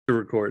to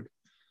record.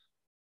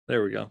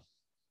 There we go.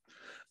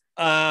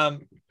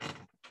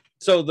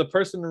 So the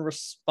person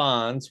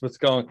responds with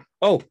going,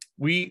 "Oh,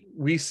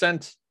 we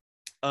sent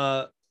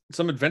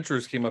some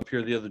adventurers came up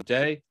here the other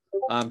day,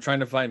 trying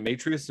to find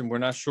Matrius, and we're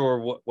not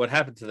sure what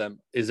happened to them.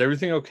 Is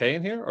everything okay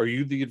in here? Are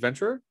you the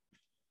adventurer?"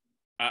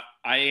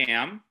 I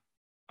am,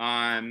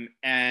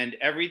 and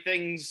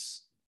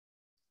everything's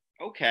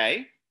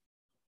okay.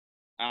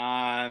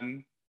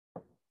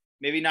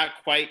 Maybe not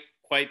quite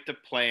the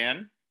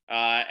plan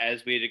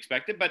as we had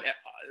expected, but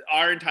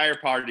our entire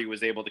party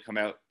was able to come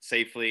out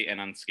safely and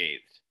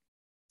unscathed.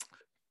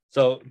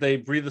 So they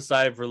breathe a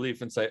sigh of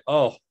relief and say,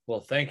 "Oh,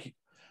 well, thank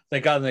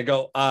God." And they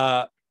go,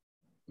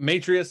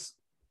 "Matrius,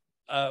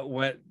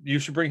 you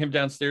should bring him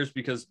downstairs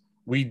because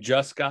we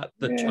just got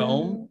the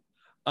tome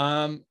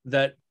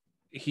that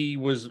he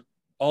was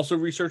also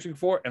researching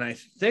for, and I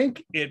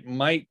think it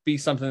might be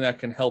something that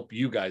can help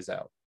you guys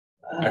out.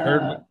 I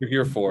heard what you're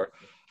here for.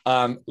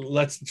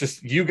 Let's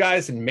just you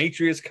guys and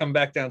Matrius come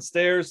back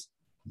downstairs,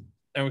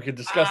 and we could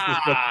discuss this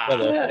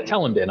together." Yeah,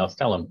 tell him, Danos.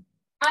 Tell him.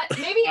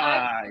 Maybe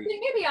I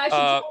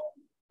should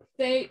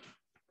say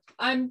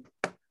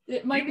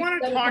It might you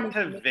want to talk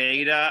to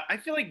Veda? I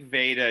feel like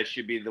Veda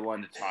should be the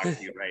one to talk to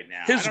you right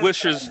now. His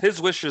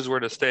wishes were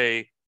to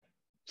stay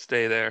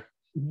there.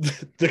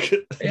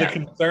 The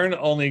concern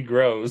only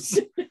grows.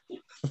 All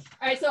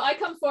right, so I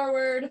come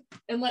forward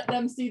and let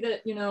them see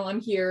that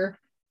I'm here.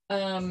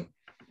 I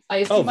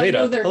assume I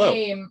know their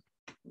name,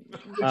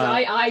 which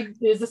I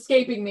is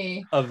escaping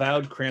me.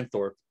 Avowed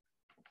Cranthorpe.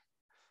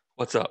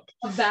 What's up?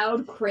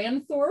 Avowed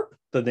Cranthorpe?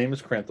 The name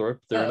is Cranthorpe.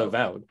 They're an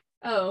avowed.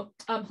 Hello,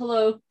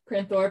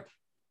 Cranthorpe.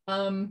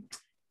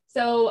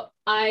 So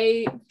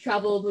I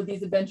traveled with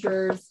these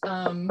adventurers,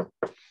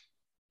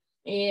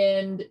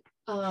 and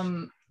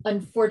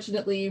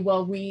unfortunately,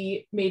 while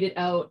we made it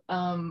out,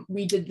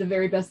 we did the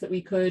very best that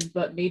we could,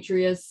 but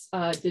Matrius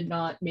did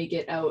not make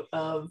it out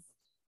of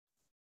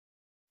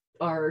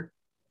our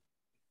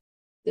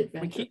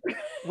adventure.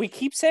 We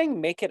keep saying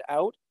make it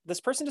out.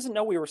 This person doesn't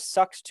know we were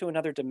sucked to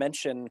another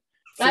dimension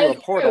through a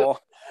portal.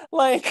 True.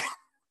 Like,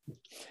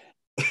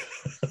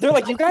 they're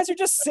like, you guys are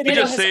just sitting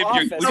in his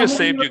office. We just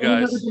saved you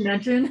guys.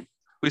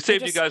 We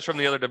saved you guys from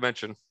the other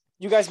dimension.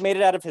 You guys made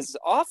it out of his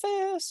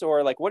office,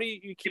 or like, what do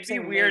you keep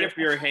saying? It'd be weird if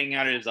we were hanging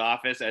out at his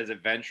office as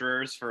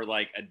adventurers for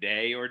like a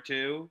day or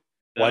two.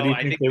 So why do you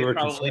think they were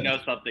probably concerned? know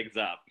something's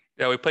up.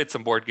 Yeah, we played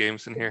some board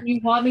games in here. You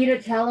want me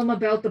to tell him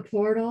about the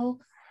portal?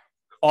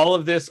 All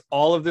of this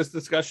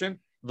discussion,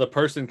 the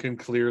person can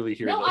clearly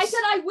hear. No, this. I said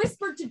I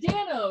whispered to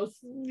Danos.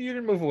 You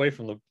didn't move away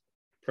from the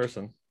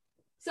person.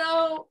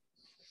 So,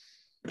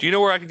 do you know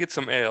where I can get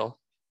some ale?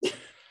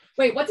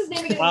 Wait, what's his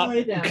name again? Write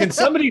it down. Can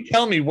somebody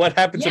tell me what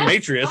happened to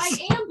Matrius?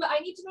 I am, but I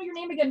need to know your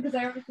name again because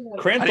I already know.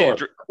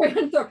 Cranthorpe.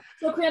 Cranthorpe.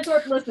 So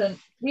Cranthorpe, listen,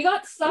 we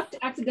got sucked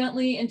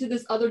accidentally into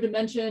this other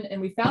dimension,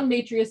 and we found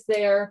Matrius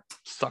there.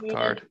 Sucked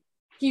hard.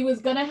 He was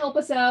gonna help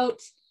us out,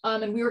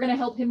 and we were gonna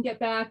help him get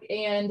back,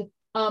 and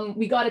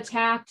we got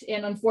attacked,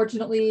 and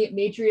unfortunately,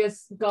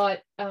 Matrius got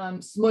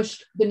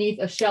smushed beneath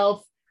a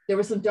shelf. There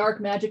was some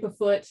dark magic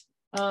afoot.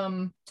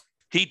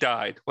 He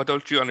died. What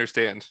don't you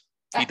understand?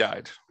 He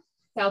died.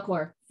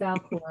 Falcor,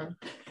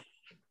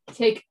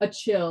 take a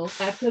chill.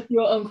 Access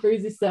your own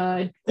crazy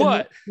side.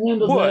 What?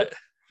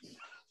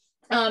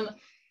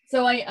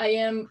 So I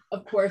am,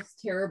 of course,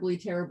 terribly,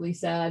 terribly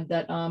sad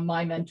that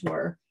my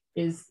mentor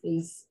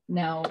is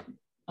now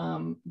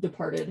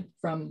departed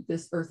from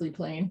this earthly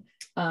plane.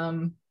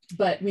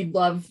 But we'd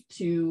love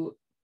to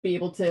be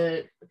able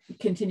to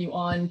continue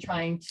on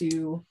trying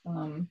to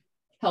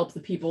help the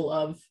people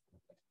of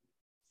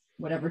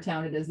whatever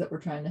town it is that we're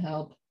trying to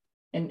help.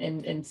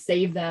 And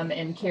save them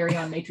and carry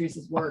on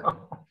Matrius's work.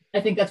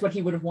 I think that's what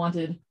he would have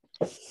wanted.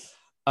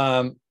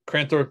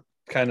 Cranthorpe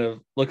kind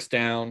of looks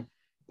down,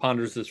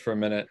 ponders this for a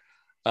minute,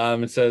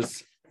 and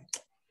says,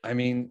 I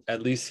mean,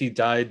 at least he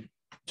died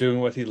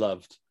doing what he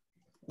loved.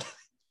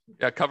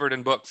 Yeah, covered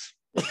in books.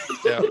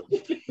 Yeah.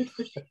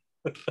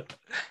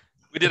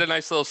 We did a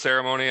nice little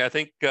ceremony. I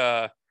think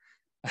Ozai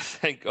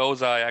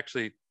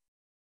actually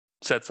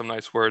said some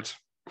nice words.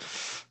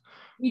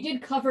 We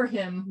did cover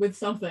him with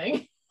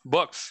something.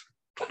 Books.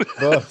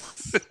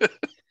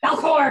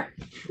 Falcor!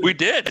 We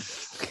did.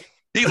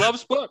 He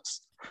loves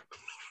books.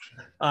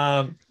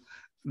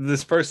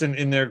 This person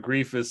in their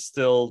grief is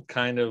still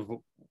kind of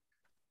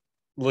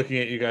looking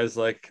at you guys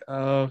like,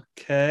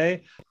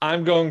 okay.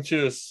 I'm going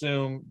to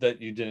assume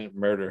that you didn't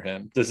murder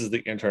him. This is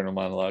the internal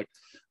monologue.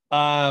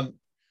 But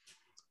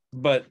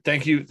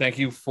thank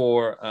you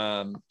for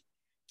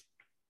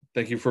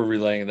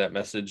relaying that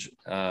message.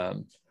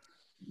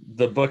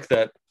 The book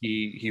that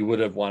he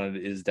would have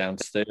wanted is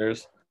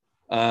downstairs.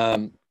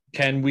 Do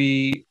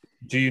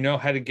you know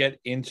how to get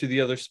into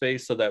the other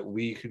space so that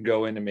we can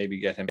go in and maybe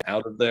get him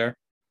out of there?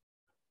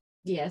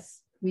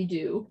 Yes, we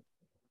do.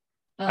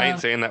 I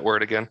ain't saying that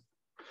word again.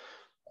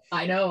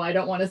 I know, I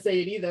don't want to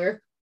say it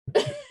either.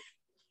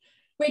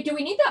 Wait, do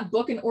we need that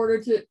book in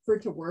order for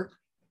it to work?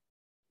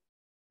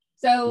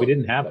 So we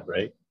didn't have it,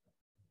 right?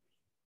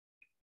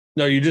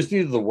 No, you just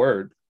needed the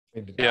word.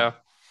 Yeah.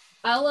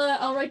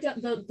 I'll write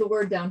down the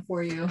word down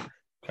for you.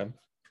 Okay.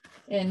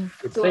 And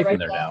It's so safe in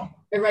there now.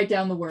 I write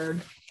down the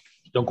word.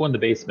 Don't go in the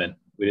basement.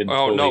 We didn't.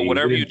 Oh, no,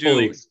 whatever we you didn't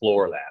fully do,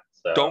 explore that.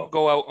 So. Don't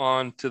go out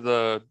on to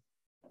the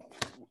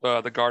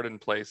garden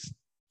place.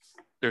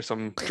 There's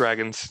some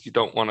dragons you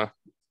don't want to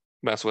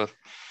mess with.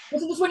 So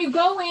just when you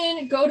go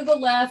in, go to the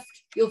left.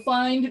 You'll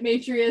find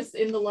Matrius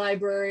in the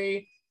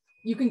library.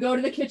 You can go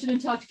to the kitchen and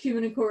talk to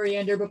cumin and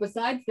coriander, but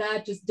besides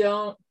that, just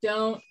don't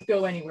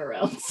go anywhere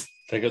else.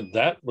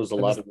 That was a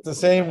lot of the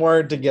same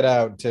word to get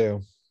out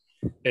too.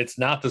 It's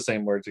not the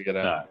same word to get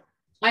out.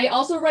 I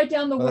also write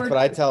down the word. That's what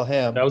I tell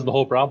him. That was the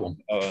whole problem.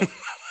 That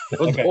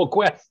was the whole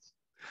quest.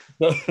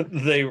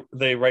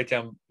 They write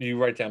down.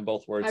 You write down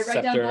both words. I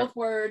write down both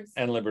words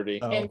and liberty,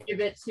 and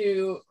give it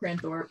to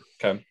Cranthorpe.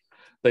 Okay.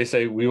 They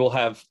say we will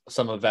have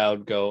some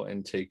avowed go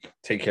and take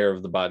care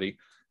of the body.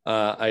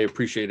 I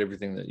appreciate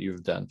everything that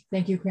you've done.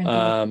 Thank you,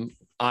 Cranthorpe.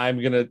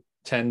 I'm gonna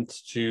tend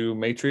to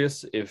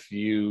Matrius if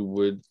you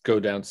would go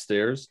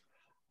downstairs.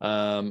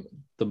 The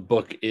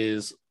book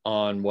is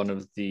on one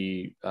of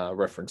the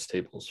reference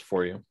tables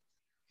for you.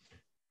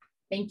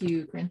 Thank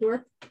you,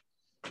 Cranthorpe.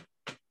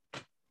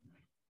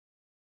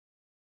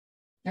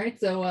 All right,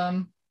 so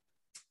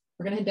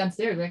we're gonna head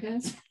downstairs, right,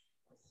 guys?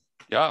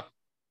 Yeah.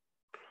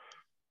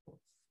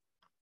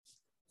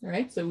 All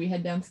right, so we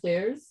head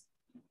downstairs,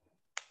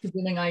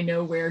 presuming I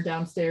know where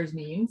downstairs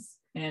means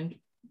and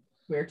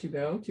where to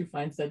go to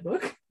find said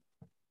book.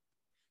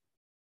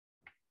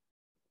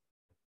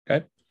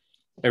 Okay.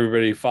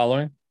 Everybody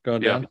following?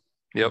 Going down?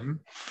 Yep.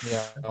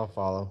 Yeah, I'll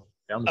follow.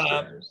 Down the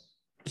stairs.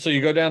 So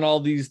you go down all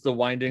the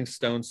winding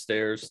stone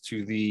stairs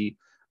to the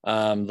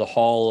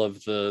hall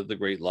of the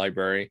great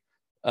library.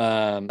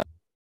 And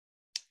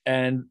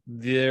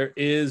there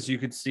is, you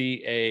could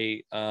see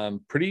a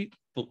pretty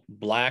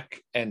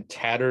black and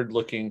tattered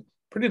looking,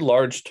 pretty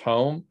large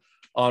tome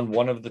on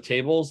one of the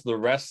tables. The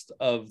rest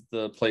of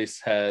the place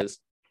has,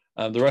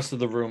 the rest of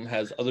the room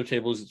has other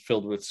tables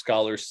filled with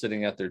scholars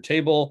sitting at their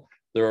table.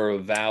 They're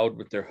avowed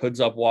with their hoods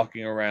up,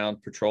 walking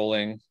around,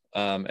 patrolling,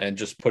 and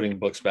just putting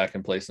books back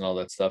in place and all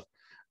that stuff.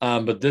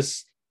 But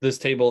this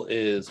table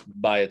is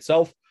by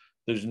itself.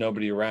 There's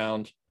nobody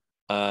around.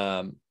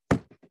 And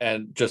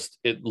just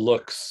it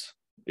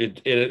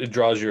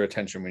draws your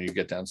attention when you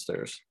get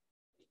downstairs.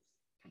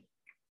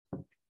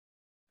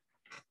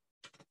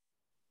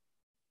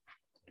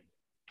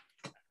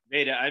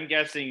 Veda, I'm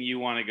guessing you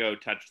want to go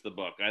touch the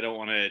book. I don't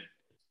want to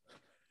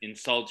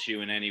insult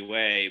you in any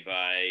way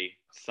by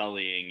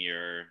sullying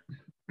your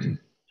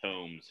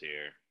tomes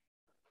here.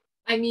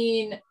 I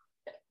mean,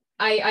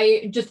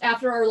 I just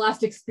after our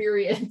last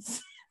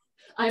experience,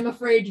 I'm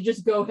afraid to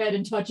just go ahead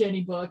and touch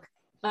any book.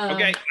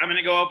 Okay, I'm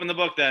gonna go open the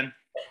book then.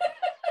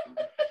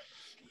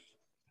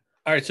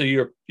 All right, so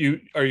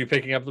are you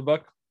picking up the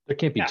book? There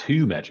can't be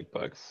two magic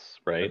books,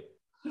 right?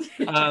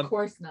 Of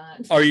course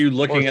not. Are you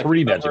looking at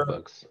three magic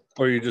books?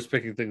 Or are you just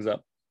picking things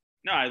up?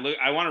 No,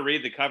 I want to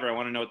read the cover. I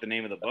want to know what the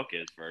name of the book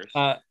is first.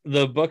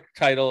 The book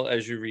title,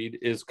 as you read,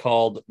 is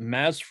called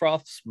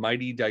Mazfroth's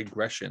Mighty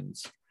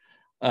Digressions.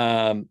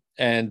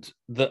 And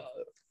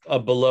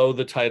below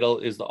the title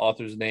is the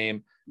author's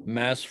name,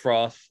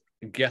 Mazfroth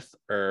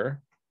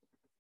Gether.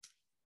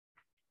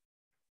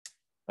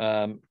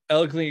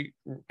 Elegantly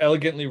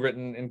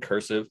written in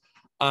cursive.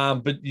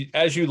 But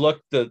as you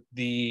look,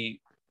 the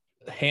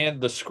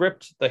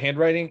script, the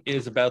handwriting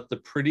is about the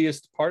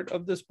prettiest part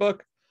of this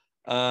book.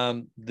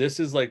 This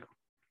is like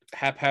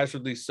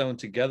haphazardly sewn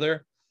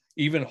together.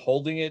 Even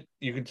holding it,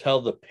 you can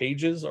tell the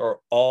pages are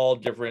all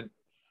different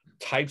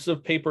types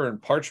of paper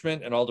and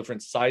parchment and all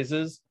different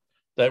sizes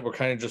that were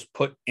kind of just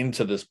put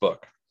into this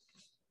book.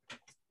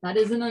 That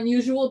is an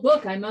unusual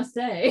book, I must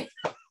say.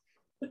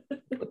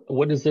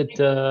 What is it?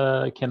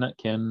 I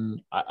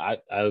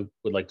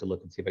would like to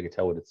look and see if I can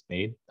tell what it's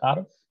made out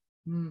of.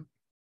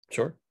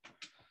 Sure.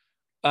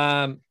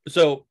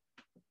 So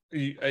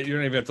you don't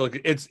even have to look.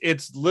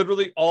 It's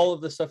literally all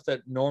of the stuff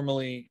that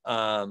normally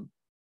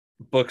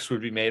books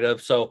would be made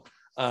of. So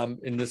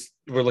in this,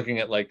 we're looking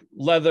at like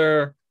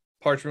leather,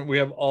 parchment. We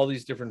have all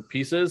these different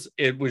pieces.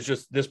 It was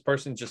just this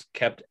person just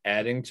kept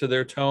adding to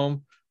their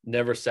tome,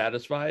 never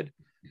satisfied.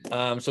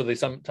 So they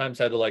sometimes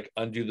had to like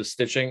undo the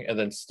stitching and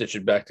then stitch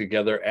it back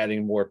together,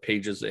 adding more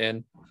pages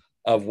in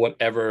of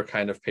whatever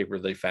kind of paper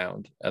they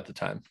found at the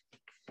time.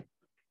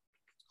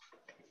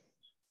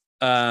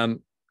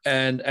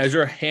 And as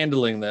you're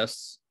handling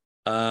this,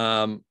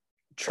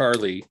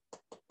 Charlie,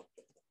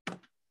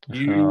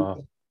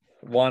 you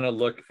want to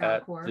look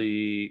at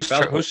the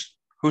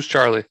who's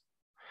Charlie?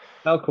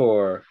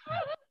 Falcor.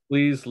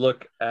 Please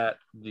look at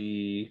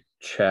the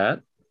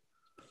chat.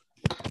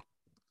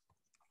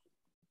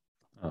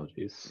 Oh,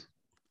 geez.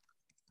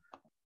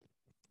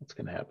 What's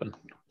going to happen?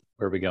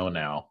 Where are we going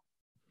now?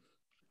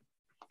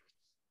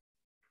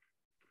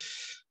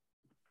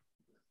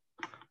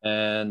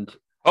 And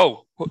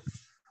who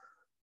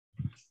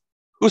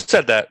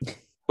said that?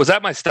 Was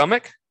that my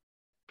stomach?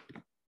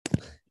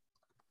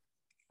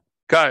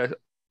 God,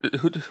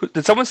 who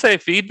did someone say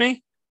feed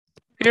me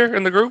here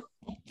in the group?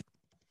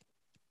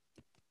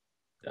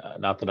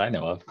 Not that I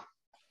know of.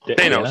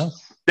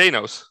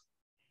 Danos.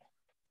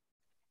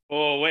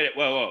 Oh, wait,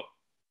 whoa.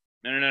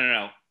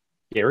 No.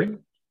 Gary?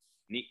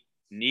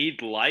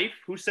 Need life?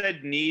 Who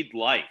said need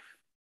life?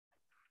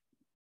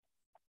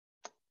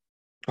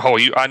 Oh,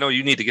 I know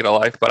you need to get a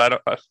life, but I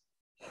don't.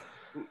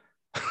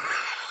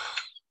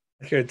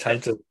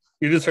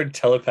 You just heard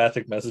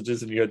telepathic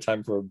messages and you had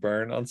time for a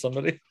burn on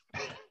somebody.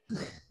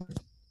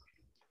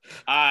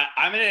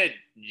 I'm gonna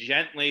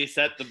gently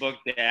set the book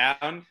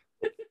down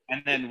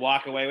and then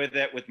walk away with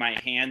it with my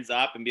hands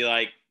up and be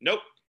like,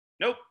 nope,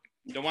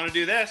 don't want to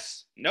do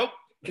this. Nope,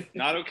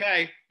 not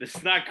okay. This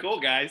is not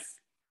cool, guys.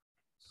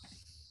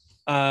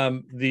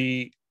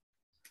 Okay,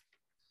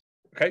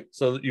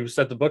 so you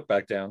set the book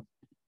back down.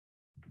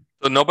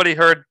 So nobody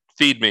heard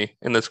 "feed me"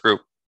 in this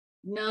group.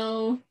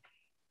 No.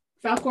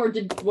 Falcor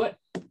did what?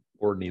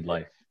 Or need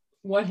life.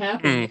 What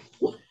happened?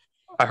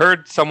 I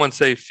heard someone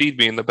say "feed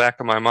me" in the back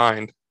of my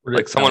mind.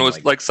 Like someone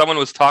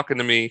was talking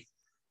to me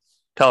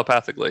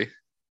telepathically.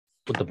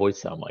 What the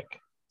voice sound like?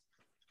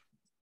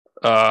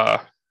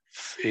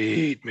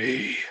 Feed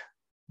me.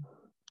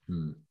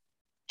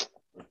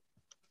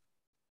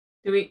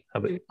 Do we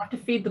have to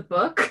feed the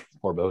book?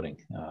 Foreboding.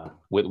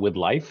 With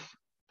life,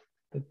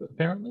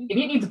 apparently.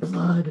 Maybe it needs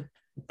blood.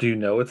 Do you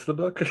know it's the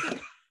book?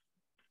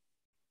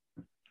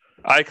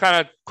 I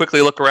kind of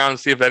quickly look around and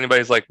see if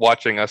anybody's like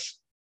watching us.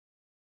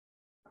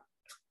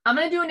 I'm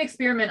gonna do an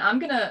experiment. I'm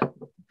gonna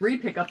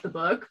re-pick up the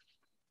book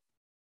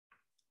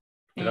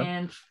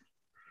and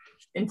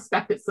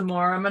inspect it some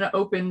more. I'm gonna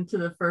open to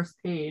the first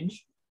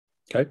page.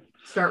 Okay.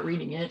 Start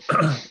reading it.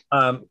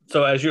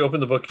 So as you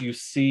open the book, you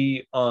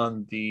see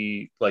on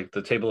the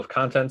table of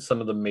contents some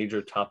of the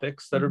major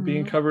topics that are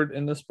being covered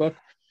in this book.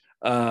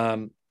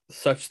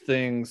 Such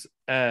things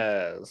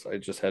as, I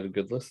just had a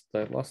good list,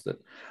 I lost it.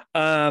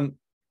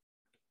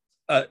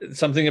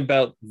 Something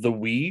about the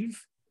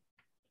weave.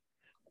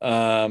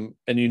 And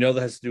that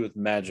has to do with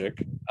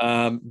magic.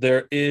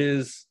 There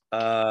is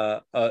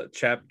a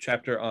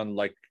chapter on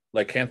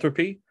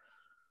lycanthropy.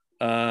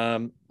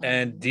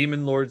 And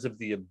Demon Lords of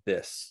the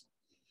Abyss.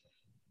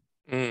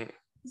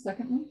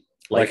 Second one?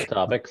 Light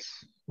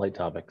topics.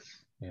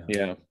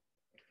 Yeah.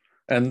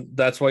 And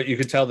that's why you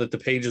could tell that the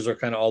pages are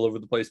kind of all over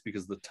the place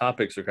because the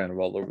topics are kind of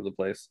all over the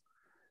place.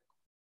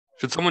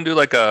 Should someone do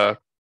like a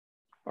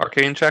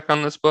arcane check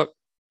on this book?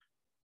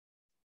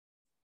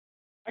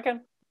 I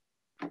can.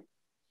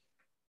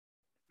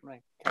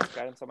 I cast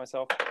guidance on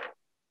myself.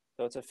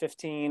 So it's a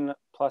 15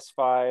 plus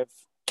 5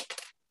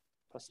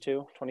 plus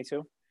 2,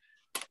 22.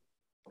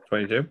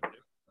 22.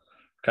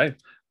 Okay.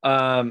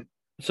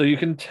 So you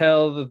can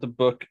tell that the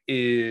book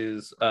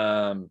is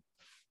it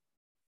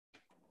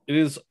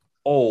is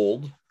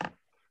old.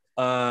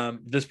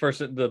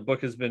 The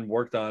book has been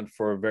worked on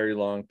for a very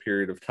long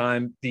period of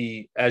time.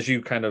 As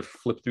you kind of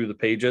flip through the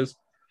pages,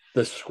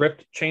 the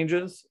script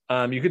changes.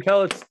 You can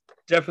tell it's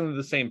definitely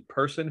the same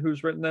person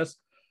who's written this,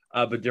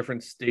 but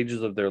different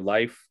stages of their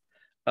life.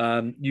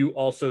 You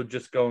also,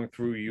 just going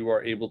through, you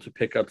are able to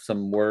pick up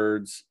some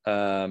words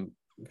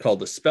called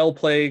the spell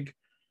plague,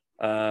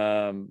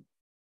 something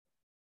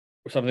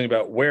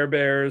about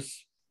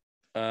werebears.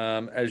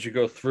 As you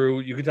go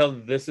through, you can tell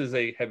that this is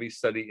a heavy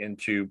study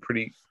into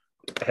pretty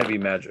heavy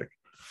magic.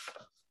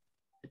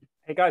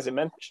 Hey guys, it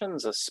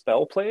mentions a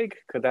spell plague.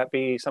 Could that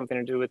be something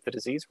to do with the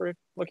disease we're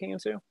looking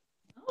into?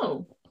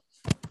 Oh,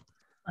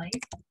 nice.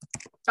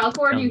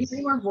 Falcor, do you hear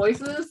any more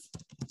voices?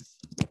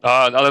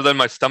 Other than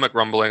my stomach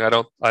rumbling, I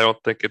don't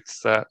think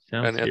it's that.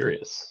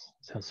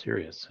 Sounds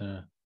serious.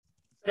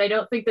 But I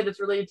don't think that it's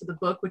related to the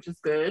book, which is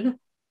good.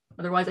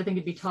 Otherwise, I think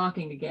it'd be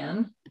talking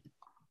again.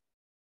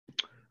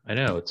 I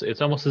know.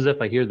 It's almost as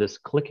if I hear this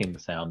clicking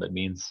sound. That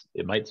means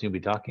it might soon be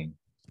talking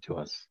to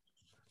us.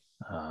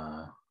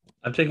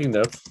 I'm taking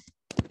notes.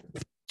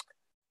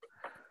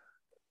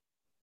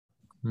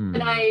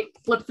 Can I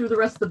flip through the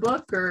rest of the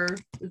book, or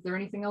is there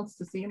anything else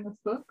to see in this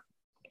book?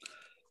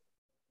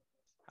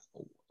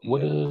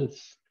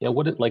 What's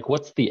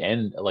the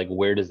end? Like,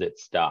 where does it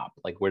stop?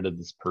 Like, where did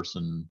this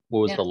person,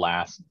 what was the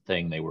last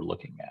thing they were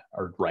looking at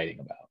or writing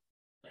about?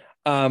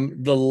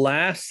 The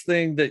last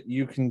thing that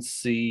you can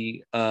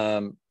see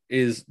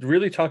is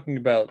really talking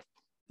about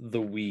the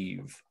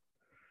weave.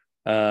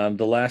 The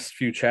last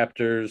few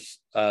chapters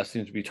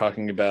seem to be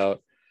talking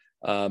about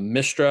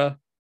Mistra,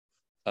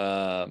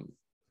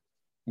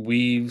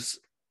 weaves,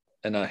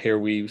 and not hair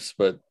weaves,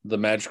 but the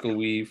magical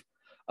weave,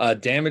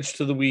 damage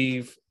to the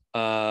weave,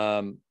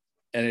 and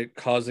it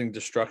causing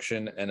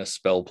destruction and a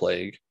spell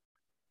plague.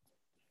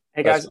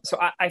 Hey guys, so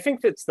I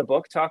think it's the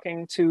book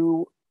talking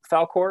to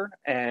Falcor,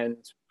 and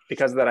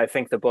because of that, I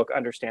think the book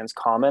understands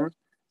common.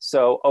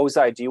 So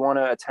Ozai, do you want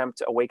to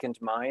attempt Awakened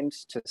Mind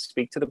to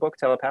speak to the book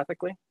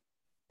telepathically?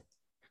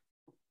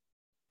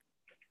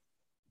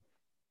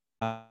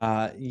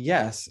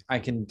 Yes, I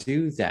can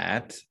do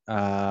that.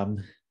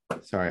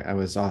 Sorry, I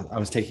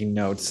was taking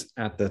notes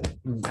at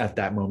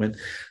that moment.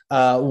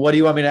 What do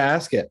you want me to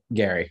ask it,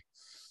 Gary?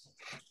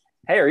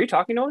 Hey, are you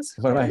talking to us?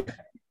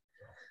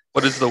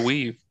 What is the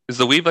weave? Is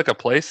the weave like a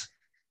place?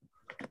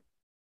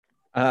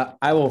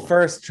 I will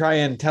first try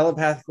and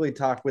telepathically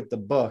talk with the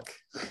book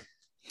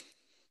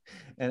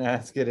and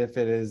ask it if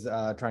it is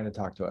trying to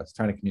talk to us,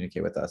 trying to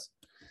communicate with us.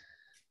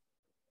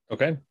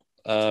 Okay.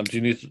 Do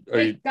you need?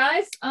 Hey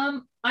guys,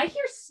 I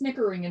hear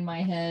snickering in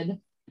my head.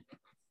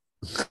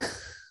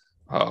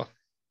 Oh,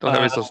 don't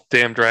have those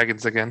damn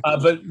dragons again.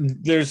 But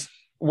there's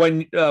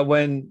when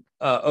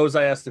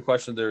Ozai asked the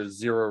question, there's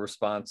zero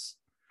response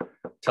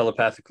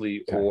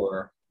telepathically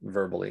or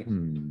verbally.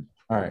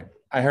 All right.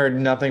 I heard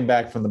nothing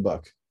back from the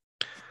book.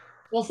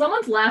 Well,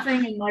 someone's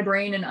laughing in my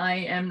brain, and I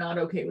am not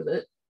okay with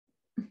it.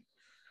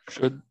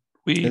 Should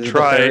we Is it the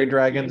try? fairy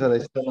dragons? Are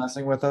they still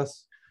messing with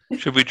us?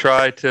 Should we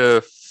try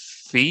to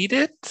feed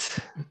it?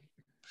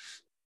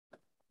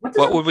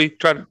 What would we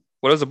try to?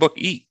 What does a book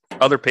eat?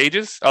 Other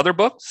pages? Other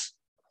books?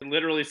 It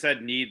literally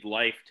said need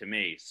life to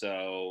me.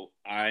 So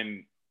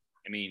I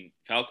mean,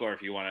 Falcor,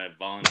 if you want to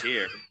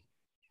volunteer.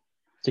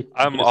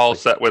 I'm all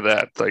set with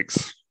that.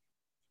 Thanks.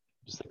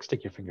 Just like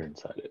stick your finger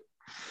inside it.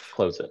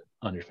 Close it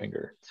on your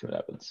finger. See what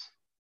happens.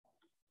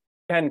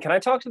 Ken, can I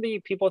talk to the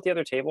people at the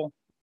other table?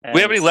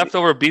 We have any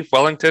leftover beef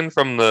Wellington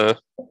from the?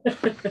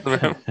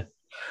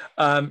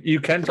 You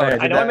can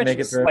talk. I know I mentioned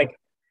this,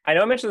 I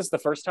know I mentioned this the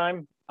first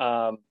time,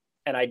 and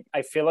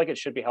I feel like it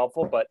should be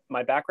helpful. But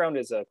my background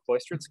is a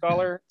cloistered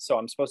scholar, so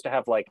I'm supposed to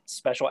have like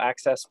special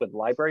access with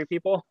library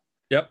people.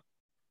 Yep.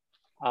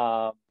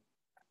 I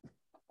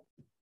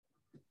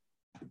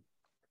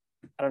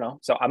don't know.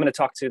 So I'm going to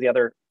talk to the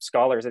other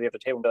scholars at the other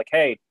table and be like,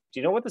 "Hey, do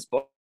you know what this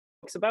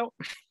book's about?"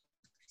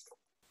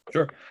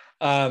 Sure.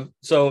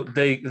 So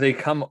they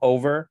come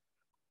over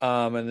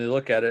and they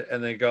look at it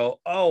and they go,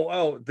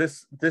 oh,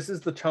 this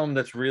is the tome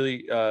that's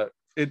really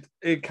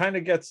it kind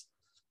of gets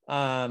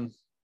kind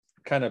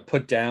of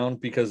put down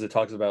because it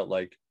talks about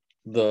like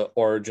the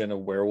origin of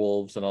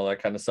werewolves and all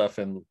that kind of stuff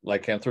and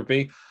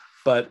lycanthropy,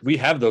 but we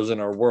have those in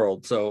our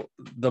world. So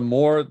the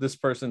more this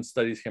person's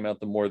studies came out,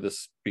 the more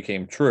this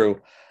became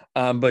true.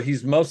 But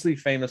he's mostly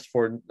famous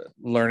for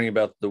learning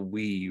about the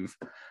weave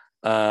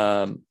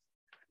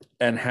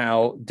and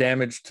how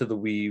damage to the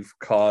weave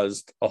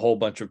caused a whole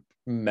bunch of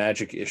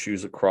magic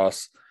issues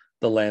across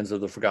the lands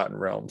of the Forgotten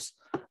Realms.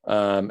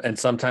 And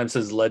sometimes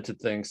has led to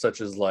things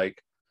such as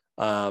like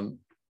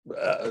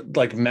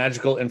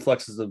magical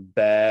influxes of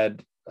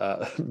bad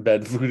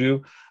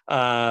voodoo,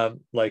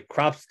 like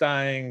crops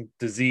dying,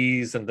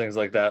 disease, and things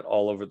like that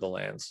all over the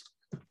lands.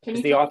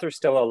 Is the author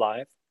still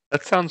alive?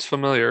 That sounds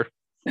familiar.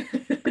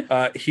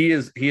 He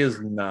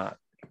is not.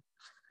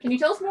 Can you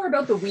tell us more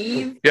about the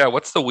weave? Yeah,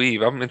 what's the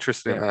weave? I'm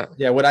interested in that.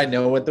 Yeah, would I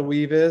know what the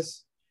weave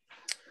is?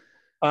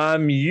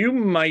 You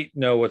might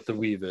know what the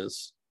weave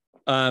is.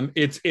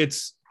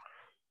 It's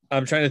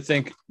I'm trying to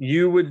think.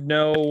 You would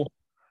know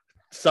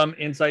some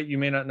insight. You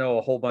may not know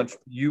a whole bunch.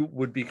 You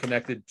would be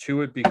connected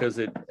to it because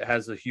it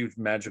has a huge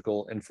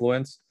magical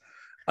influence.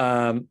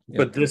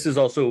 But this is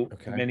also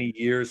many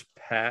years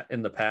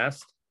in the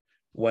past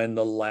when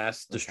the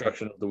last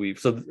destruction of the weave.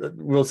 So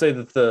we'll say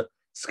that the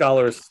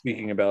scholar is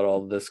speaking about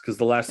all of this because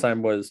the last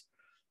time was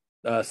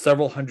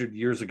several hundred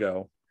years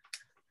ago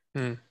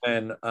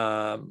when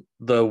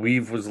the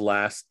weave was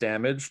last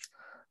damaged.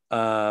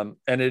 And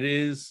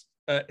it's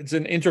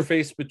an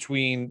interface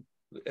between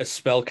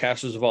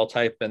spellcasters of all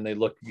type, and they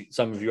look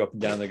some of you up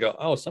and down, they go,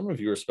 oh, some of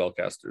you are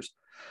spellcasters,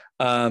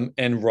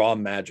 and raw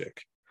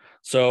magic.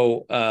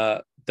 So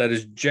that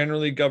is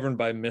generally governed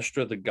by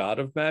Mishra, the god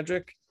of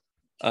magic.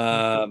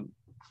 Some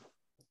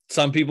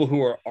people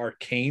who are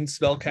arcane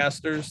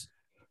spellcasters,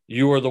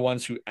 you are the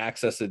ones who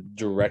access it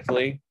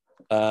directly.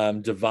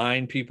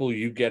 Divine people,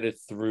 you get it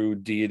through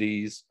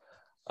deities.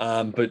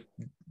 But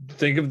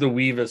think of the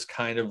weave as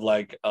kind of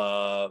like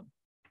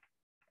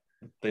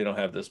they don't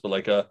have this, but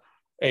like a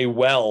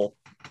well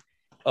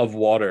of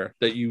water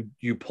that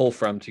you pull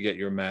from to get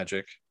your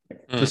magic.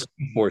 The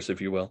force,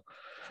 if you will.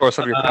 Force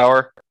of your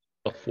power.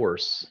 The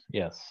force,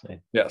 yes.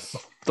 Yes.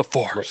 The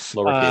force.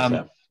 Lowercase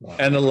f.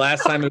 And the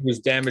last time it was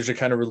damaged, it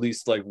kind of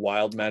released like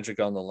wild magic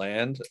on the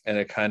land, and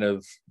it kind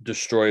of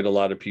destroyed a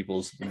lot of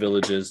people's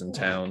villages and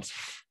towns.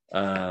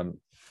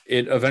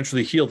 It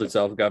eventually healed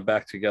itself, got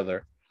back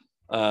together.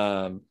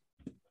 But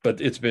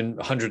it's been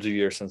hundreds of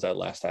years since that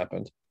last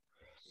happened.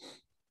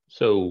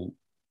 So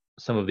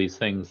some of these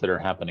things that are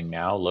happening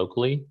now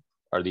locally,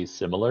 are these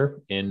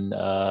similar in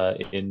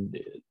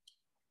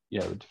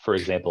for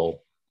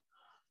example,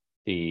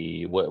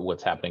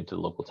 what's happening to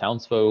the local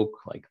townsfolk,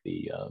 like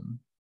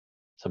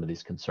some of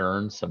these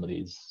concerns, some of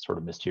these sort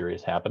of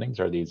mysterious happenings,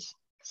 are these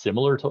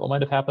similar to what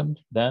might have happened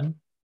then?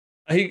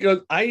 He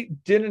goes, I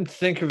didn't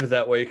think of it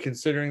that way,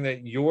 considering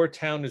that your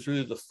town is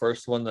really the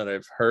first one that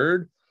I've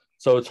heard.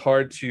 So it's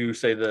hard to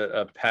say that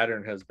a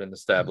pattern has been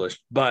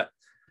established, but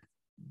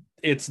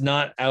it's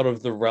not out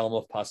of the realm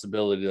of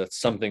possibility that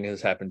something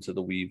has happened to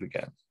the weave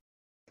again.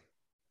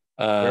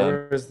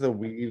 Where was the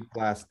weave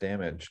last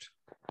damaged?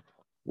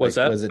 What's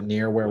that? Was it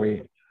near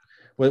where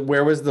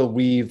where was the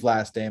weave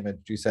last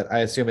damaged? You said, I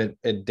assume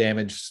it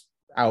damaged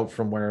out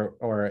from where,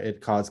 or it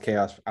caused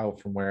chaos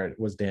out from where it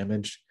was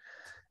damaged.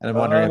 And I'm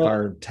wondering if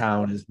our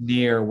town is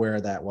near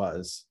where that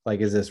was. Like,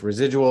 is this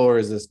residual or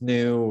is this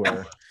new?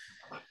 Or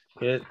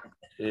It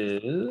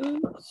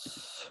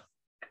is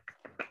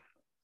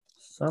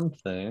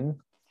something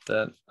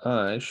that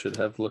I should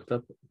have looked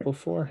up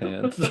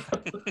beforehand.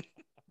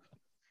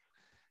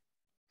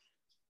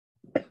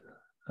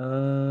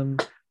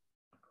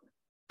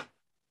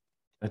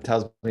 It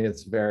tells me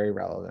it's very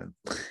relevant.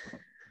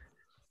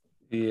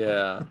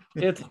 Yeah,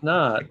 it's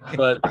not,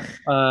 but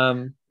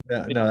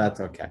No, that's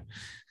okay.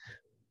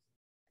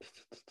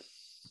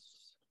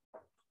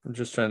 I'm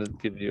just trying to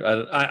give you.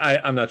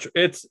 I'm not sure.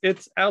 It's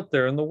out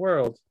there in the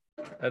world.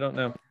 I don't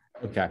know.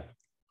 Okay.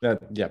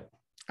 Yeah.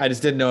 I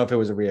just didn't know if it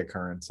was a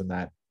reoccurrence in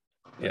that.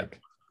 Yeah.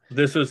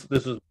 This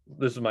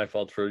is my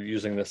fault for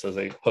using this as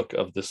a hook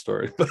of this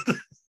story. So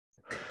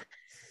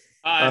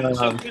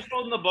who's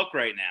holding the book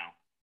right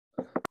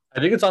now? I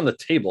think it's on the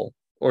table.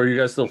 Or are you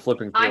guys still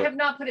flipping through I have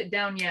not put it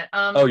down yet.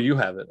 Oh, you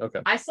have it.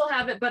 Okay. I still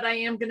have it, but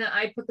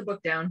I put the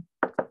book down.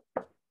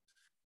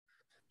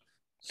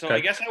 So Okay. I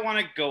guess I want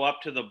to go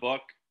up to the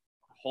book,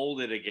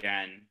 hold it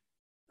again,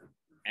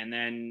 and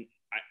then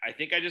I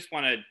think I just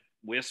want to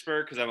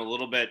whisper because I'm a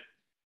little bit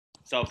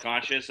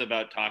self-conscious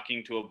about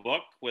talking to a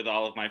book with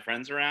all of my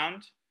friends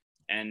around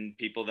and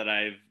people that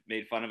I've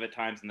made fun of at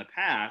times in the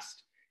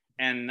past.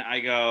 And I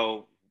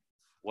go,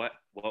 what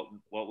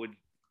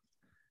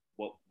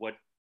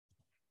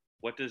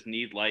does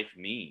need life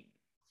mean?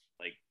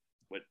 Like,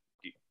 what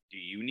do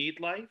you need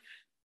life?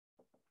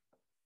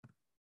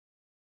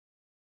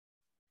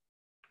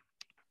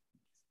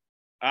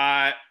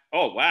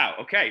 Oh wow.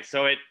 Okay,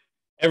 so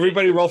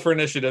Everybody roll for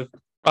initiative.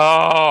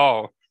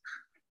 Oh,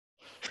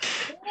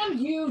 Damn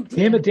you!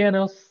 Damn it,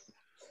 Danos.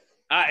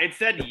 it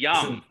said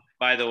yum,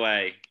 by the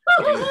way.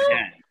 In the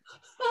end.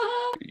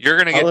 you're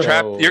gonna get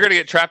trapped. You're gonna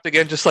get trapped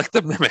again, just like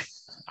the mimic.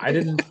 I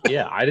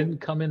didn't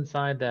come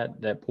inside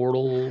that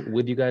portal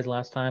with you guys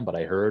last time, but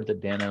I heard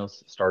that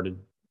Danos started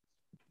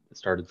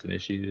some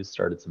issues,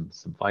 started some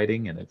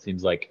fighting, and it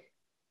seems like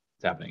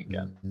it's happening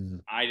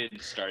again. I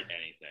didn't start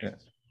anything.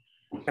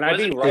 Yeah. Can I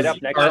be right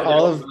up next Are to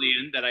all him? of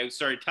that I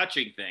started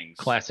touching things.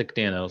 Classic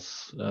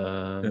Danos.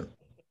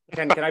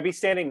 Can I be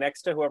standing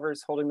next to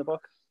whoever's holding the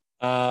book?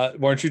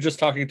 Weren't you just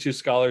talking to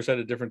scholars at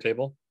a different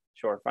table?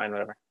 Sure, fine,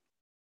 whatever.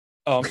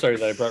 Oh, I'm sorry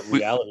that I brought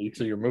reality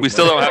to your movement. We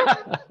still don't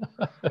have.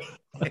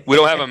 We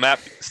don't have a map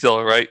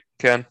still, right,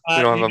 Ken?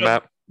 We don't have a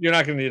map. You're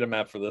not going to need a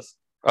map for this.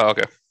 Oh,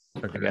 okay.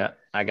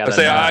 I got.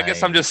 I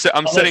guess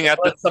I'm sitting at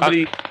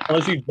the.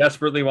 Unless you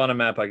desperately want a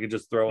map, I could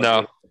just throw it.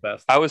 No,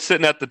 I was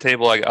sitting at the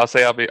table. I was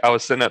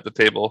sitting at the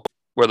table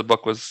where the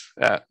book was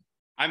at.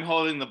 I'm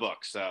holding the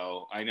book,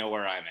 so I know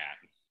where I'm at.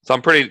 So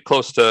I'm pretty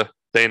close to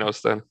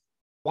Thanos then.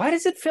 Why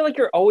does it feel like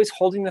you're always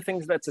holding the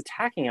things that's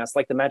attacking us,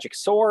 like the magic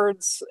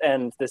swords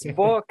and this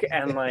book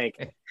and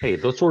like? Hey,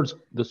 those swords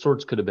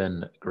could have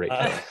been great for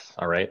us.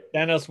 All right,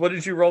 Thanos, what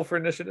did you roll for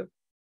initiative?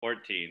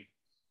 14.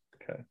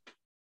 Okay.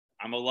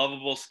 I'm a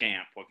lovable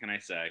scamp. What can I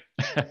say?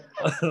 a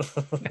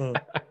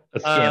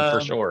scam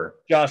for sure.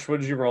 Josh, what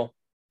did you roll?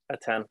 A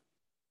 10.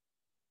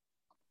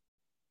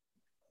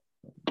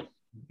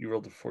 You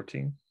rolled a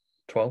 14?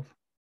 12?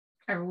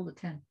 I rolled a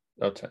 10.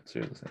 Oh, 10. So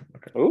you're the same.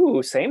 Okay.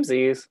 Ooh,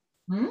 samesies.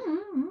 Mm-hmm.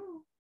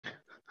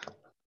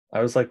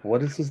 I was like,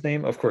 what is his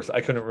name? Of course,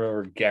 I couldn't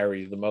remember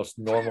Gary, the most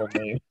normal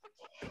name.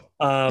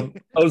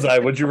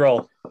 Ozai, what'd you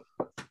roll?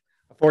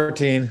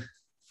 14.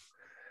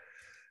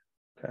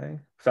 Okay.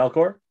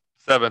 Falcor?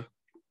 7.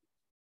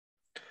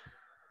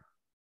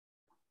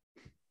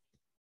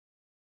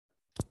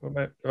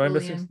 Am I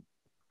missing?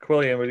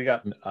 Quillian, what do you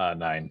got?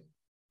 9.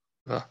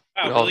 Oh,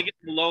 really get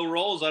the low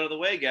rolls out of the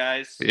way,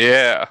 guys.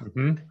 Yeah.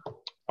 Mm-hmm.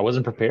 I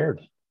wasn't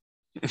prepared.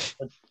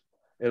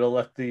 It'll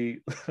let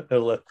the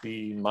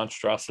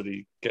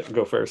monstrosity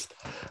go first.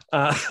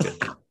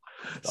 The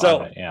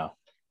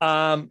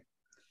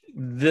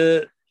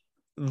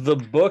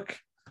book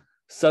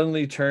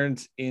suddenly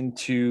turns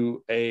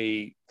into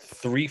a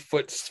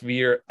 3-foot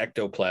sphere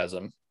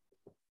ectoplasm.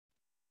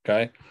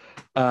 Okay.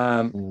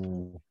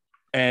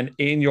 And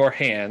in your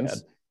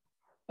hands,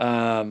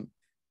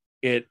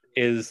 it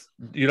is,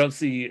 you don't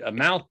see a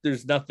mouth,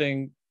 there's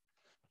nothing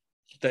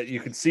that you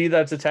can see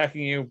that's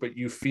attacking you, but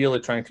you feel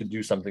it trying to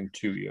do something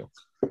to you,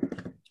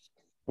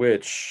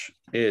 which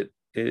it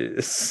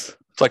is.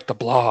 It's like the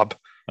blob.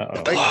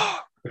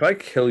 If I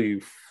kill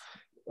you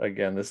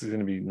again, this is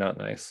going to be not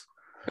nice.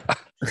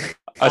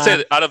 I'd say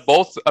that out of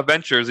both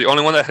adventures, the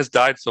only one that has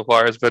died so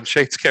far has been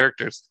Shade's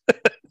characters.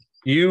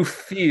 You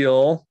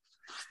feel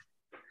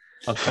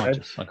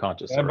unconscious.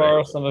 Can I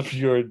borrow some of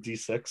your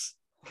D6?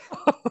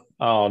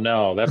 Oh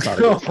no, that's not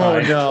a good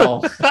sign.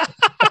 Oh no.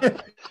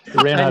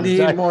 I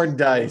need more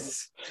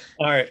dice.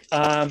 All right.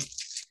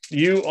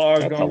 You are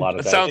that's going. A lot of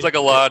that dice. sounds like a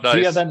lot of dice. Do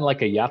you have that in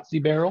like a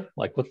Yahtzee barrel?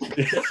 Like what's?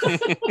 You're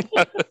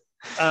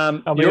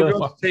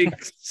going to take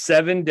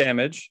 7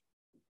 damage.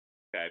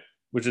 Okay.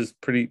 Which is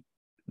pretty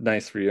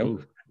nice for you.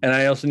 Ooh. And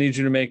I also need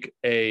you to make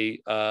a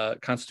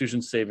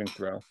Constitution saving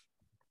throw.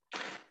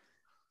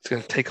 It's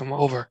gonna take him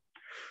over.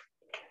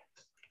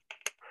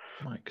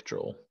 Mind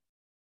control.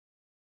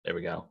 There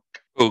we go.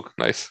 Ooh,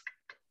 nice.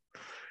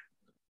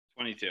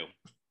 22.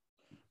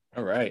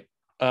 All right.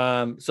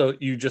 So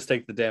you just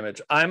take the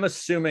damage. I'm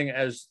assuming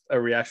as a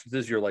reaction to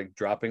this, you're like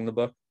dropping the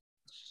book.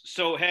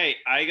 So hey,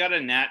 I got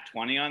a nat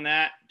 20 on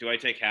that. Do I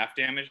take half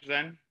damage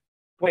then?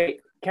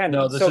 Wait, Ken.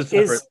 No, this so is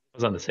separate. It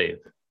was on the save.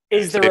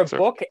 is there a Save,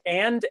 book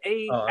and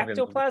a Oh, I'm gonna-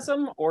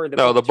 ectoplasm, or the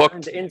No, book the book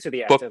turned into the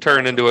book ectoplasm?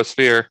 turned into a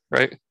sphere,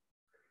 right?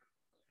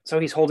 So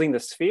he's holding the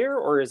sphere,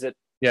 or is it?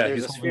 Yeah,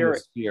 There's he's a holding the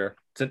sphere.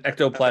 It's an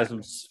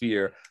ectoplasm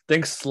sphere.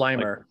 Think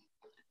Slimer.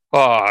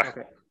 Oh,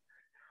 Okay.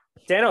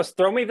 Danos,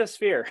 throw me the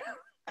sphere.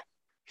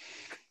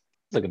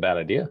 It's like a bad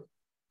idea.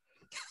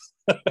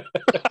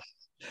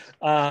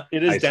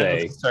 It is I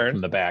say Danos' turn.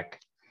 from the back.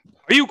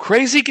 are you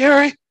crazy,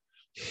 Gary?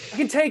 I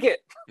can take it.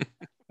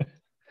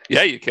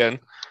 Yeah, you can.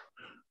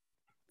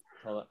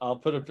 Hold on.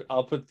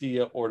 I'll put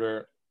the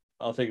order.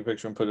 I'll take a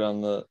picture and put it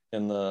on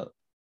in the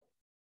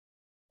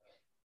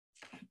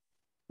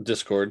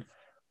Discord.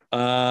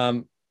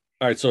 All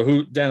right. So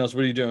Danos,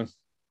 what are you doing?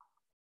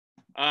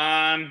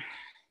 All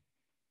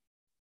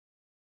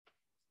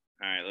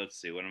right, let's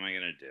see. What am I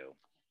gonna do?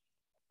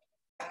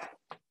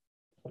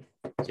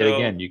 Yet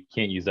again, you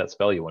can't use that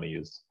spell you want to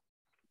use.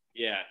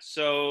 Yeah.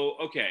 So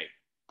okay.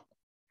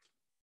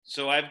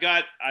 So I've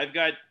got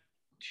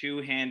two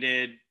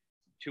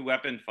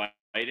weapon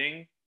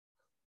fighting.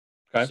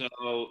 Okay.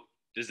 So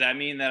does that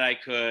mean that I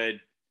could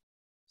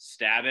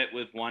stab it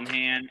with one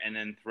hand and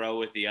then throw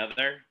with the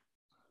other?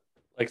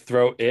 Like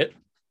throw it?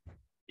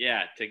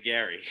 Yeah, to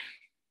Gary.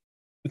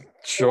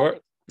 Sure.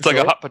 It's like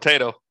a hot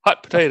potato.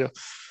 Hot potato.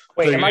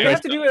 Wait, So am you I gonna guys-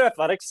 have to do an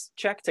athletics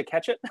check to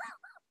catch it?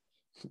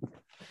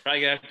 Probably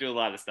gonna have to do a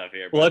lot of stuff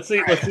here. Well, but-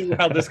 let's see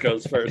how this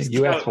goes first.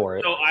 You asked for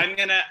it. So I'm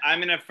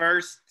gonna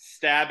first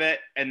stab it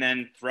and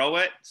then throw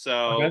it.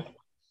 So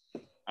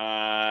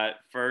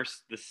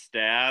first the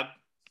stab.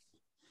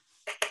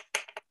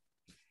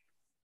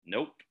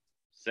 Nope.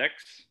 6.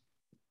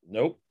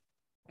 Nope.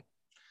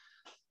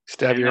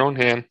 Stab your own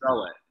hand.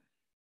 Throw it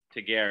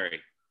to Gary.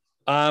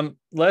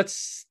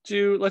 Let's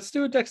do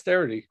a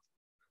dexterity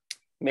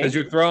because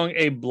you're throwing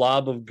a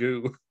blob of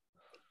goo.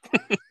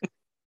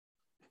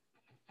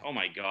 Oh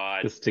my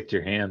god. Just stick to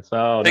your hands.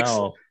 Oh Thanks.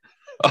 no.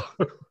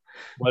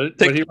 What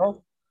did he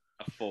roll?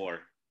 A 4.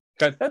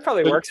 That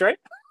probably works, right?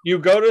 You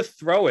go to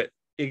throw it.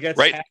 It gets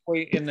Right.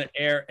 halfway in the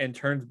air and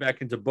turns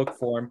back into book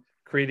form,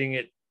 creating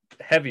it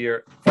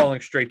heavier, falling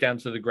straight down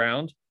to the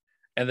ground,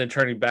 and then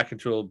turning back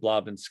into a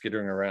blob and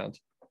skittering around.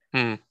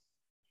 It's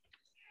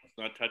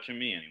not touching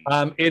me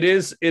anymore. It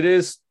is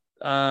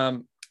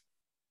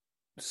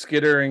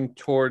skittering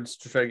towards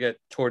to try to get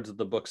towards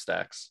the book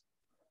stacks.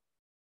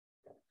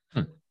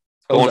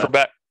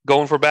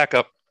 Going for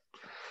backup.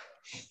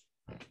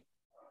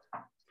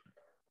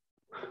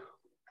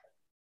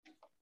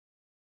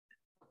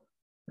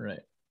 Right.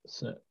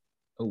 So,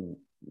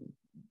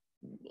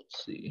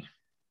 let's see.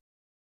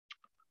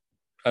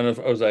 I don't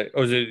know if Ozai,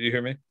 did you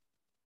hear me?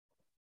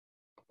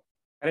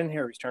 I didn't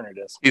hear whose turn it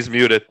is. He's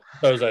muted.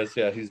 Ozai's,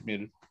 yeah, he's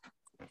muted.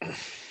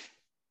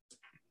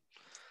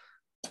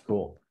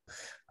 Cool.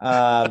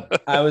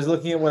 I was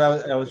looking at what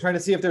I was trying to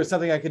see if there was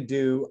something I could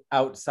do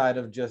outside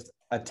of just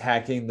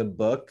attacking the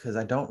book because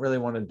I don't really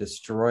want to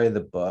destroy the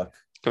book.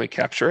 Can we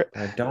capture it?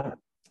 I don't.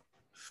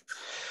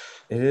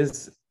 It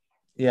is.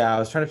 Yeah, I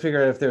was trying to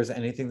figure out if there's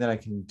anything that I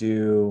can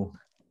do.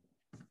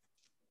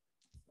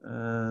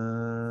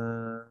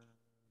 Not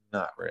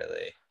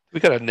really. We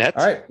got a net.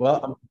 All right.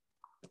 Well,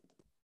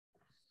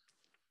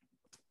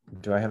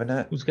 do I have a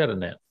net? Who's got a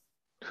net?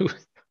 I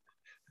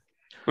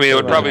mean, it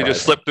would probably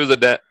just slip through the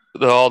net.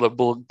 All the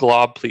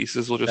glob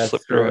pieces will just That's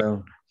slip through it.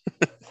 true.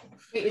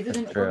 Wait, is it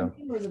an True. orb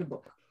or is it a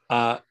book?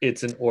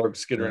 It's an orb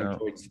skittering No.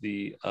 towards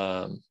the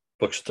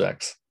book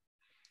stacks.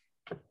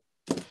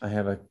 I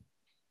have a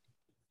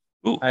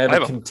Ooh, I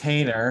have a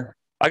container.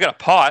 I got a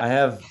pot. I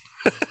have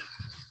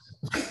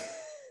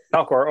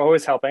Falcor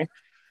always helping.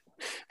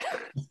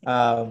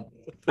 I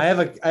have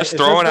a Just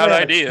throwing out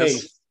ideas.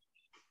 Case.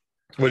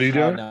 What are you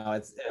doing? No,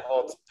 it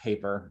holds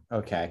paper.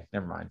 Okay,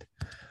 never mind.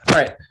 All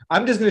right,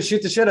 I'm just gonna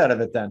shoot the shit out of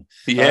it then.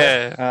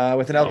 Yeah.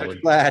 With an Eldritch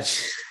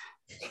Flash.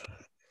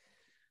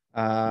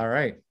 All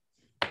right.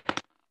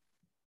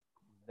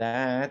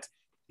 That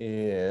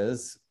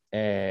is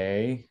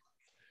a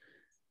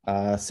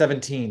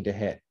 17 to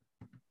hit.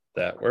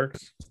 That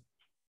works.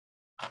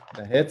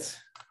 That hits.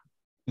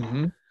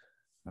 Mm-hmm.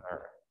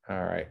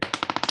 All right.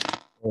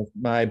 With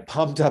my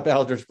pumped up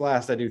Eldritch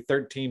Blast, I do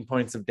 13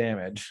 points of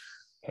damage.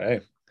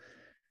 Okay.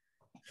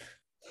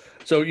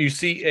 So you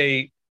see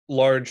a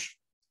large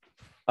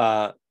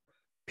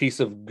piece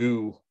of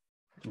goo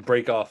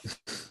break off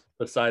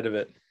the side of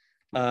it,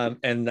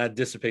 and that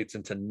dissipates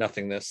into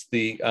nothingness.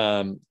 The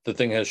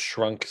thing has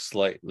shrunk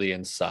slightly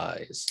in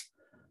size,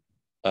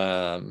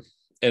 and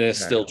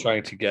it's still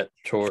trying to get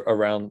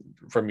around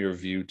from your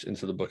view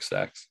into the book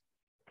stacks.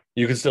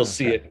 You can still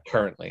see it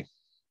currently.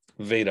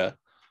 Veda.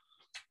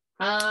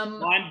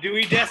 Come on,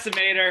 Dewey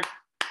Decimator.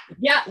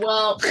 Yeah,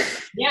 well,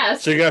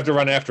 yes. So you're gonna have to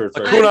run after it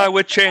A first. kunai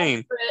with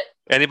chain.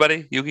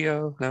 Anybody?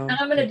 Yu-Gi-Oh? No. And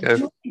I'm gonna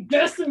Okay.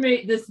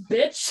 decimate this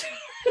bitch.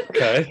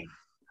 Okay.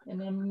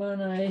 And I'm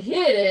gonna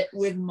hit it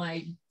with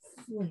my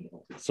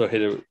flail. So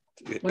hit it.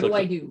 What do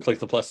I do? Click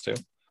the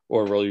 +2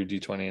 or roll your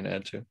d20 and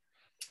add 2.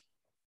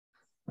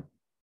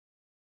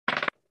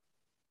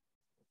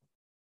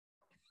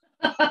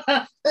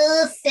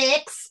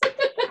 Six.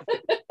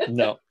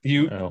 No,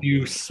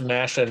 you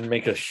smash and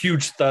make a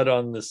huge thud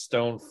on the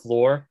stone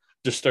floor,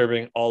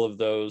 disturbing all of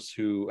those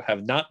who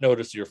have not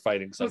noticed you're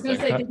fighting something.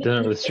 Didn't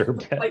really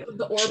disturb yet. Fight with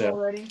the orb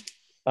already. It's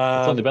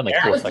only been like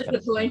That 4 was seconds.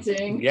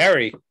 disappointing.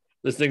 Gary,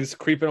 this thing's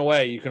creeping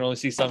away. You can only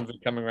see some of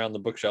it coming around the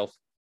bookshelf.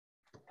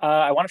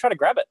 I want to try to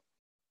grab it.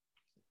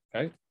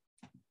 Okay.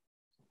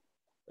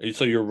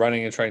 So you're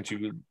running and trying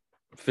to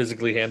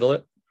physically handle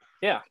it?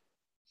 Yeah.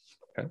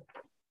 Okay.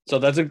 So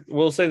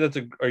we'll say that's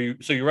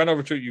so you run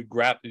over to it, you're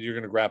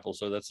going to grapple.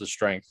 So that's the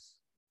strength.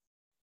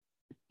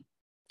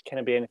 Can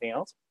it be anything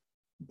else?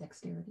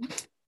 Dexterity.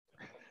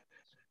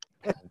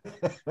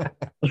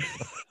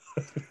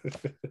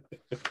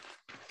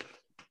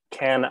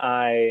 Can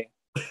I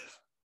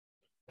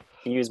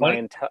use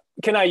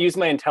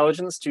my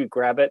intelligence to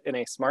grab it in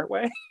a smart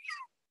way?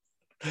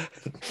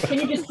 Can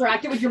you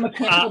distract it with your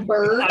mechanical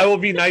bird? I will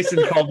be nice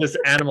and call this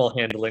animal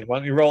handling. Why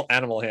don't you roll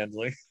animal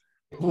handling?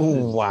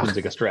 Ooh, wow. Seems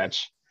like a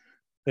stretch.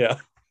 Yeah.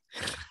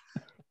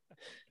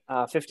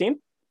 15.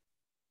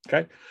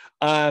 Okay.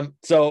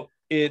 So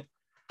it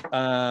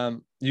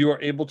you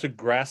are able to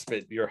grasp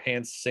it. Your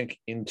hands sink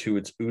into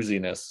its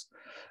ooziness.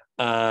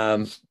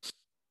 And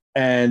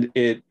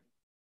it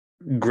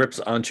grips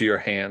onto your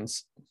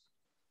hands.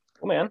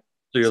 Oh man.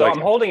 So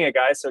I'm holding it,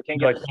 guys, so it can't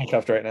get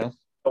handcuffed right now.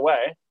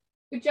 away.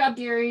 Good job,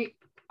 Gary.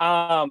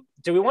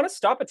 Do we want to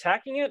stop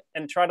attacking it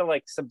and try to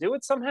like subdue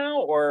it somehow,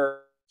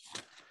 or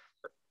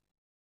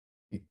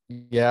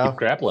Yeah. Keep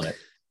grappling it.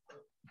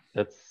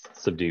 That's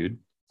subdued.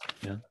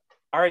 Yeah.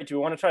 all right, do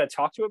we want to try to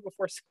talk to it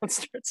before someone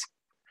starts?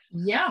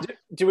 Yeah.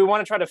 Do we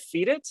want to try to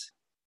feed it?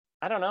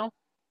 I don't know.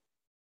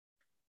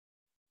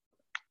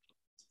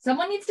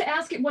 Someone needs to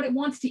ask it what it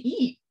wants to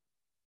eat.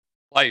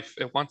 Life.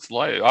 It wants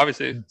life.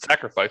 Obviously,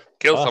 sacrifice.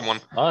 Kill someone.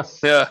 Us.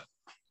 Yeah.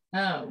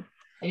 Oh,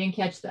 I didn't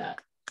catch that.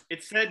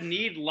 It said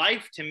need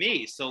life to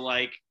me. So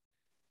like,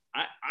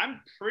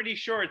 I'm pretty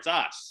sure it's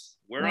us.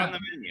 We're on the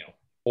menu.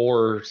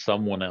 Or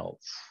someone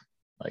else,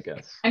 I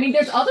guess. I mean,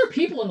 there's other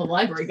people in the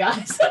library,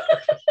 guys.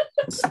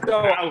 So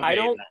I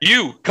don't.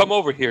 You come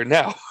over here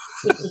now.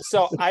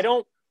 So I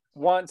don't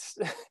want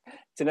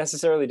to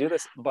necessarily do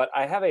this, but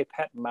I have a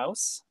pet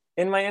mouse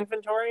in my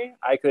inventory.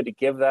 I could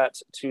give that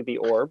to the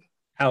orb.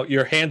 How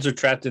your hands are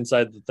trapped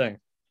inside the thing.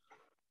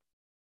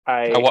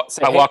 I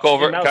walk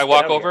over. Can I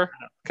walk over?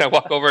 Can I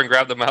walk over and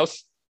grab the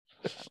mouse?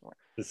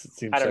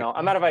 I don't know.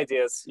 I'm out of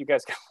ideas. You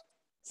guys go.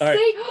 All right.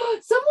 Say,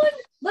 someone,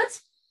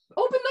 let's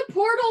open the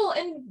portal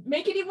and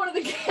make it eat one of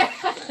the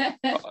cats.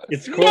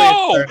 It's cool.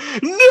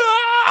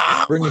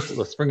 No!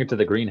 Let's bring it to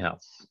the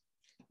greenhouse.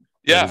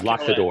 Yeah.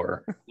 Lock the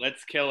door.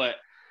 Let's kill it.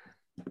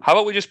 How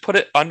about we just put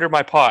it under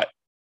my pot?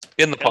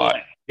 In the pot.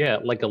 Yeah,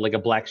 like a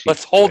black sheep.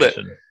 Let's hold it.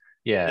 situation.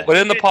 Yeah. Put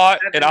it in the pot,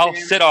 and I'll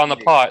That's sit on the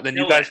pot. Then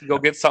you Kill guys it. can go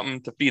get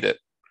something to feed it.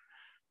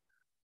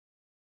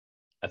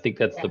 I think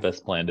that's the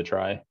best plan to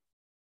try.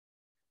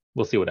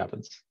 We'll see what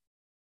happens.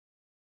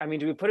 I mean,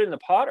 do we put it in the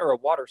pot or a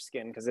water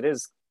skin? Because it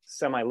is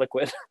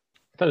semi-liquid.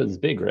 I thought it was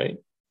big, right?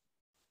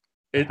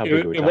 How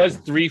big are we It was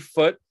talking? 3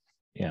 foot,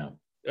 Yeah.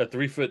 a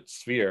 3 foot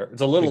sphere.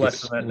 It's a little We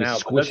less could than that we now. but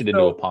Squish that's it into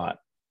still a pot.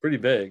 pretty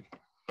big.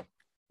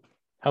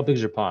 How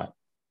big's your pot?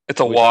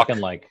 It's a We're walk.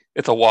 talking like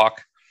It's a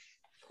walk.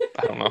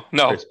 I don't know.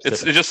 No, Very it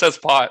specific. just says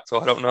pot,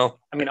 so I don't know.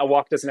 I mean, a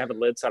wok doesn't have a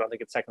lid, so I don't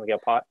think it's technically a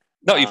pot.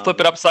 No, you flip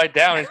it upside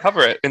down and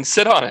cover it and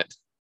sit on it.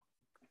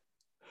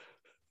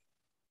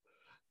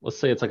 let's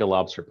say it's like a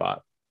lobster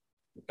pot.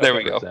 There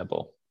we For go.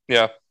 example.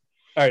 Yeah.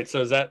 All right.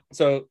 So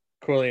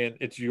Quillian,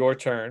 it's your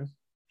turn.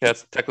 Yeah,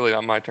 it's technically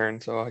not my turn,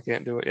 so I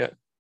can't do it yet.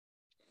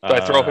 Do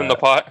I throw it in the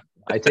pot?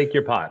 I take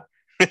your pot.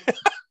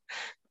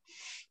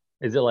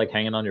 Is it like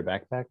hanging on your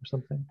backpack or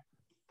something?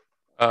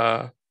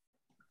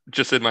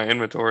 Just in my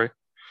inventory.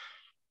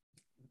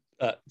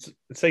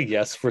 Say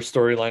yes for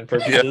storyline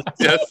purposes.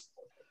 Yes.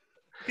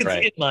 It's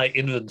Right. in my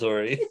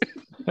inventory.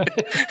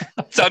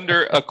 It's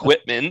under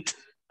equipment.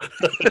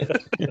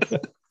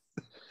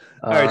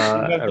 All right, so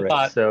you have the all right,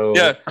 pot. so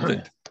Yeah.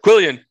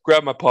 Quillian,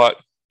 grab my pot.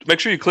 Make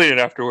sure you clean it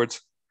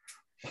afterwards.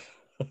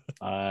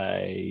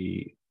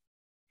 I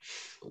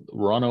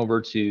run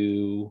over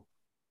to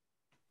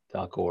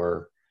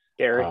Falcor.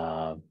 Gary.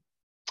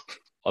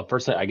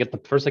 First I get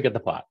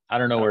the pot. I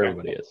don't know where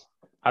everybody is.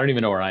 I don't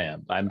even know where I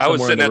am. I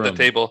was sitting at the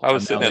table. I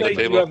was sitting at the You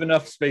table. have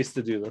enough space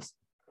to do this.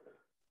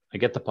 I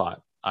get the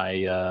pot.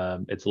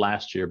 It's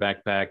last year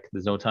backpack.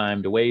 There's no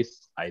time to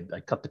waste. I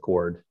cut the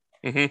cord.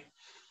 Mm-hmm.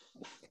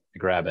 I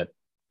grab it.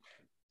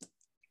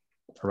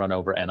 I run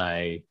over and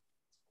I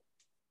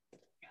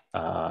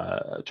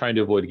trying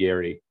to avoid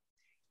Gary.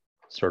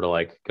 Sort of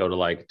like go to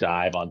like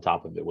dive on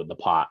top of it with the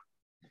pot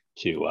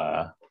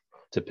to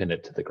pin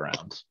it to the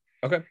ground.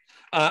 Okay.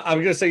 I'm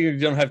going to say you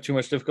don't have too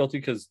much difficulty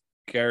because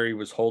Gary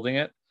was holding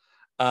it.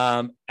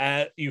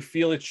 You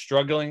feel it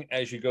struggling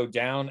as you go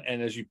down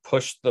and as you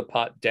push the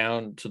pot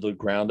down to the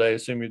ground. I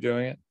assume you're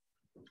doing it.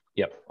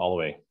 Yep, all the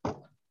way.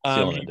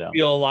 Sealing it You down.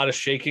 feel a lot of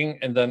shaking,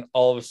 and then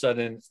all of a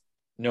sudden,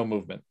 no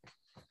movement.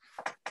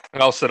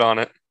 I'll sit on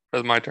it.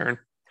 That's my turn.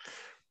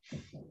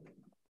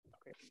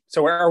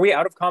 So are we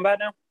out of combat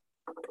now?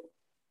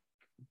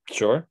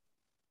 Sure.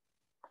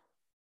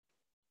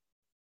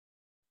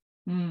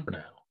 Hmm. For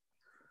now.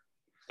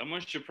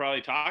 Someone should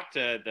probably talk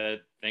to the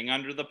thing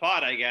under the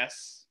pot, I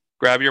guess.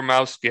 Grab your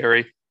mouse,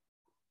 Gary.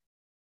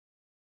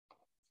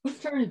 Whose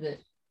turn is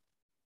it?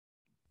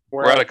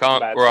 We're out of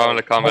combat, We're so- out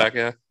of combat.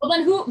 Yeah. Well,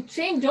 then who?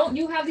 Shane, don't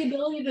you have the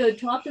ability to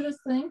talk to this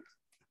thing?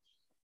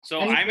 So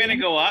Anything? I'm going to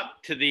go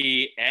up to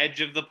the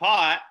edge of the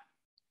pot,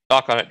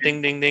 Knock on it.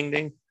 Ding, ding, ding,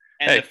 ding.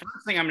 and Hey. the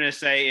first thing I'm going to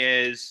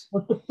say is,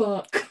 What the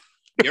fuck?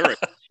 "You're a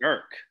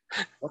jerk.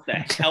 What the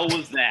hell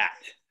was that?"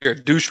 You're a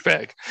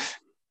douchebag.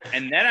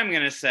 And then I'm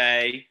going to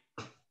say,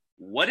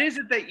 "What is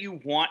it that you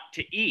want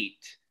to eat?"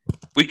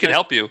 We can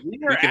help you. We We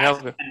were can help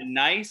asking you. a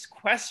nice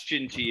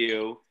question to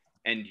you,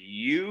 and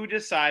you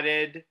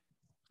decided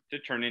to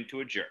turn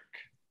into a jerk.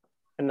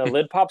 And the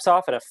lid pops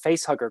off, and a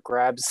face hugger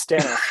grabs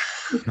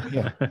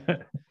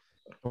Stannis.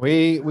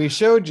 We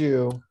showed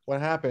you what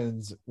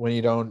happens when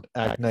you don't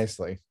act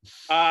nicely.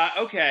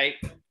 Okay.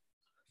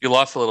 You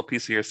lost a little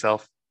piece of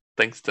yourself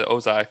thanks to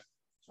Ozai.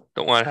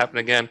 Don't want it to happen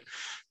again.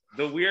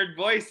 The weird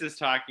voice is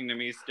talking to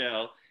me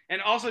still.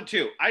 And also,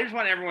 too, I just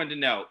want everyone to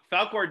know,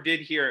 Falcor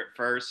did hear it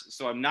first,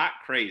 so I'm not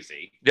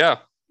crazy. Yeah.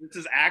 This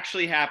is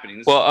actually happening.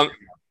 This Well, is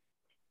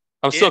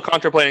I'm still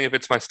contemplating if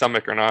it's my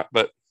stomach or not,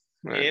 but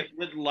it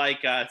would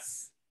like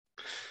us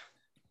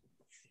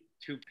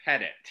to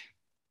pet it.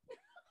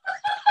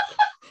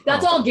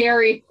 That's all,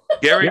 Gary.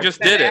 Gary just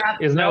did it.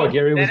 Isn't that what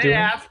Gary was doing?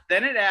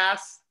 Then it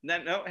asks,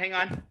 no, hang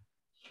on.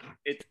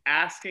 It's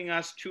asking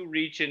us to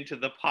reach into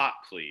the pot,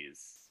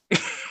 please.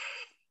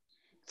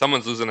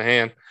 Someone's losing a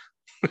hand.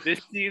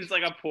 This seems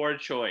like a poor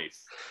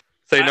choice.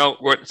 Say no.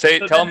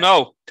 So Tell him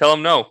no. Tell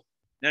him no.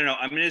 No,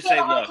 I'm going to I say,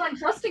 have a hard look, time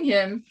trusting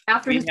him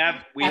after his.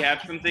 we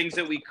have some things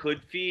that we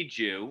could feed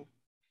you.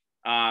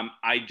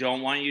 I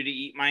don't want you to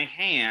eat my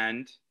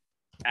hand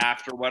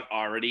after what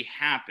already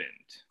happened.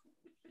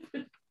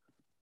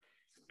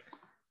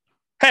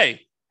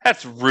 Hey,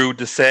 that's rude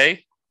to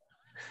say.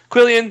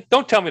 Quillian,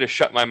 don't tell me to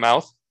shut my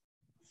mouth.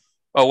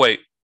 Oh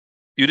wait,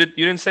 you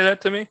didn't say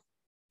that to me?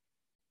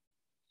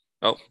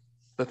 Oh,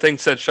 the thing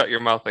said shut your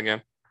mouth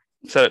again.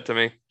 Said it to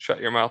me. Shut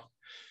your mouth.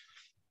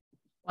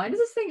 Why does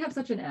this thing have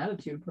such an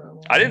attitude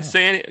problem? I didn't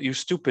say any. You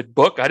stupid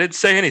book. I didn't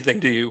say anything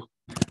to you.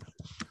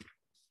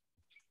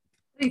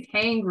 He's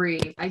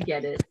hangry. I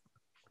get it.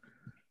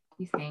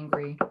 He's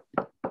hangry.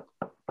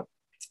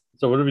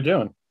 So what are we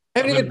doing? I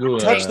haven't I'm even gonna go,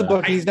 touched the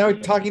book. He's now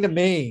talking to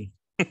me.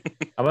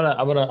 I'm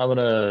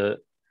gonna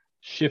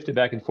shift it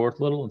back and forth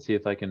a little and see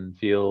if I can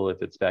feel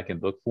if it's back in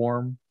book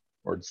form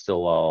or it's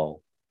still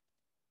all.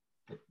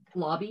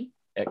 Lobby.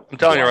 I'm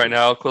telling you right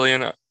now,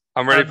 Quillian,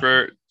 I'm ready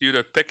for you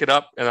to pick it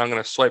up, and I'm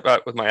going to swipe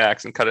out with my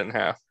axe and cut it in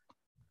half.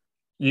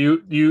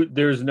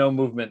 There's no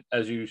movement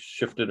as you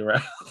shift it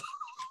around.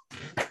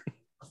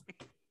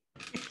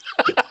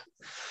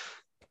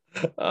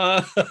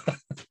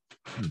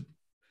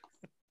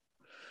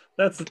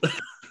 That's.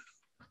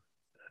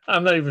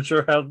 I'm not even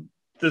sure how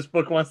this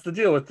book wants to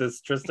deal with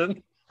this, Tristan.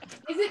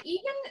 Is it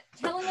even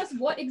telling us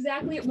what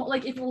exactly it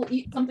like if it will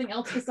eat something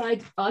else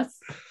besides us?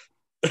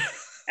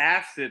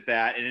 Asked it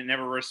that, and it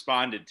never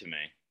responded to me.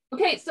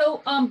 Okay,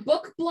 so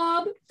book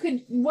blob,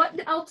 what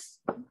else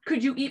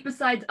could you eat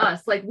besides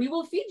us? Like we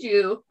will feed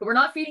you, but we're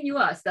not feeding you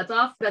us.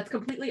 That's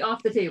completely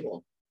off the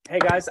table. Hey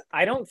guys,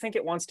 I don't think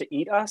it wants to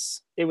eat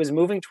us. It was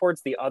moving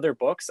towards the other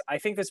books. I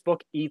think this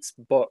book eats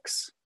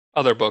books.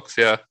 Other books,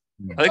 yeah.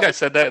 I think I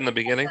said that in the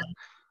beginning.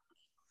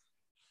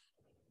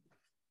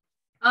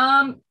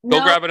 Go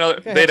no, grab another.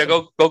 Okay. Veda,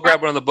 go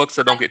grab one of the books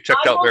that don't get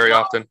checked out very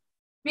often.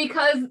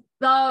 because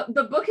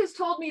the book has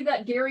told me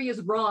that Gary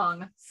is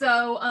wrong.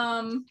 So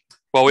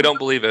Well, we don't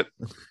believe it.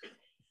 no,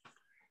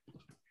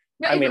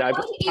 I if mean, it I-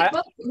 wants to eat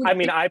books,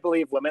 I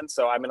believe women,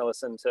 so I'm going to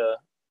listen to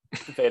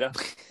Veda.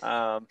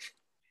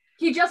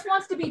 he just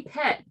wants to be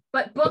pet.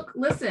 But book,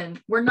 listen,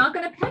 we're not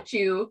going to pet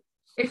you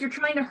if you're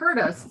trying to hurt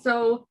us.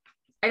 So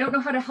I don't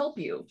know how to help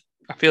you.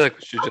 I feel like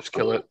we should just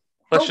kill it.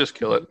 Let's just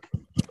kill it.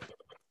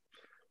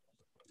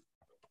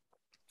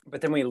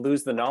 But then we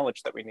lose the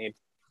knowledge that we need.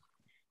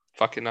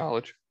 Fucking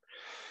knowledge.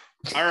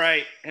 All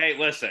right. Hey,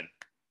 listen.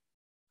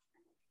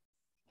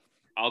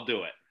 I'll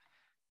do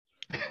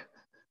it.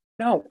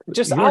 No,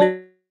 just You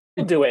already-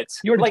 I'll do it.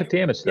 You already Like, took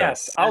damage, though.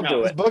 yes, I'll No.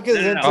 do This it. book is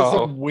No, no, into no.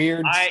 some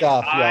weird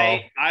stuff, y'all.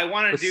 I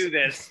want to do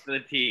this for the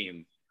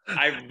team.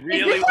 I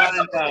really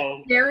want to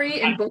know.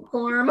 Gary in book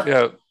form.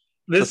 Yeah.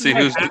 Let's see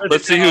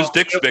whose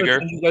dick's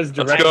bigger. Let's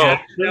go.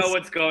 I know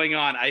what's going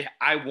on.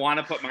 I want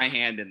to put my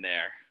hand in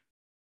there.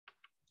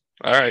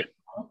 All right.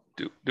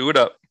 Do it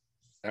up.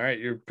 All right,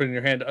 you're putting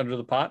your hand under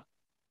the pot.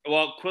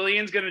 Well,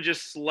 Quillian's going to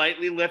just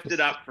slightly lift it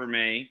up for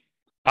me.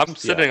 I'm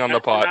sitting on the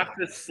Just pot. enough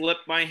to slip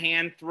my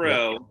hand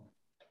through,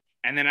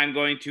 and then I'm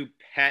going to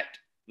pet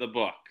the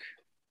book.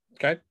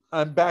 Okay.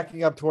 I'm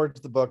backing up towards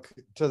the book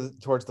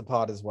towards the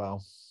pot as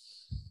well.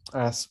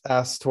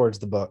 Ass towards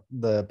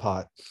the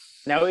pot.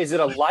 Now, is it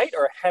a light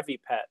or a heavy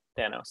pet,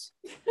 Thanos?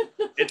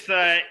 It's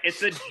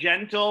a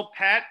gentle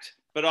pet,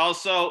 but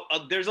also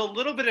there's a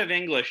little bit of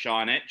English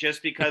on it,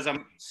 just because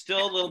I'm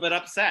still a little bit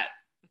upset.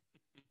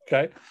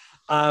 Okay.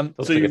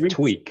 Looks So like you a reach,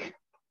 tweak.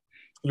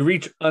 you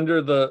reach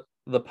under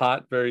the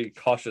pot very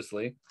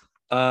cautiously.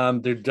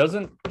 There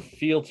doesn't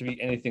feel to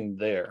be anything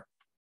there.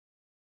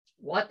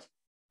 What?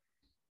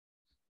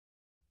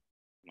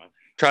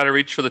 Try to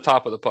reach for the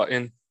top of the pot,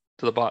 into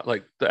the bottom,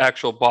 like the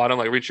actual bottom.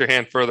 Like reach your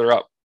hand further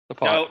up the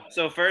pot. No,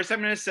 so first I'm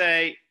gonna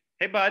say,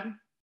 hey bud,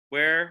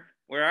 where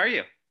are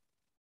you?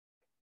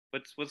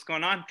 What's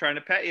going on? Trying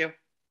to pet you.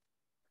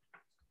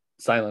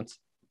 Silence.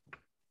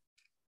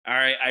 All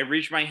right, I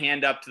reach my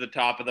hand up to the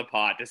top of the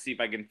pot to see if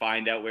I can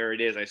find out where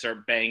it is. I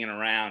start banging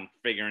around,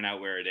 figuring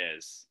out where it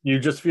is. You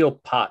just feel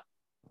pot.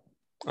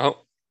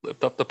 Oh,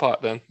 lift up the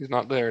pot. Then he's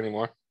not there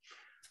anymore.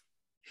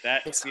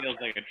 That feels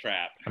like a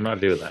trap. I'm not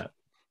doing that.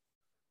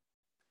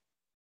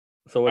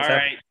 So what's All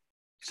happening? right.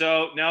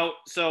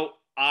 So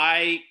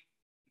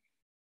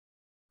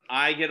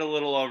I get a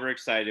little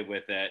overexcited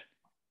with it,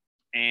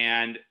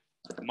 and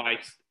my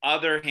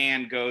other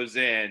hand goes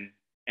in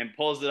and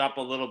pulls it up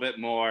a little bit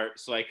more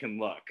so I can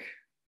look.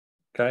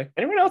 Okay.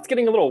 Anyone else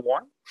getting a little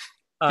warm?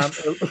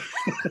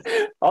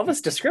 It All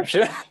this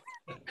description.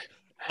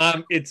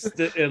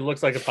 it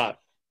looks like a pot.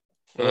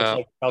 It looks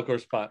like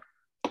Falcor's pot.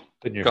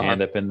 Putting your God.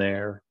 hand up in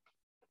there,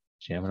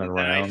 jamming it And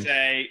I around.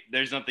 say,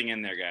 there's nothing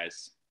in there,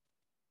 guys.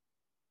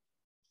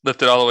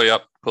 Lift it all the way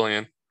up,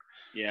 Quillian.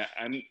 Yeah,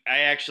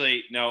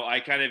 I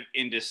kind of,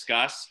 in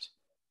disgust,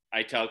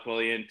 I tell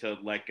Quillian to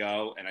let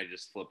go, and I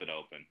just flip it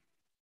open.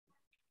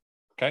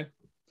 Okay.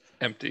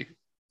 Empty.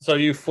 So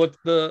you flip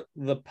the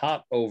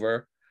pot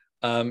over,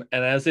 and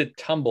as it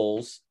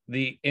tumbles,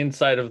 the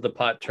inside of the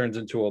pot turns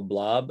into a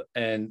blob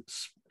and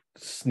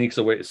sneaks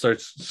away,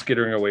 starts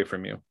skittering away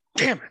from you.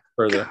 Damn it.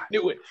 Further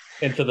Knew it.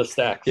 into the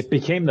stacks. It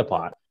became the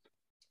pot.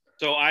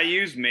 So I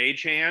use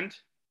Mage Hand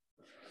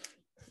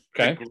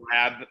Okay. to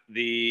grab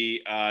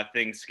the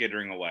thing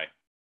skittering away.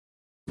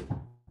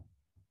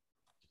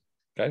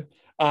 Okay.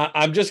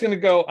 I'm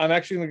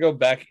actually gonna go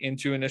back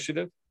into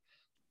initiative.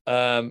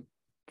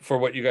 For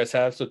what you guys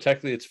have. So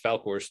technically it's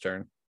Falcor's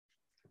turn.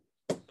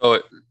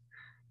 Oh,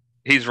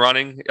 he's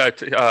running.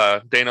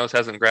 Danos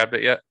hasn't grabbed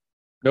it yet.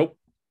 Nope.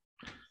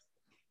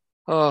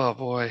 Oh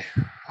boy,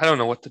 I don't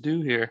know what to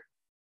do here.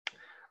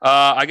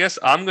 I guess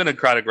I'm gonna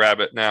try to grab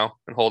it now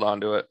and hold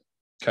on to it.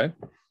 Okay.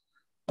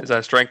 Is that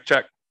a strength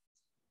check?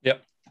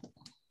 Yep.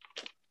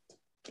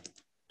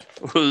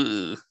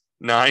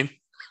 9.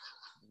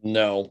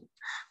 No.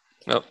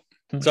 Nope.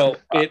 So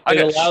it I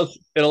got-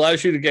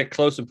 allows you to get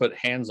close and put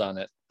hands on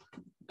it.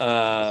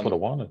 That's what I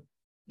wanted.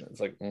 It's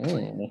like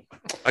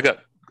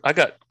I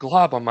got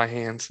glob on my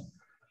hands.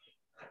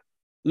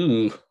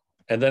 ooh,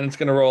 and then it's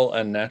gonna roll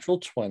a natural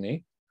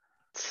 20.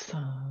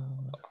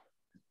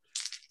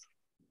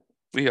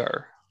 We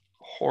are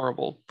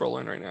horrible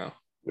rolling right now.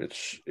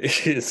 Which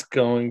is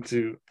going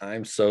to.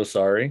 I'm so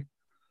sorry.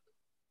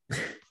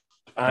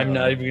 I'm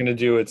not even gonna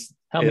do it.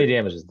 How many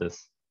damage is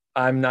this?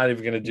 I'm not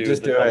even gonna do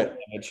Just the do double it.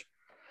 damage.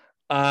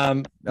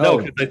 No. No,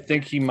 because I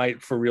think he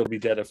might for real be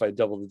dead if I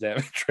double the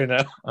damage right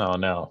now. Oh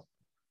no.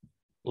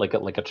 Like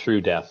a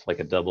true death, like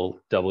a double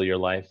your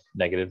life,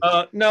 negative.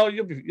 No,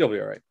 you'll be all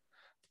right.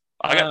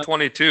 I got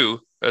 22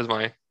 as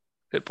my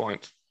hit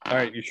points. All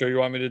right, you sure you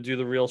want me to do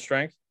the real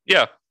strength?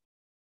 Yeah,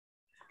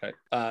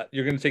 Okay.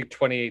 You're gonna take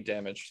 28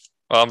 damage.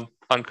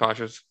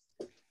 unconscious.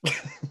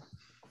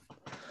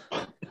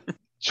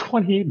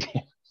 28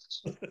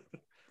 damage.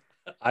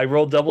 I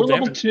rolled double We're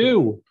level damage.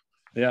 2.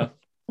 Yeah.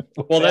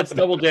 Well, that's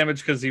double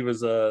damage because he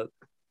was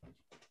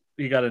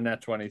he got a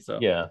nat 20. So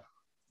Yeah.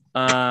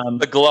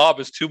 The glob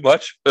is too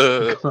much.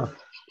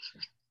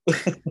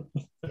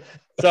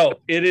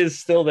 So it is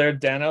still there,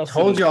 Danos.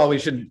 Told y'all we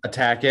should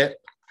attack it.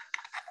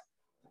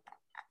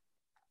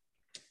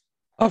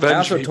 Avenge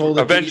also me, told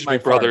it to avenge eat me, my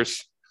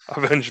brothers.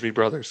 Avenge me,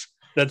 brothers.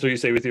 That's what you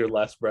say with your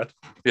last breath.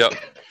 Yep.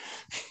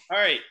 All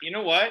right, you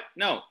know what?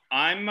 No,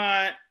 I'm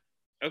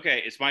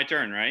okay. It's my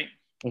turn, right?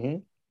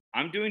 Mhm.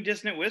 I'm doing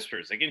dissonant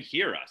whispers. It can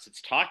hear us.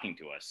 It's talking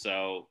to us.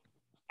 So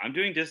I'm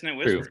doing dissonant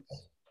True.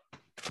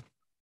 whispers.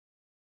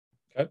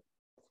 Okay.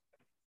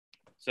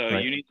 So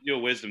Right. you need to do a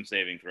wisdom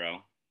saving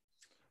throw.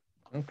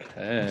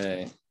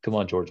 Okay. Come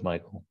on, George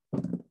Michael.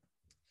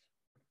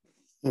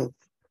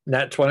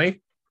 Nat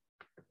 20.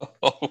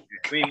 Oh,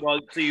 I mean, well,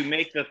 so you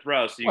make the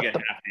throw, so you get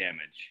half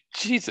damage.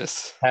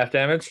 Jesus. Half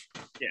damage.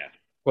 Yeah.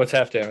 What's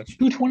half damage?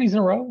 2 20s in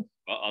a row.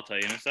 Well, I'll tell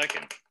you in a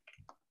second.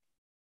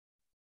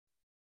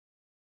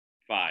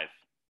 5.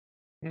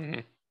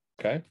 Mhm.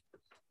 Okay.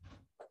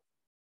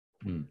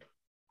 Hmm.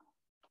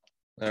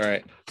 All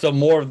right. So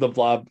more of the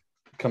blob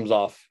comes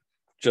off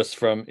just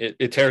from it.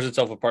 It tears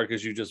itself apart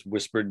because you just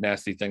whispered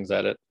nasty things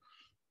at it.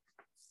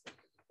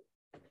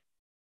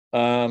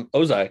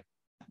 Ozai.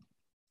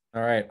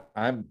 All right.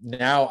 I'm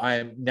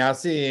now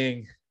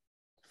seeing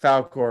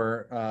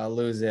Falcor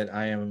lose it.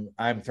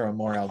 I'm throwing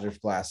more Eldritch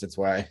Blast its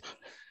way.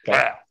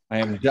 Okay.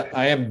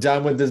 I am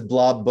done with this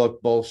blob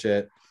book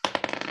bullshit.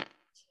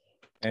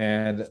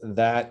 And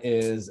that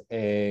is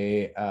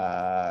a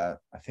I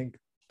think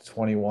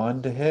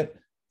 21 to hit.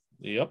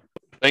 Yep.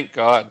 Thank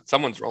God.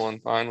 Someone's rolling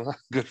fine.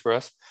 Good for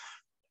us.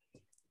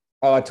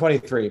 Oh,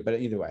 23, but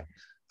either way.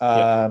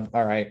 All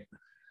right.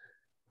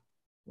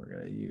 We're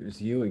gonna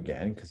use you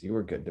again because you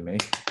were good to me.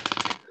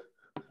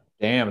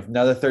 Damn,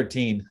 another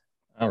 13.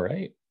 All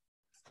right.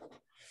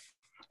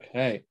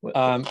 Okay.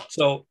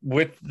 So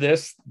with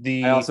this,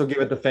 I also give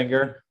it the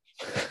finger.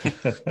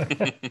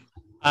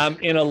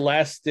 in a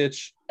last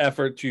ditch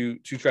effort to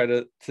try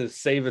to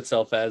save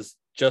itself, as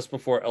just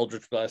before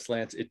Eldritch Blast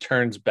lands, it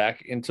turns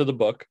back into the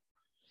book,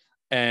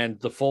 and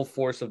the full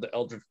force of the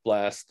Eldritch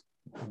Blast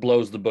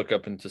blows the book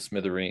up into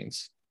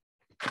smithereens.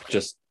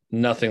 Just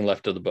nothing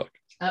left of the book.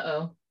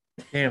 Uh-oh.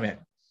 Damn it.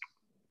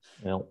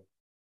 Well.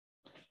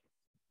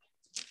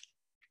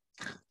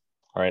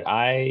 All right.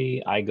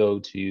 I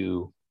go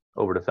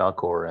over to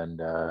Falcor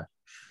and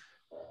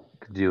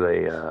do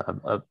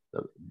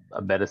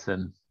a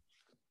medicine.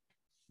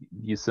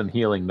 Use some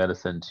healing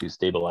medicine to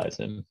stabilize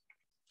him.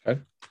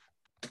 Okay.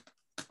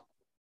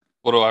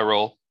 What do I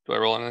roll? Do I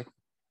roll anything?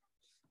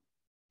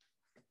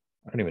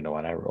 I don't even know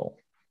what I roll.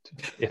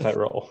 If I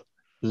roll,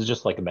 this is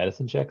just like a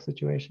medicine check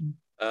situation.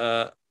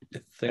 I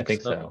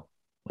think so.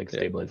 Like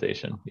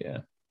stabilization. Yeah.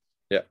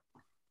 Yeah.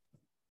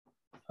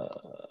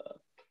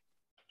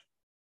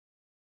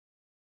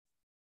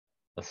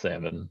 A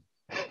 7.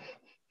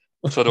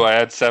 So do I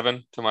add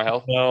 7 to my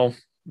health? No,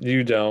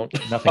 you don't.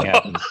 Nothing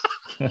happens.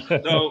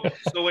 So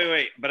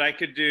wait, but I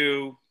could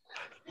do.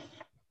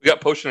 We got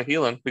potion of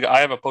healing. I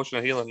have a potion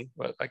of healing,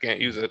 but I can't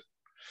use it.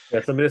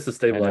 Yeah, somebody has to I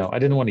stabilize. know. I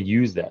didn't want to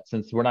use that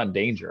since we're not in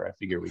danger. I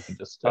figure we can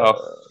just,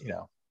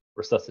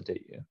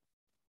 resuscitate you.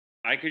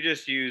 I could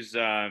just use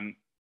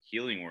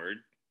healing word.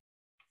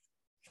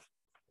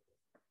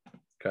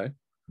 Okay.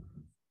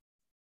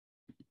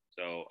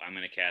 So I'm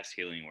gonna cast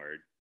healing word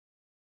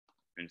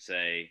and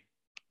say,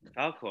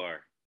 Falcor,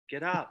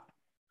 get up.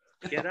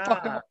 Get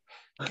up.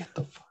 Get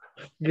the fuck.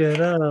 Get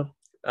up.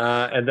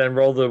 And then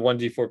roll the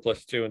 1d4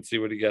 plus 2 and see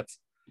what he gets.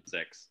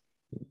 6.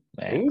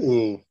 Thanks.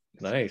 Ooh,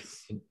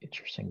 nice.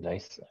 Interesting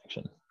dice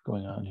action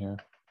going on here.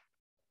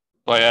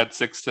 So I add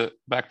 6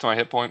 back to my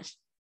hit points.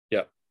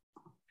 Yep.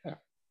 Okay.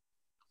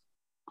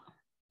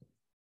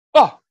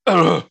 Oh,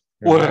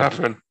 what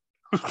happened?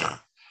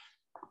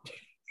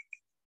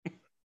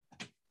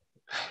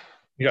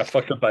 You got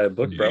fucked up by a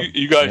book, bro.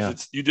 You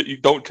guys, you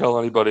don't tell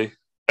anybody,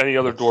 any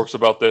other dwarfs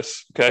about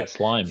this. Okay. Got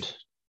slimed.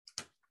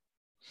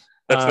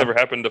 That's never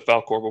happened to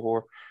Falcor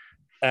before.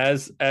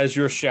 As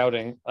you're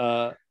shouting,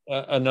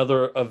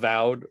 another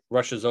avowed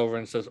rushes over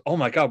and says, "Oh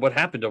my God, what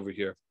happened over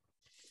here?"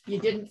 You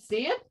didn't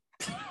see it?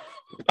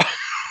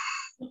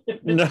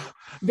 No.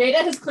 Veda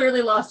has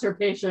clearly lost her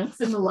patience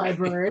in the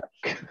library.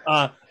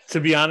 To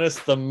be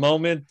honest, the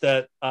moment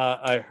that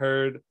I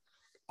heard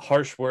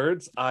harsh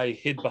words, I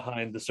hid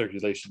behind the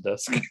circulation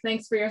desk.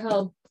 Thanks for your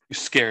help. You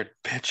scared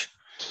bitch.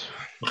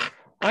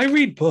 I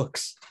read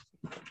books.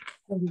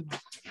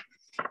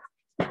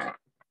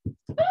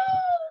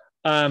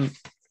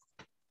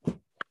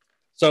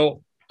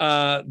 So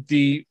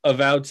the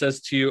avowed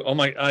says to you, "Oh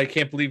my, I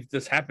can't believe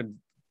this happened.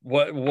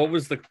 What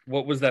was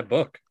that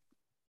book?"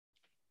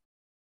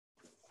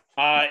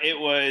 It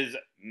was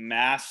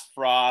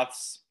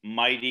Mazfroth's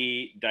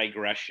Mighty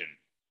Digression.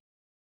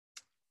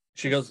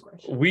 She goes,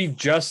 we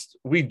just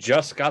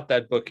got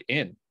that book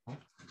in.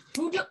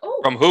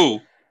 From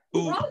who?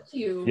 Who brought it to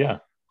you? Yeah.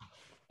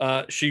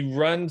 She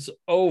runs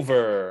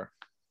over.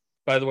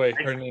 By the way,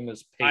 her name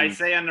is Paige. I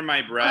say under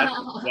my breath,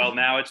 well,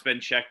 now it's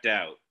been checked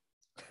out.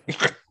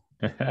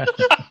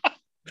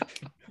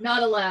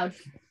 Not allowed.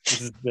 This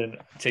has been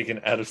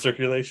taken out of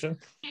circulation.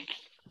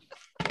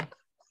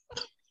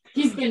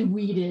 He's been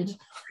weeded.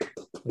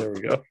 There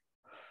we go.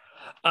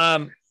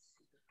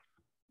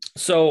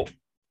 So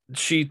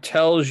she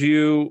tells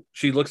you,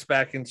 she looks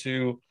back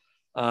into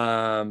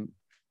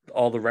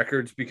all the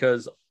records,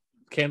 because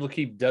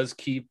Candlekeep does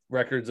keep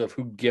records of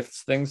who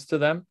gifts things to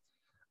them,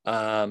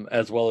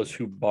 as well as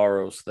who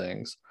borrows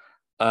things.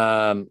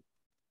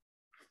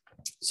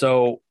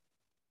 So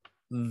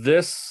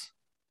there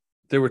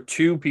were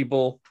 2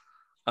 people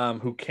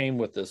who came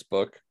with this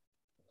book.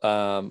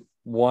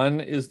 One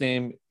is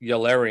named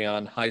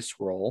Yalarion High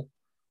Scroll.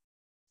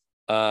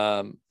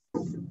 That's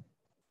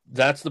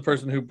the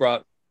person who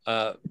brought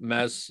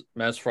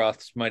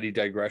Mazfroth's Mighty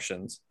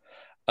Digressions.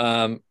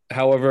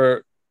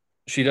 However,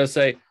 she does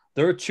say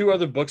there are 2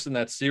 other books in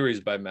that series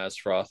by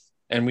Mazfroth,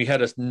 and we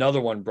had another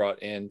one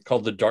brought in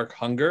called The Dark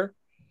Hunger.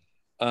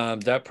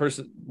 That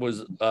person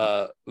was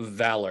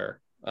Valor.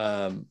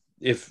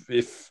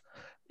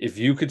 If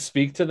you could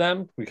speak to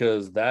them,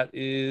 because that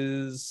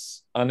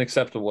is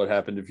unacceptable what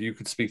happened. If you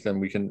could speak to them,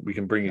 we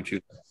can bring you to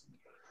them.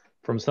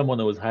 From someone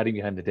that was hiding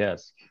behind the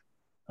desk.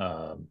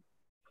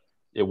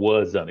 It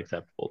was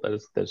unacceptable.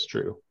 That's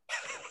true.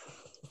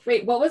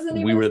 Wait, what was the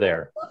name? We were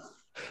there.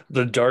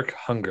 The Dark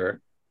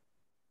Hunger.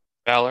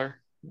 Valor.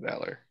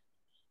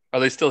 Are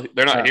they still?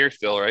 They're not here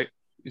still, right?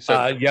 You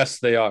said yes,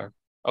 they are.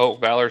 Oh,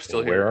 Valor's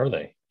still here. Where are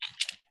they?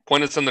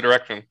 Point us in the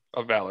direction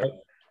of Valor.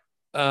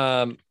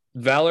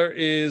 Valor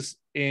is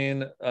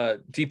in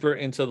deeper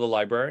into the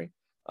library.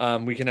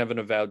 We can have an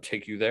avowed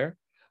take you there.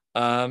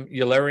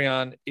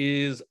 Yularion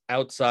is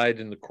outside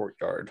in the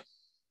courtyard.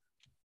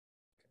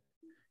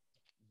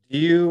 Do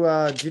you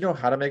know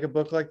how to make a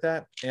book like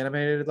that,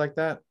 animated like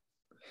that?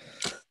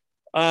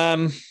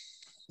 I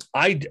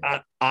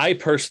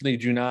personally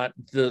do not.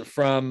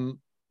 From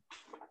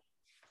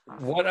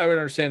what I would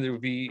understand, there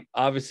would be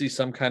obviously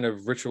some kind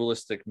of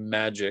ritualistic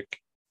magic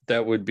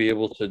that would be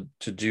able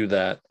to do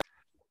that.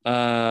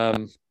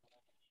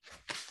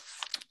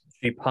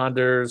 She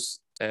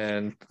ponders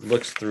and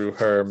looks through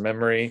her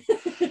memory.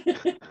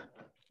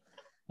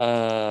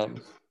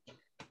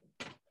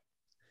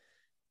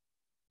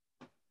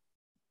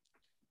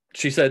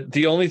 She said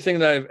the only thing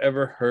that I've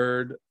ever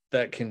heard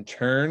that can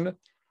turn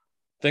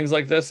things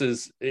like this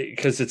is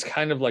because it's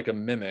kind of like a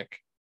mimic.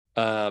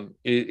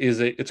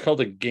 It's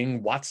called a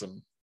Ging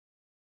Watsum.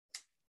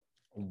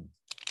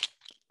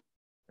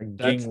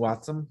 Ging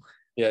Watsum?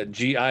 Yeah,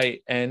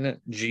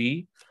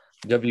 GINGWATZIM.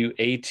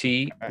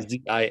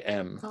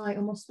 Oh, I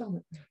almost spelled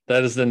it.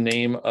 That is the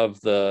name of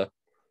the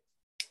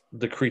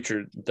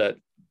creature that,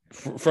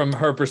 from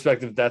her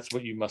perspective, that's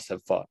what you must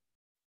have fought.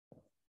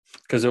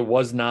 Because it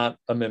was not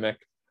a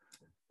mimic.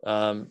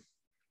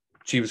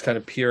 She was kind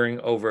of peering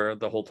over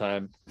the whole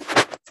time,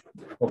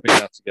 hoping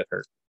not to get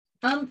hurt.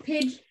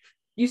 Paige,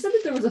 you said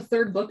that there was a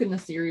third book in the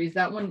series.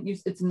 That one,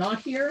 it's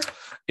not here?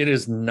 It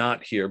is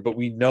not here, but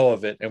we know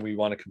of it and we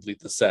want to complete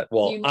the set.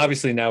 Well,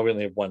 obviously now we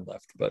only have one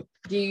left, but...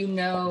 Do you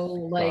know,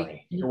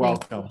 like... You're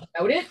welcome.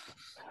 About it?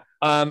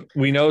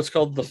 We know it's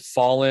called the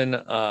Fallen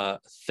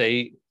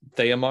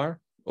Theamar,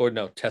 or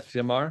no,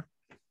 Tethiamar.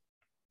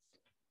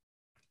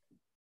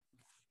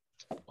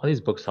 All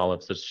these books all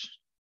have such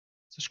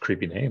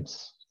creepy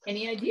names.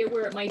 Any idea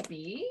where it might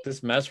be? This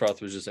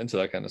Mazfroth was just into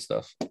that kind of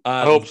stuff.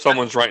 I hope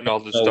someone's writing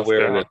all this stuff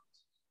down.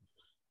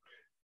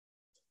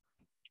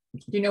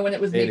 Do you know when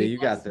it was? Veda, you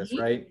got this,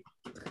 right?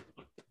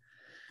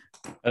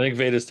 I think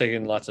Veda's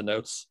taking lots of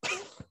notes.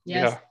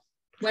 Yes. Yeah.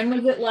 When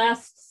was it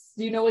last?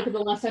 Do you know the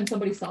last time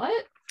somebody saw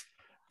it?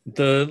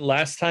 The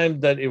last time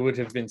that it would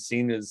have been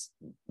seen is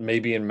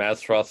maybe in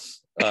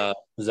Mazfroth's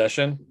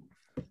possession.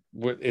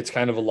 It's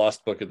kind of a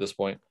lost book at this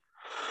point.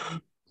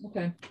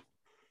 Okay.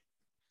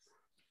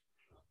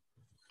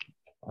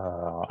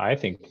 I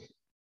think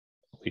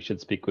we should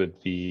speak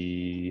with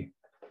the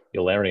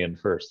Yularion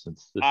first,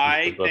 since this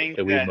is the book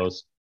that we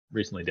most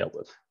recently dealt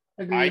with.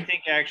 Agreed. I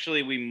think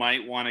actually we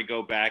might want to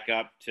go back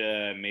up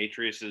to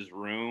Matrius's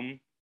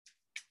room,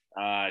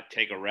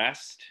 take a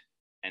rest,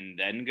 and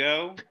then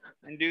go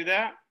and do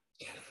that.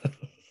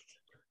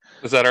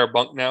 Is that our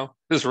bunk now?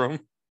 His room?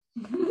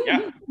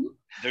 Yeah.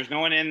 There's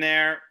no one in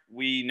there.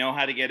 We know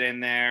how to get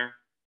in there.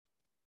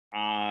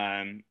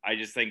 I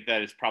just think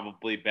that it's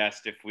probably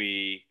best if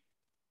we,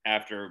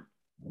 after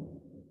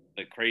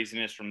the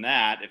craziness from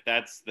that, if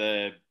that's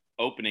the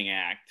opening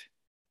act,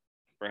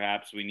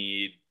 perhaps we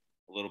need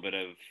a little bit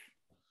of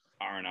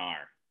R&R.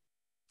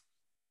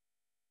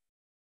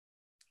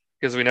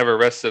 Because we never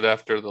rested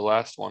after the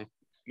last one.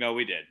 No,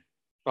 we did.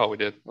 Oh, we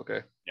did.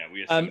 Okay. Yeah,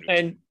 we assumed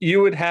and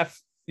you would have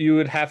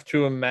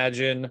to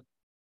imagine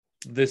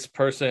this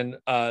person.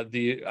 I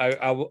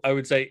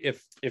would say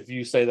if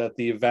you say that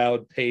the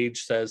avowed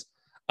page says,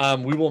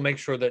 we will make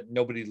sure that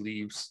nobody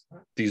leaves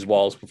these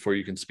walls before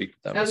you can speak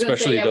with them,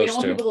 especially those we don't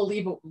want two. people to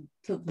leave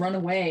to run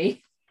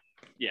away.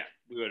 Yeah,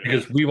 we would.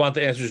 Because we want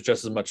the answers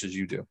just as much as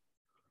you do.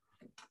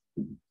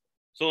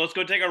 So let's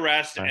go take a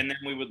rest, and then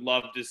we would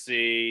love to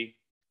see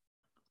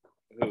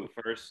who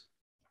first.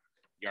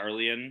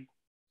 Yularion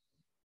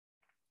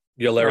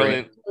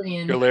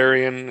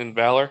and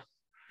Valor.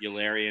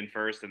 Yularion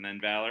first, and then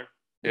Valor.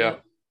 Yeah.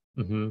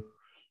 Mm-hmm.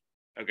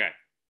 Okay.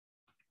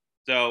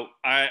 So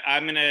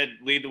I'm going to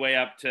lead the way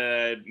up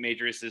to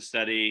Matrius's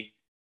study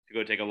to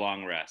go take a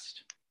long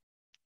rest.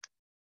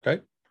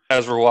 Okay.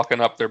 As we're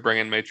walking up, they're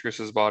bringing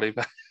Matrius's body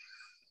back.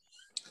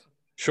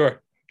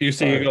 Sure. You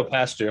see, you go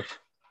past you.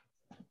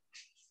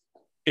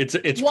 It's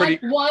pretty.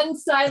 One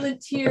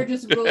silent tear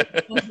just rolled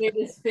down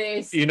his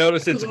face. You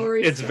notice it's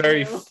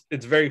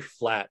very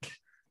flat.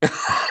 I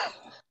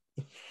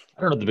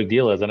don't know what the big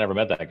deal is. I never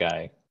met that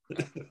guy.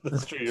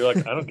 That's true. You're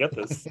like, I don't get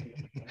this.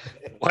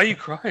 Why are you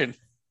crying?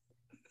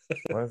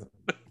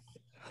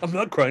 I'm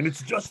not crying.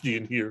 It's Justy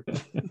in here.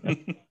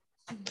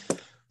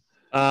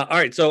 All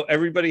right. So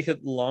everybody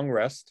hit long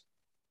rest.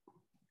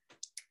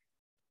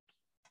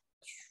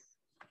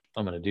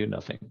 I'm going to do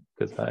nothing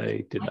because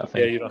I did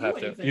nothing. Yeah, you don't have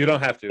to. You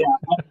don't have to.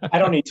 Yeah, I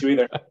don't need to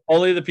either.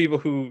 Only the people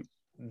who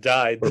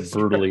died were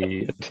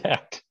brutally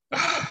attacked.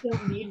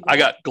 I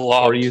got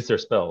gloves. Or used their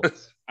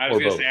spells. I was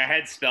going to say, I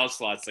had spell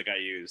slots that I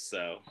used,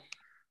 so.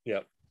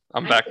 Yeah.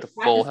 I'm back to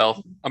full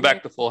health. I'm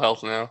back to full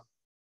health now.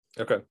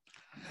 Okay.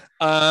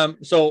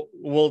 So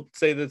we'll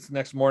say this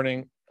next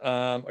morning.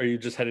 Are you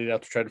just heading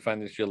out to try to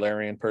find this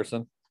Yularion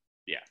person?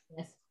 Yeah.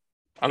 Yes.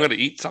 I'm going to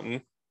eat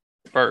something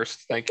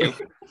first. Thank you.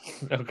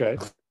 Okay.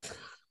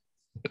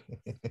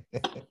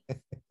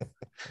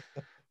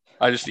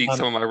 I just eat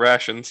some of my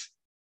rations.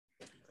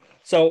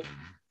 So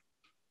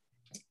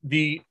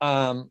the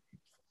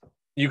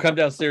You come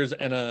downstairs,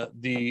 and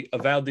the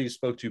avowed that you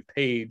spoke to,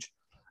 Paige,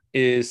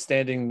 is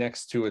standing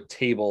next to a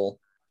table,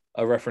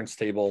 a reference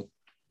table,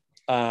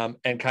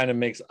 and kind of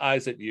makes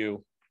eyes at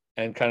you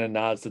and kind of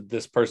nods that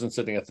this person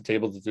sitting at the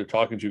table that they're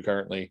talking to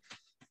currently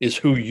is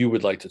who you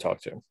would like to talk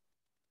to.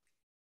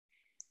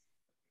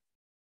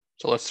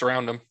 So let's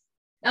surround him.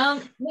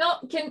 No,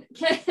 can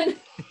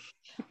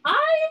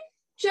I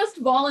just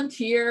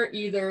volunteer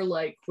either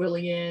like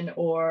Quillian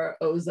or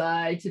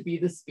Ozai to be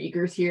the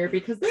speakers here,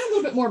 because they're a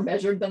little bit more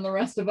measured than the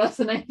rest of us,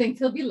 and I think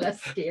they'll be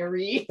less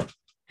scary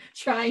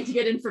trying to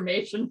get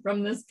information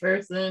from this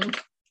person.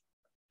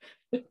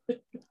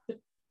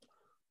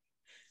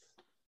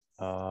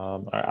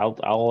 I'll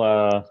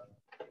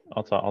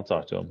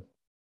talk to him.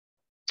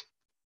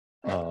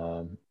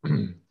 All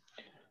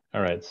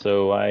right,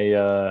 so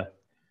I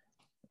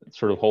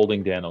sort of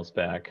holding Danos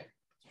back.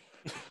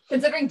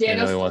 Considering I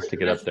know Danos he wants to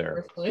get up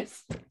there.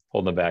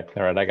 Holding him back.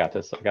 All right, I got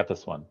this. I got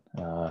this one.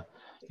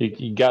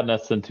 You gotten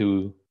us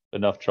into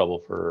enough trouble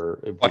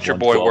for Watch your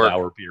boy work.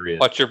 12-hour period.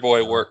 Watch your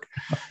boy work.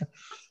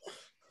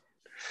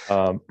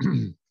 So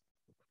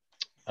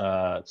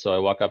I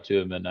walk up to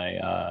him and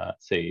I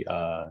say,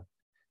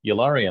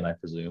 Yalarian, I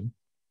presume.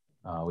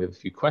 We have a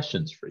few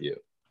questions for you.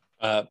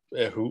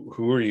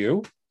 Who are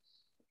you?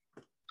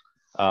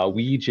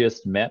 We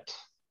just met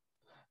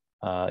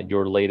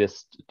your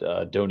latest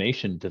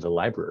donation to the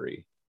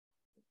library.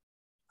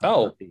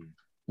 Oh,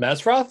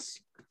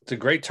 Mazfroth's? It's a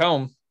great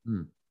tome.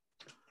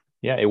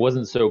 Yeah, it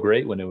wasn't so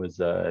great when it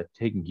was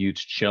taking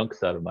huge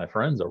chunks out of my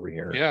friends over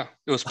here. Yeah,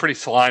 it was pretty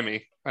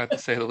slimy, I have to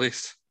say the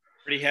least.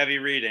 Pretty heavy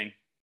reading.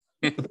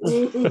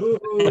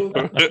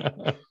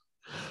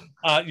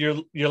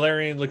 Your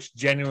Larian looks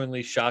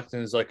genuinely shocked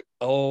and is like,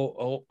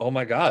 oh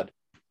my God.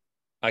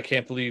 I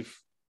can't believe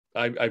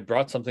I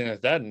brought something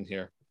like that in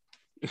here.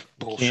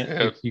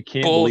 Bullshit. You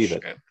can't believe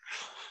it.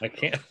 I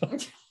can't.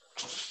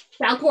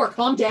 Falcor,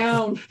 calm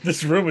down.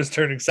 This room is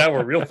turning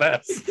sour real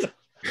fast.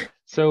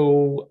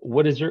 So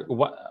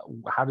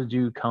how did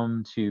you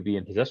come to be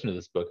in possession of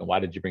this book, and why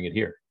did you bring it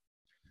here?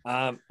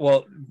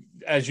 Well,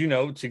 as you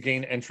know, to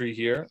gain entry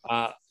here,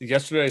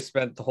 yesterday I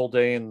spent the whole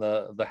day in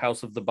the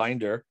house of the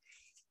binder,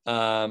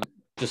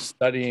 just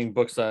studying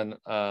books on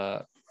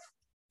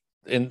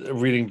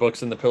reading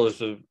books in the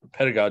pillars of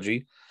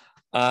pedagogy.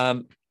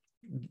 I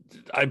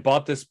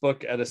bought this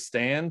book at a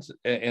stand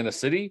in a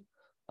city.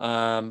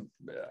 I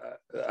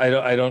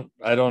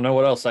don't know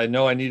what else. I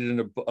know I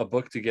needed a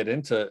book to get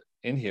in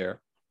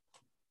here.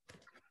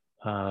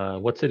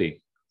 What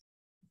city?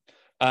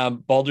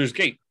 Baldur's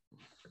Gate.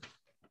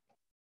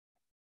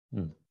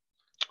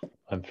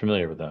 I'm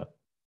familiar with that.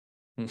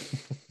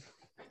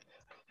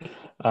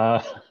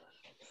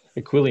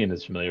 Quillian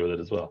is familiar with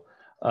it as well.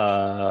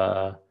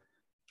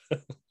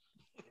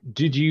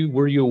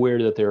 Were you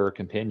aware that there are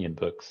companion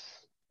books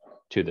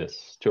to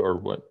this, to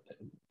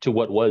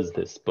what was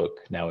this book?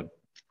 Now it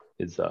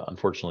is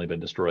unfortunately been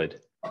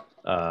destroyed.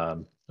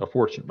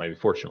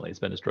 Fortunately it's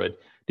been destroyed.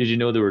 Did you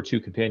know there were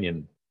 2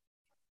 companion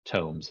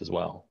tomes as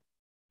well?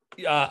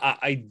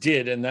 I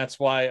did, and that's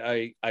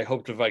why I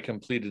hoped if I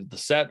completed the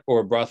set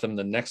or brought them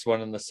the next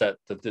one in the set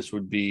that this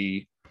would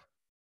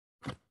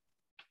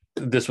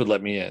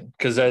let me in,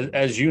 because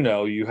as you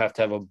know, you have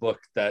to have a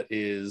book that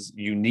is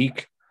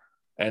unique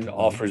and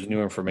offers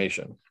new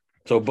information.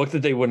 So a book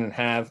that they wouldn't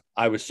have.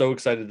 I was so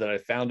excited that I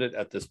found it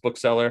at this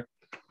bookseller.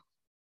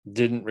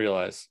 Didn't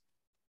realize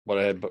what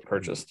I had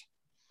purchased.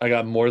 I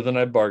got more than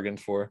I bargained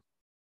for.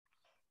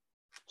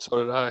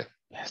 So did I.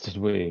 Yes, did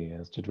we?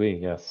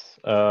 Yes.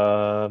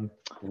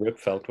 Rip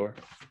Falcor.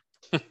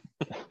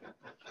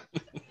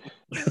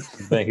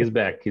 He's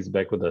back. He's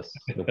back with us.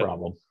 No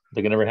problem.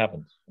 Like it never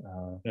happened.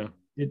 Yeah.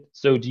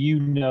 So do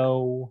you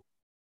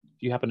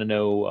happen to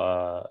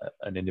know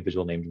an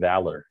individual named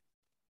Valor?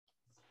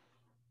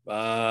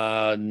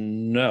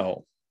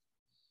 No.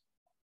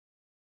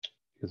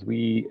 Because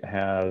we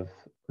have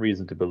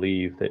reason to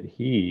believe that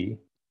he,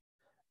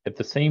 at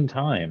the same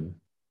time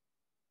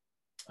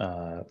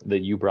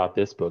that you brought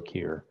this book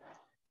here,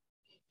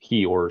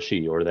 he or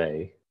she or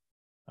they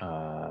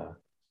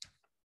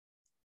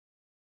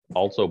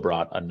also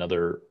brought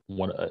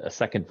a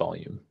second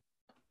volume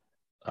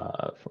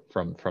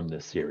from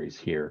this series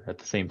here at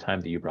the same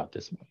time that you brought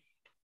this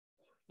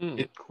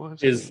one.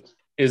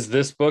 Is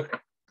this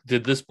book?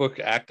 Did this book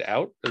act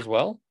out as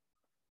well?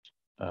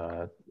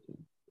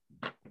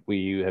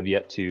 We have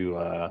yet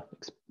to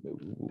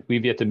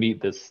we've yet to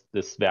meet this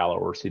Valor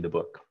or see the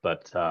book,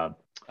 but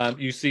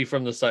you see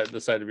from the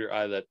side of your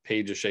eye that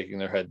Paige is shaking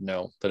their head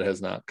no, that it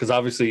has not, because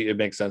obviously it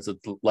makes sense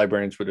that the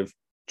librarians would have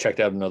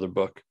checked out another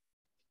book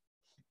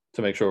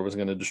to make sure it was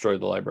going to destroy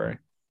the library.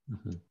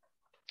 Mm-hmm.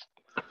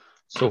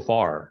 So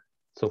far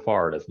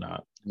it has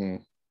not.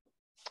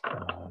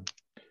 All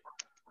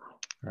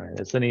right.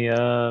 Is any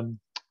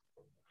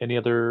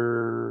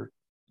other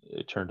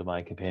turn to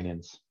my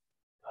companions?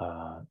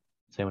 Does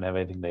anyone have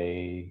anything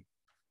they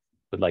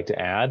would like to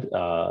add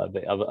of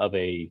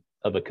a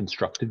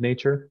constructive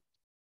nature?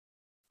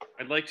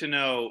 I'd like to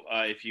know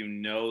if you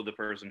know the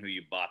person who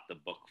you bought the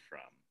book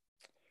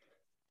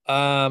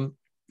from.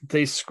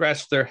 they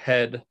scratch their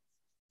head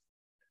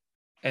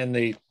and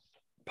they're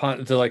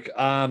like,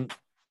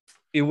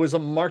 it was a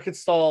market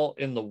stall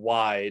in the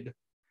Wide,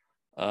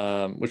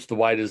 which the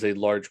Wide is a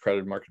large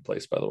crowded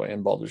marketplace, by the way,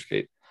 in Baldur's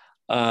Gate.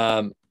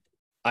 It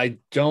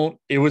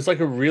was like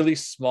a really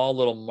small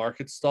little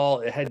market stall.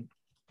 It had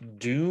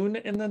Dune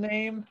in the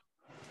name.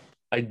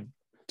 I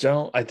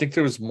think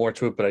there was more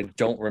to it, but I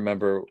don't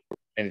remember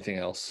anything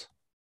else.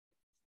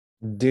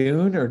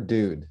 Dune or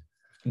Dude?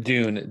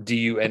 Dune,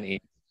 Dune.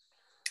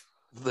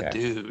 The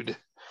dude.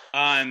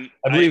 I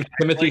believe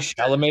Timothy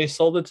Chalamet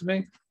sold it to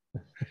me.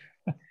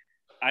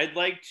 I'd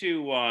like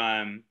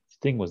to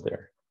Sting was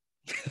there.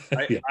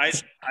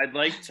 I'd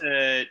like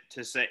to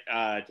say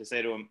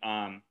to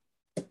him,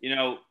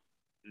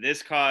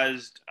 this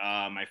caused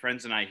my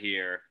friends and I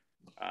here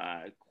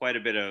quite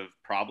a bit of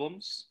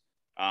problems.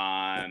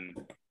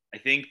 I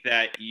think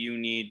that you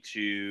need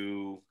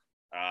to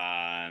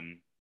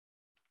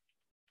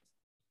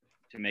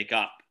make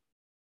up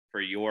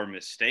for your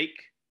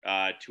mistake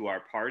to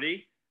our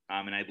party,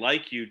 and I'd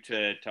like you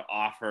to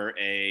offer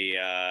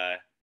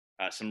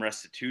some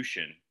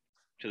restitution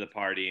to the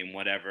party in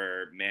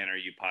whatever manner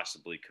you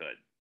possibly could.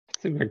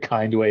 It's a very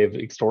kind way of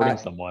extorting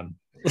someone.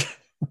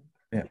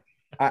 Yeah,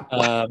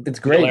 it's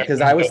great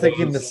because I was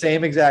thinking the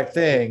same exact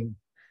thing,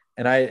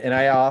 and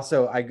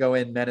I go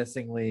in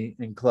menacingly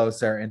and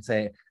closer and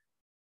say,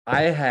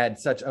 I had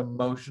such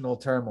emotional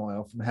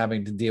turmoil from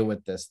having to deal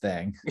with this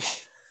thing.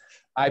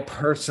 I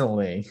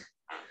personally,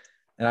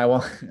 and I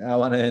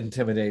want to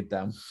intimidate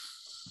them.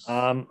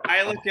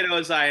 I look at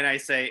Ozai and I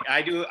say,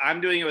 I'm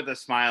doing it with a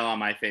smile on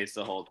my face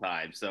the whole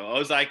time. So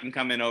Ozai can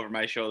come in over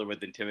my shoulder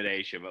with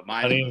intimidation, but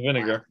mine. Honey and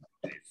vinegar.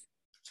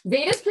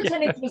 Veda's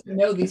pretending to doesn't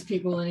know these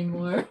people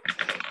anymore.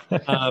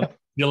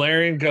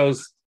 Yularian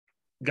goes,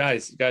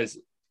 guys,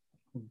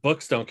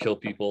 books don't kill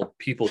people.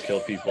 People kill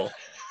people.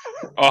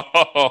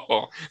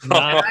 Oh,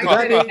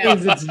 That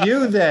means it's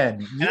you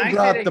then. You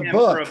brought the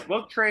book. For a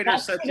book trader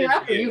such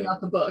as you, not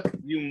the book.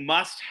 You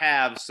must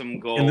have some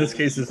gold. In this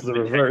case, it's the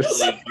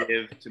reverse.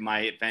 Give to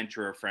my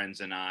adventurer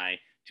friends and I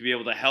to be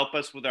able to help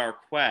us with our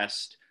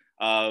quest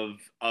of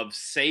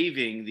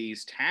saving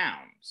these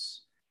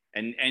towns.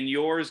 And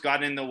yours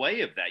got in the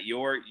way of that.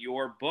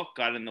 Your book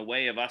got in the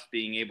way of us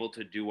being able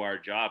to do our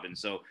job. And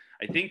so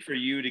I think for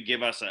you to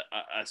give us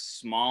a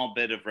small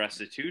bit of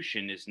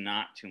restitution is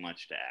not too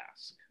much to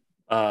ask.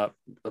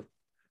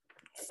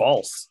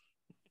 False.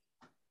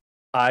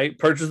 I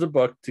purchased the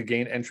book to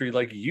gain entry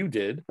like you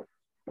did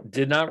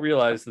not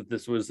realize that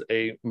this was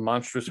a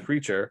monstrous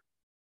creature.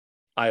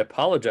 I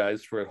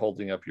apologize for it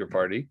holding up your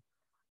party.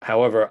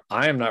 However,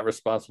 I am not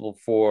responsible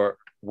for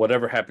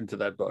whatever happened to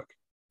that book.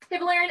 Hey,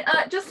 Valerian,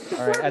 just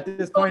before right, at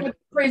this point,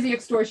 crazy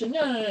extortion.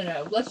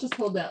 No. Let's just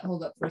hold up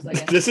for a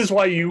second. This is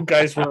why you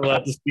guys weren't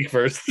allowed to speak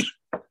first.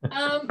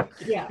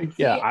 Yeah.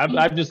 Yeah,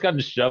 I've just gotten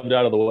shoved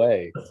out of the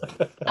way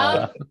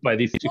by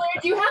these two.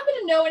 Valerian, do you happen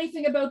to know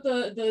anything about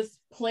this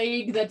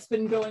plague that's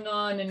been going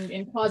on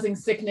and causing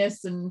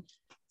sickness and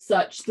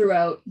such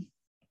throughout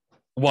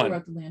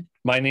the land?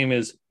 My name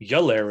is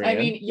Yularian. I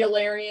mean,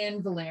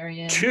 Yularian,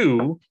 Valerian.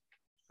 2,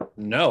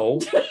 no.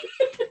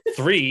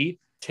 3,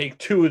 take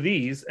 2 of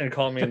these and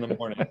call me in the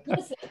morning.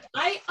 Listen,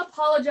 I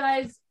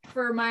apologize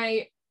for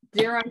my,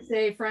 dare I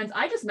say, friends.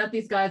 I just met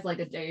these guys like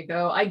a day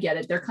ago. I get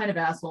it. They're kind of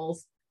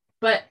assholes.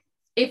 But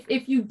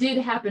if you did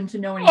happen to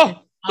know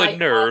anything,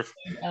 nerve.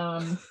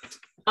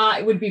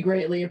 I would be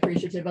greatly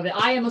appreciative of it.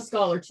 I am a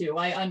scholar too.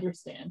 I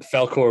understand.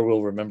 Falcor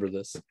will remember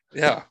this.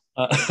 Yeah.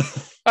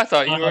 I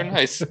thought you were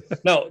nice.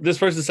 No, this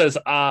person says,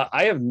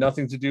 I have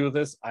nothing to do with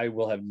this. I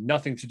will have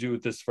nothing to do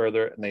with this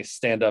further. And they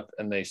stand up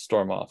and they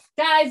storm off.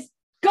 Guys,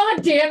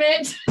 God damn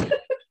it.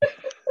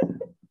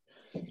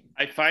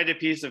 I find a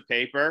piece of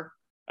paper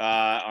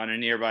on a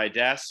nearby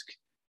desk,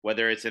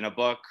 whether it's in a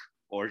book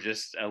or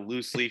just a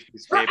loose leaf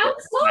piece of paper.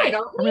 Outside,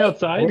 Come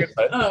outside.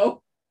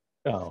 Oh.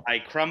 I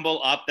crumble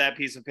up that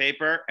piece of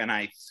paper and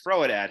I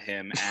throw it at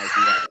him as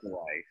he walks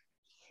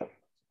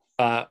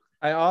away.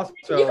 I also,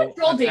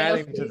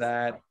 adding to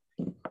that,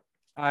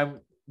 I'm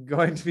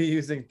going to be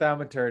using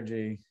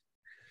thaumaturgy.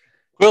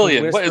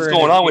 Quillian, what is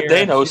going on with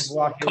Danos?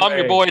 Calm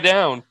your boy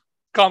down.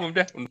 Calm him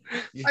down.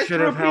 I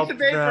threw a piece of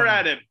paper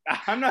at him.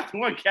 I'm not the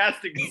one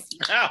casting the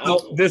spell.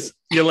 So this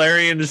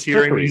Yularian is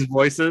hearing these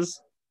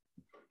voices.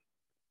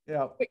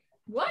 Yeah. Wait,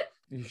 what?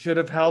 You should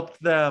have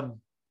helped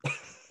them.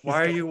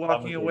 Why are you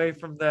walking away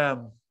from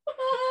them?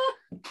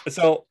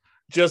 So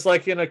just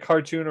like in a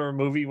cartoon or a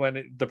movie,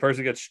 when the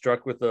person gets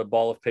struck with a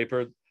ball of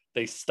paper,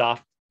 they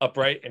stop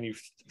upright and you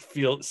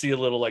see a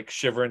little like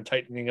shiver and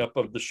tightening up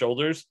of the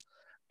shoulders.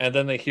 And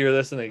then they hear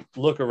this and they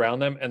look around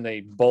them and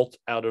they bolt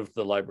out of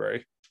the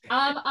library.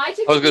 I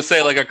was going to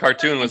say like a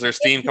cartoon. Was there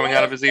steam coming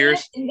out of his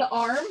ears? In the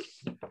arm.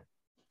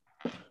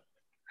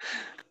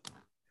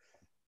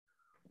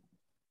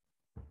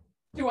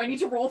 Do I need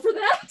to roll for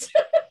that?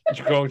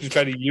 You're going to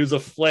try to use a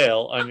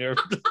flail on your...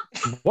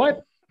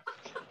 What?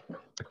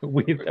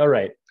 All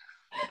right.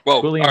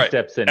 Well, William all right.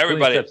 steps in.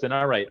 Everybody. William steps in.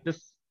 All right.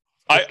 This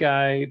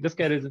guy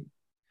doesn't.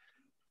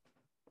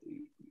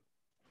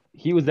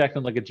 he was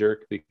acting like a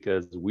jerk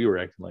because we were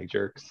acting like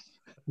jerks.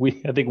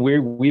 I think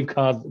we've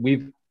caused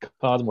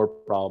more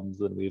problems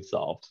than we've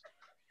solved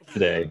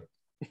today.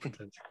 I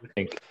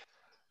think.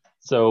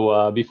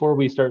 So before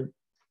we start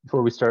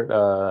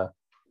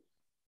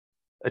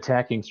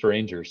attacking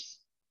strangers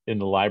in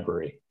the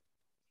library,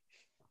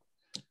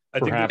 I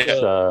perhaps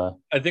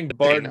think the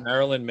bard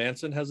Marilyn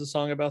Manson has a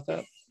song about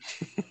that.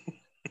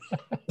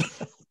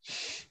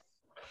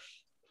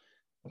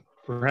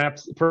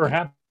 Perhaps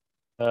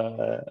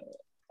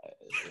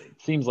it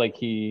seems like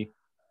he,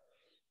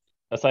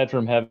 aside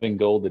from having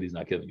gold that he's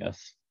not giving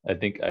us, I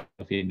think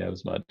he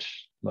knows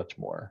much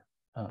more.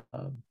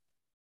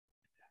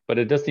 But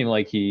it does seem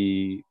like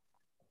he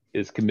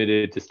is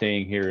committed to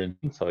staying here, and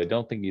so I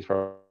don't think he's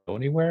probably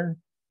going anywhere.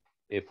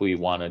 If we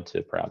wanted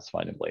to perhaps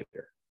find him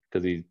later,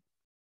 because he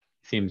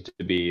seems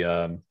to be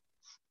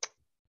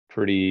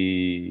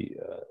pretty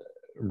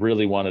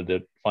really wanted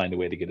to find a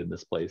way to get in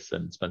this place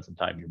and spend some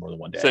time here more than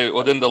one day. So,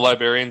 well, didn't the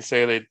librarians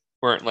say they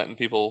weren't letting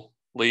people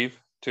leave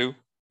too?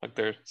 Like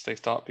they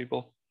stopped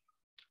people?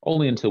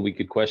 Only until we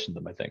could question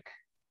them, I think.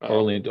 Or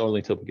only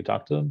until we could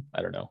talk to them.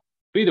 I don't know.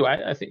 But either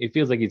way, I think it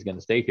feels like he's going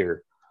to stay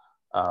here,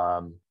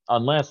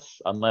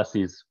 unless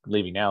he's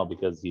leaving now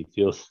because he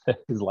feels that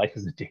his life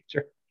is in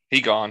danger.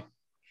 He gone.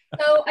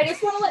 So I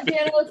just want to let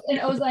Danos and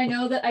Ozai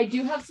know that I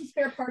do have some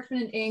spare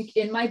parchment and ink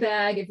in my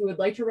bag if you would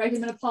like to write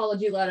him an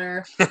apology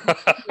letter.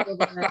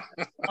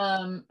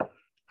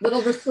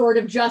 Little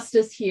restorative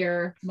justice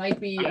here might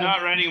be. I'm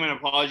not writing him an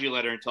apology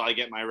letter until I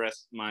get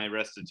my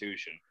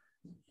restitution.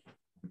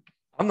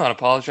 I'm not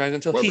apologizing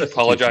until he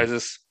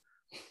apologizes.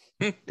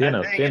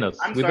 Danos,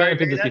 I'm we've sorry,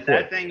 been through this before.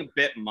 that thing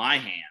bit my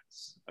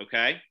hands.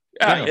 Okay.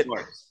 Yeah.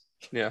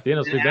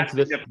 Danos, we've been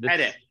through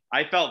this.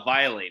 I felt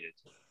violated.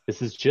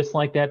 This is just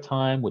like that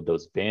time with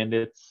those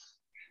bandits,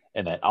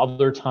 and that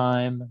other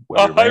time.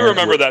 I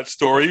remember that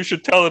story. You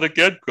should tell it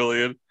again,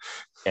 Quillian.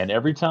 And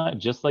every time,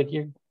 just like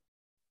you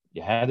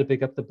had to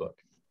pick up the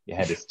book. You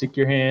had to stick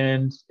your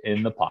hand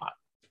in the pot.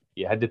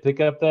 You had to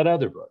pick up that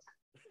other book.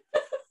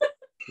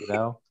 You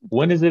know,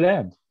 when does it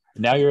end?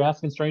 Now you're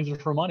asking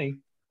strangers for money.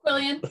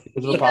 Quillian,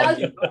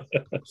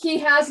 he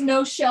has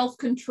no shelf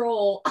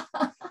control.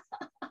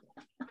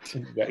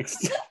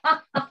 Next.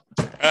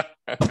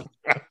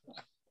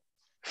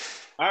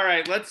 All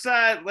right, let's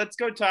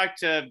go talk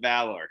to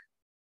Valor.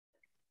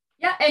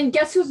 Yeah, and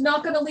guess who's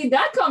not going to lead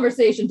that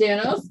conversation,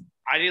 Danos?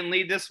 I didn't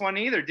lead this one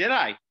either, did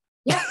I?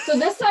 Yeah, so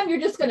this time you're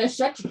just going to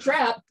shut your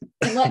trap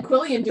and let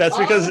Quillian do that's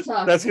all because the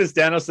talking. That's because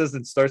Danos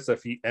doesn't start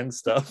stuff, he ends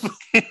stuff.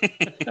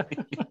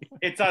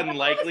 It's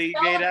unlikely,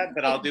 Veda,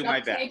 but I'll do my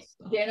best.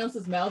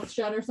 Danos' mouth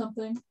shut or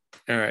something.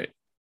 All right.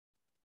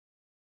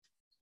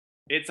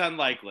 It's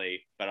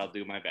unlikely, but I'll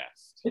do my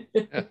best.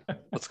 Yeah.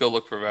 Let's go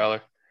look for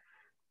Valor.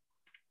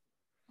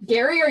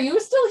 Gary, are you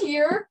still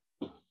here?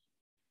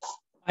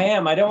 I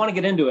am. I don't want to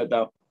get into it,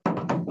 though.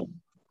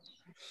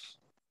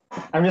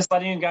 I'm just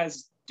letting you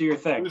guys do your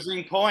thing.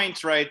 Losing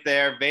points right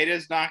there.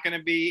 Veda's not going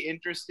to be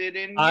interested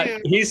in you.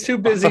 He's too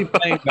busy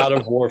playing God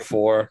of War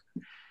 4.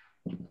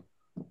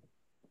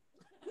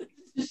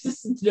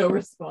 Just no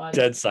response.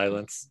 Dead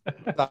silence.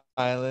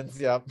 Silence,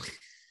 yep.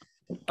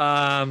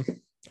 All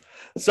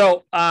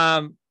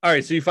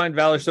right, so you find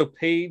Valor. So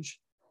Paige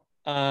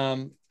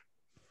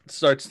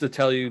starts to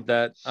tell you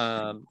that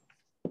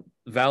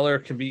Valor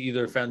can be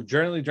either found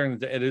generally during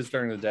the day. It is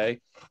during the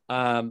day.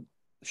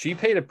 She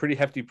paid a pretty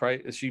hefty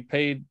price. She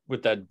paid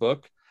with that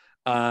book.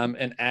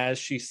 And as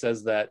she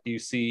says that, you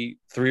see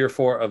 3 or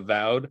 4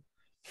 avowed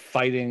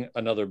fighting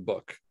another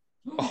book.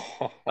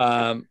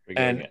 And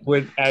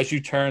as you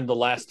turn, the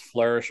last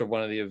flourish of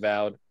one of the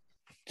avowed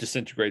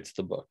disintegrates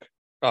the book.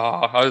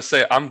 I would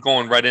say I'm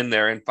going right in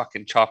there and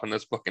fucking chopping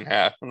this book in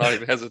half. I'm not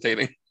even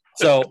hesitating.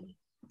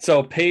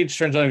 So Paige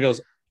turns on and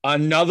goes,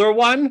 another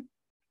one?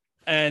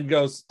 And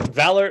goes,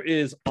 Valor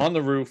is on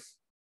the roof.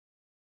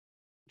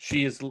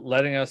 She is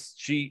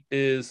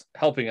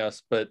helping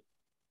us, but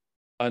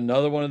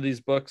another one of these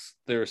books,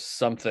 there's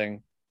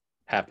something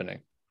happening.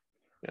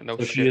 Yeah, no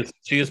so shit.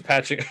 She is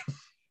patching.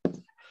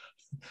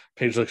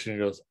 Paige looks at you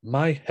and goes,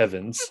 my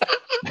heavens.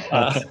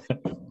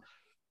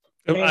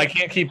 I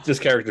can't keep this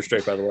character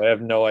straight, by the way. I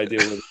have no idea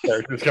where the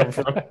characters come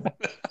from.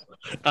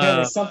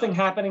 Is something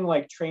happening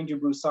like Train to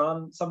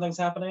Busan? Something's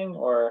happening,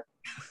 or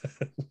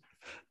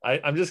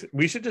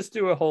we should just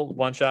do a whole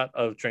one shot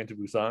of Train to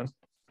Busan.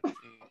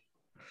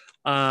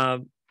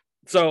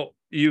 So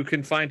you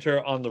can find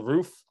her on the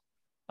roof.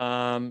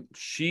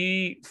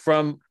 She,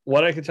 from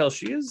what I can tell,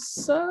 she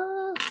is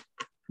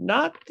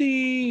not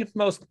the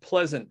most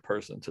pleasant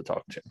person to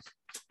talk to.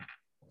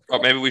 Oh,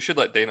 maybe we should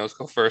let Danos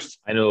go first.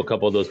 I know a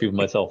couple of those people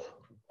myself.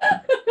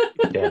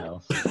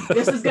 Danos.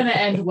 This is going to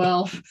end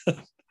well.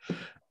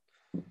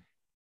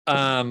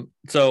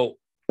 So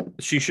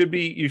you should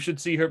be able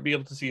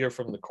to see her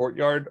from the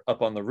courtyard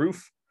up on the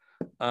roof.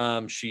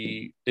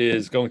 She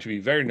is going to be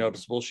very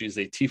noticeable. She's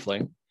a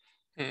tiefling.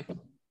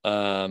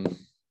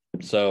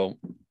 So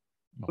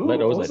let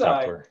Ozai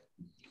talk to her.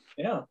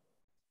 Yeah.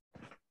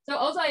 So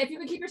Ozai, if you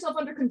could keep yourself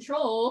under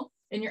control,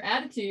 in your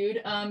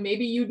attitude,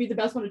 maybe you'd be the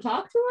best one to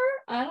talk to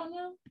her. I don't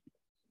know.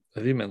 I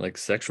think you meant like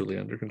sexually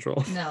under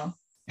control. No.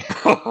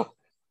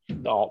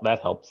 Oh,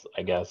 that helps,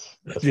 I guess.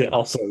 Yeah,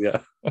 also,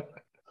 yeah.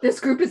 This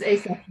group is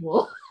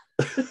asexual.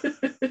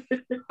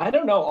 I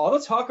don't know. All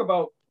the talk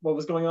about what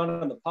was going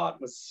on in the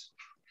pot was.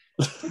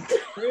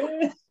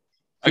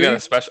 I got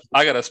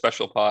a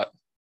special pot.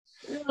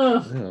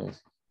 No.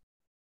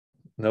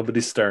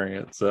 Nobody's stirring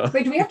it. So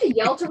Wait, do we have to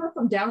yell to her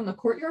from down in the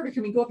courtyard, or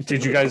can we go up?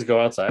 Did you guys go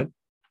outside?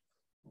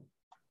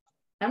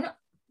 I'm not.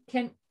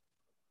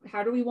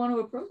 How do we want to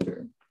approach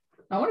her?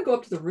 I want to go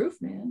up to the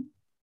roof, man.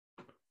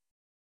 I'm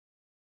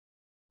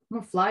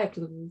gonna fly up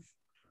to the roof.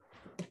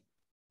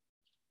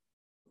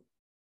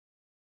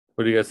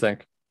 What do you guys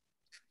think?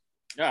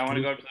 Yeah, I want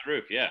to go up to the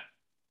roof. Yeah.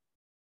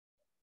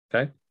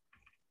 Okay.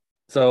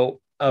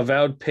 So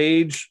Avowed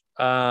Page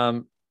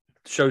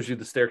shows you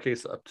the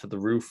staircase up to the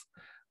roof.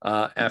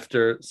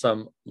 After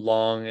some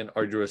long and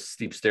arduous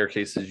steep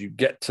staircases, you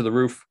get to the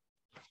roof.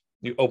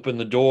 You open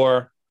the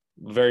door.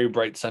 Very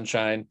bright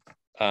sunshine.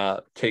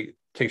 Takes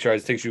your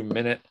eyes. Takes you a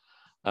minute.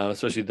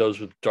 Especially those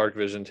with dark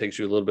vision. Takes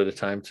you a little bit of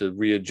time to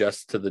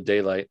readjust to the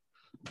daylight,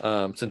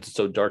 since it's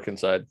so dark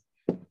inside,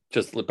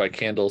 just lit by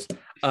candles.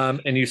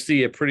 And you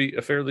see a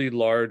fairly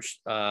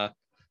large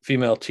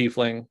female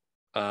tiefling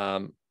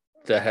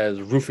that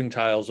has roofing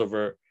tiles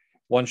over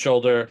one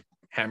shoulder,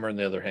 hammer in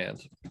the other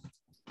hand.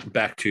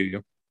 Back to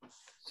you.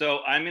 So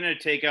I'm going to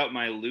take out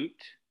my lute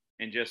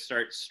and just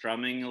start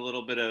strumming a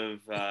little bit of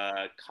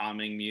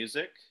calming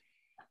music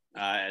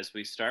as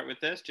we start with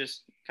this.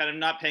 Just kind of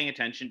not paying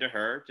attention to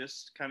her,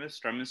 just kind of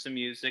strumming some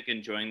music,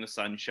 enjoying the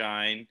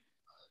sunshine,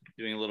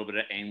 doing a little bit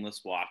of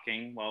aimless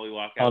walking while we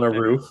walk out On a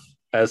there. roof,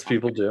 as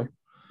people do.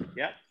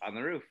 Yeah, on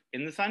the roof,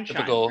 in the sunshine.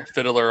 Typical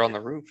fiddler on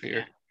the roof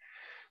here.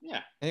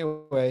 Yeah.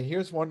 Anyway,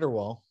 here's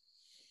Wonderwall.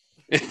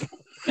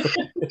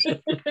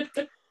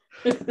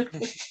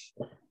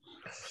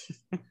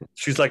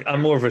 She's like,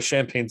 I'm more of a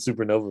Champagne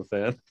Supernova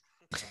fan.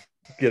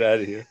 Get out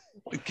of here.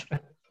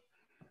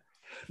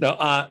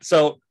 No,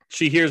 so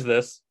she hears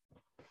this.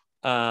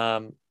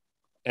 And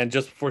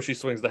just before she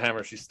swings the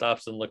hammer, she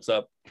stops and looks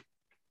up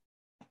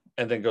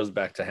and then goes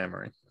back to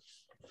hammering.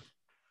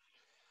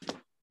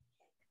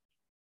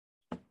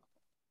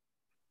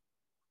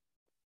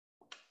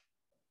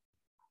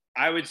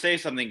 I would say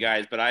something,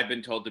 guys, but I've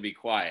been told to be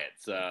quiet.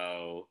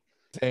 So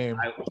Same.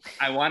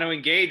 I want to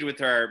engage with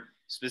her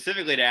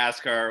specifically to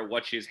ask her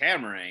what she's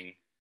hammering,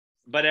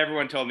 but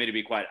everyone told me to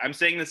be quiet. I'm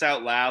saying this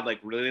out loud, like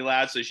really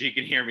loud, so she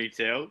can hear me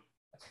too.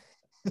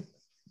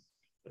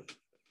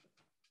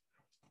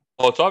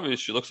 Well, it's obvious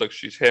she looks like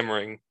she's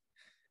hammering,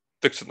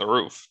 fixing the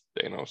roof,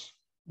 Danos.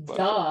 But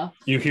Duh.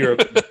 You hear a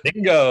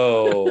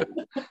bingo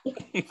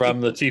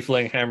from the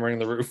tiefling hammering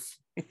the roof.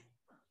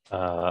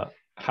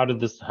 How did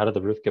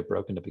the roof get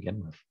broken to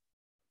begin with?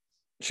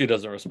 She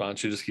doesn't respond.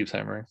 She just keeps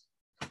hammering.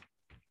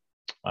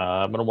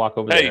 I'm gonna walk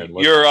over hey, there and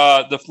look.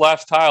 the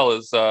last tile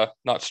is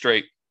not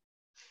straight.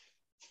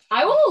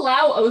 I will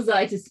allow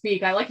Ozai to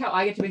speak. I like how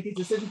I get to make these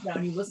decisions now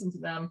and you listen to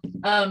them.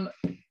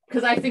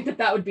 Because I think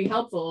that would be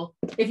helpful.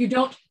 If you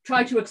don't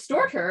try to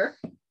extort her,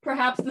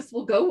 perhaps this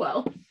will go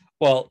well.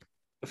 Well,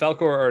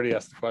 Falcor already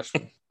asked the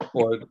question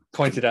or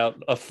pointed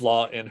out a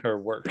flaw in her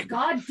work.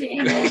 God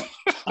damn it.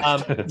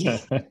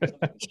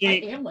 I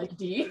She am like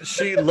D.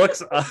 she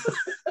looks up.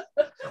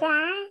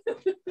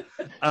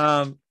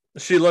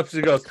 She looks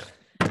and goes,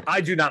 I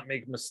do not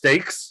make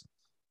mistakes.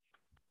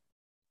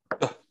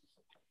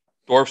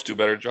 Dwarves do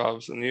better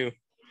jobs than you.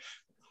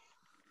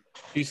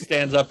 She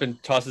stands up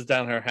and tosses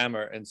down her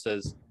hammer and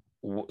says,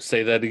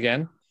 say that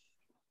again.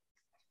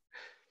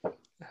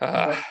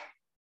 Are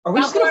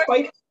we just gonna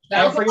fight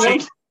everyone?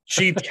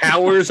 She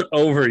towers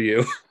over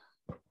you.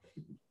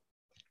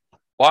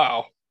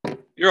 Wow.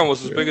 You're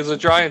almost as big as the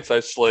giants I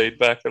slayed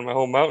back in my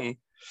home mountain.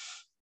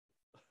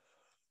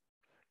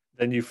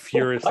 Then you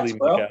furiously Flex,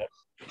 bro. make out.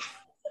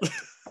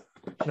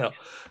 No.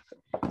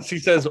 She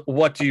says,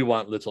 what do you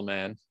want, little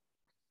man?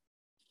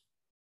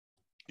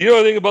 You know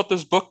anything about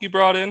this book you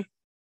brought in?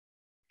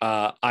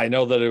 I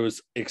know that it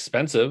was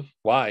expensive.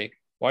 Why?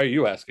 Why are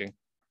you asking?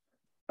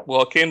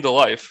 Well, it came to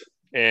life,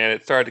 and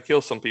it started to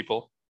kill some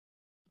people.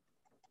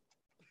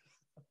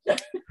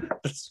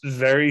 It's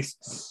very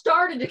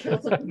Started to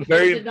kill something.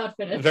 Very- Did not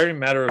finish. very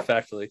matter of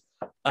factly.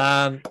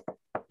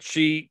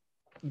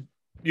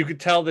 You could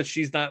tell that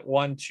she's not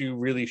one to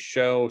really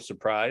show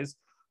surprise.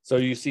 So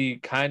you see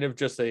kind of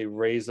just a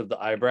raise of the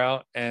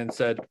eyebrow and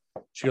said,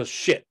 she goes,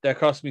 shit, that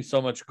cost me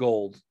so much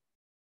gold.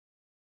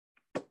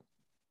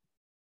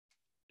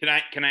 Can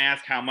I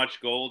ask how much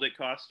gold it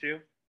cost you?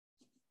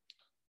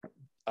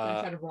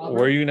 I try to rob her?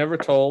 Were you never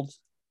told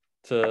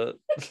to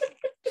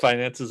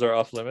finances are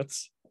off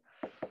limits?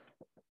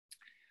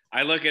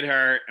 I look at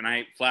her and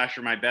I flash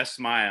her my best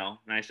smile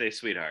and I say,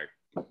 sweetheart,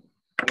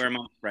 we're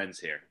among friends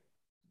here.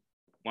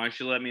 Why don't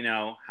you let me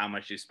know how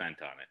much you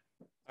spent on it?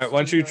 All right, why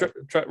don't you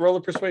try roll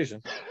a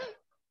persuasion?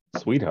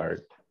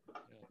 Sweetheart.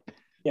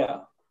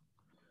 Yeah.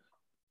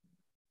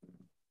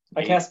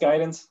 I cast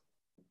guidance.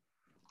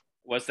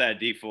 What's that,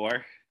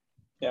 D4?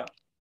 Yeah.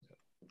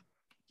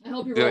 I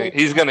hope you're right.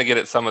 He's gonna get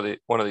it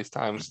one of these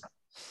times.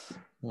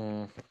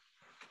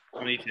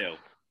 22.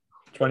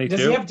 22.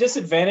 Does he have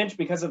disadvantage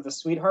because of the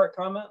sweetheart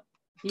comment?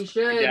 He I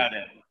should. doubt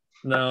it.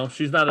 No,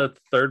 she's not a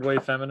third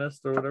wave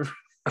feminist or whatever.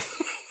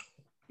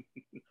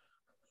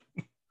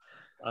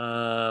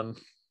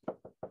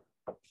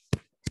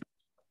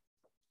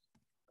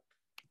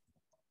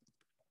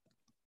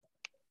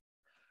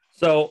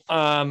 So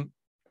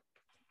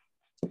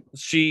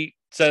she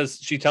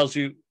tells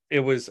you it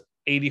was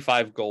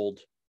 85 gold.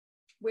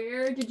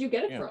 Where did you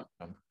get it from?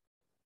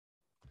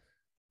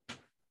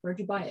 Where'd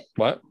you buy it?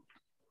 What?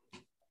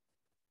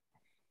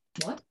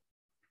 What?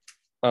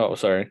 Oh,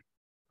 sorry.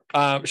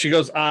 She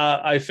goes,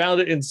 I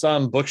found it in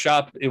some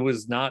bookshop. It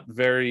was not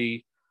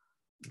the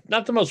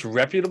most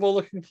reputable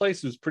looking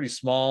place. It was pretty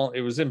small.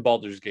 It was in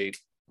Baldur's Gate.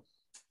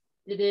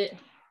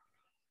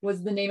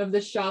 Was the name of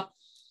this shop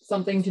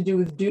something to do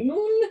with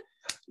Dune?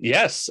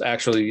 Yes,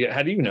 actually.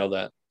 How do you know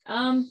that?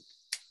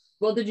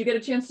 Well, did you get a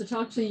chance to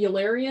talk to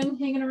Yularian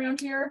hanging around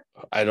here?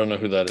 I don't know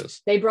who that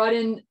is. They brought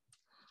in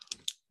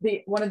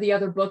one of the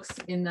other books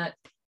in that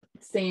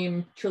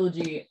same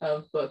trilogy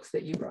of books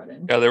that you brought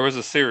in. Yeah, there was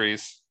a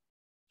series.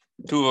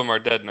 2 of them are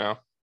dead now.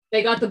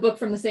 They got the book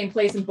from the same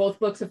place, and both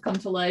books have come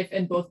to life,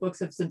 and both books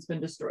have since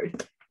been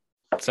destroyed.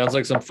 Sounds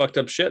like some fucked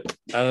up shit.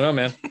 I don't know,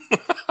 man.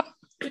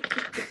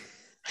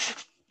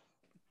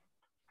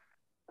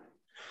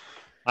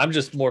 I'm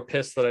just more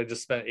pissed that I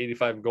just spent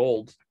 85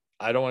 gold.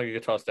 I don't want to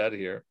get tossed out of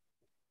here.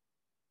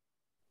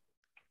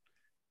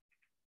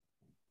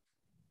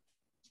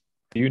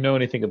 Do you know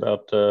anything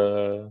about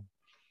a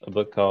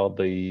book called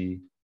The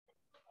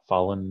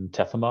Fallen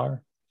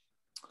Tethemar?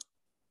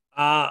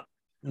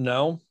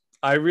 No.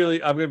 I'm going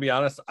to be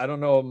honest. I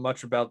don't know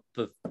much about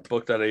the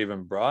book that I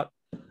even brought.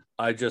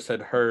 I just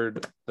had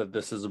heard that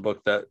this is a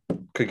book that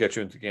could get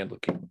you into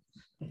Candlekeep.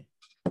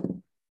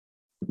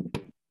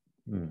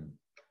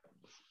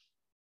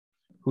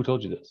 Who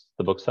told you this?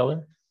 The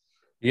bookseller?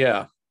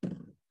 Yeah.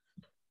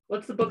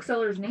 What's the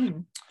bookseller's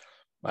name?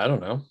 I don't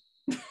know.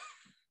 Do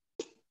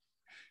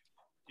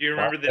you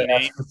remember the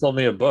name? He told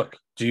me a book.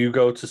 Do you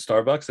go to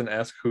Starbucks and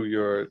ask who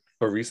your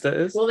barista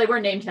is? Well, they were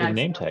name tags.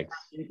 Name tags.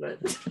 But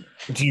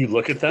Do you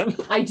look at them?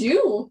 I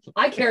do.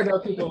 I care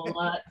about people a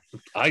lot.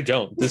 I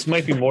don't. This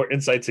might be more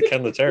insight to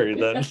Ken Letary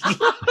than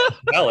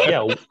Bella.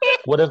 Yeah.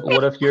 What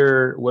if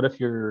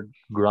your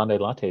grande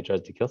latte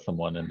tries to kill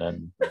someone and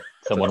then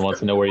someone wants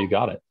to know where you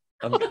got it?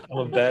 I'm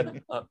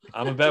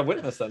a bad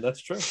witness then. That's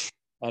true.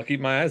 I'll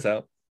keep my eyes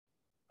out.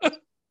 Do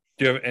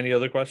you have any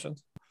other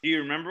questions? Do you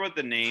remember what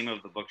the name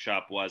of the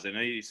bookshop was? I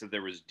know you said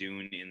there was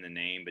Dune in the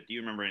name, but do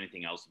you remember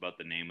anything else about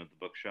the name of the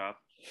bookshop?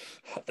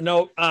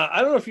 No,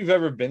 I don't know if you've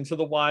ever been to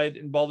the Wide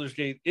in Baldur's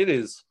Gate. It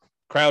is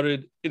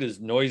crowded. It is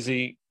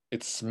noisy.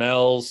 It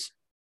smells.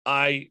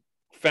 I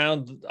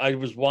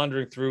was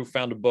wandering through,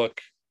 found a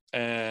book,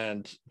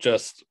 and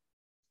just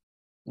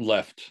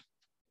left.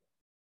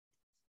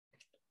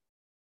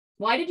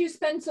 Why did you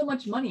spend so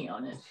much money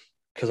on it?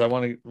 Because I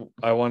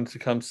wanted to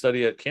come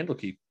study at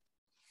Candlekeep.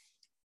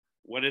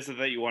 What is it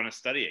that you want to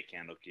study at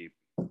Candlekeep?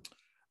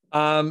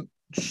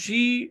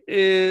 She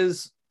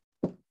is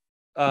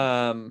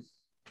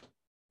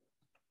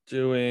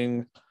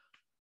doing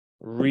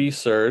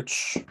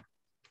research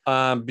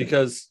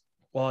because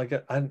why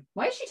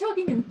is she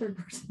talking in third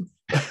person?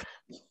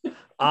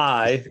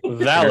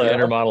 Vala,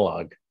 inner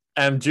monologue.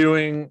 am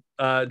doing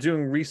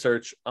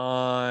research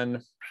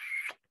on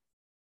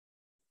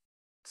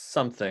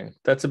something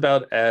that's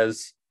about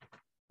as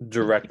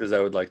direct as I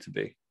would like to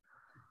be.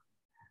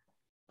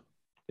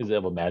 Is it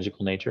of a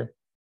magical nature?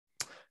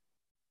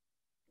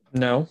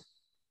 No.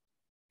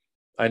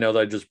 I know that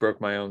I just broke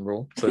my own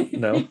rule, but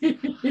no.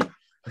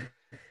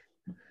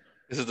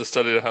 Is it the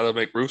study of how to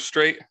make roofs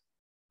straight?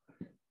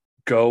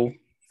 Go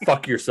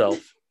fuck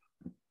yourself.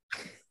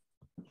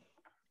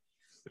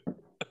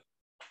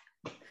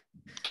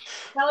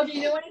 Val, do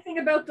you know anything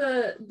about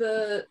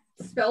the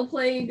spell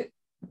plague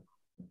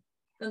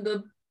and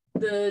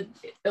the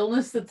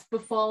illness that's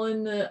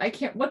befallen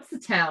what's the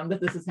town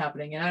that this is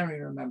happening in? I don't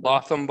even remember.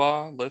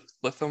 Lothambaugh?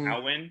 Litham?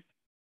 Alwyn?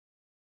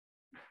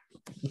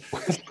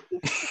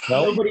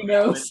 Nobody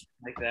knows.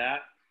 Like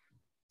that?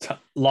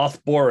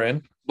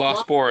 Lothborin.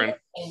 Lothborin.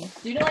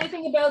 Do you know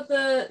anything about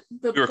the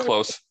You were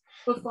close.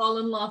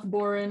 befallen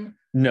Lothborin?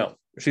 No.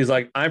 She's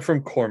like, I'm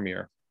from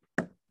Cormier.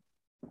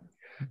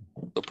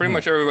 So pretty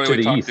much everybody To we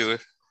the talk east. to,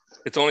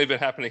 it's only been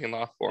happening in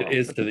Lothborin. It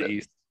is to the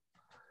east.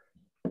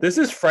 This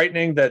is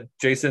frightening that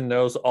Jason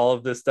knows all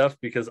of this stuff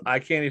because I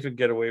can't even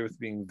get away with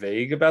being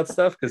vague about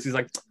stuff because he's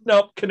like,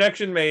 nope,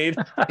 connection made.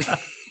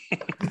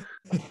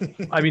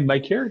 I mean, my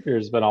character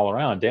has been all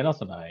around.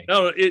 Danos and I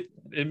No, it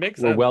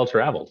makes were sense. well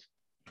traveled.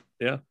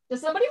 Yeah.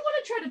 Does somebody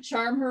want to try to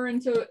charm her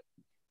into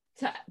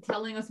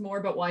telling us more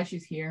about why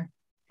she's here?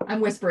 I'm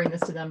whispering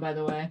this to them, by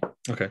the way.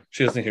 Okay.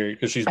 She doesn't hear you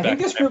because she's I back.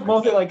 think this group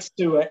mostly likes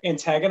to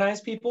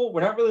antagonize people.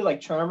 We're not really like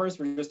charmers.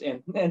 We're just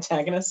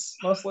antagonists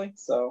mostly.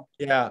 So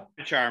Yeah.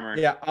 A charmer.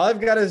 Yeah. All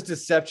I've got is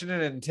deception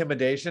and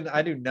intimidation.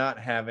 I do not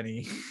have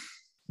any.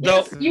 No.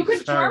 Yes, you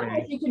could charm her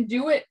if you can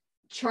do it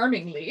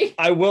charmingly.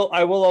 I will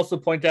also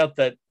point out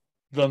that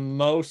the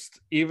most,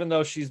 even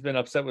though she's been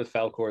upset with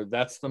Falcor,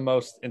 that's the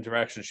most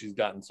interaction she's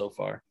gotten so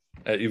far.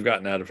 You've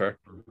gotten out of her.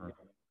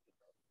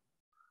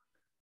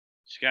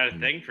 She got a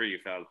thing for you,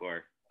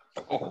 Falcor.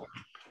 Oh,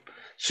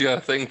 she got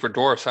a thing for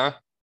dwarfs, huh?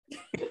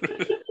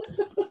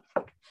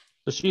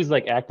 So she's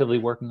like actively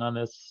working on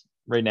this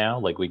right now.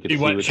 Like we could She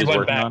see went- what she she's went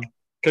working back. on.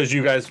 Because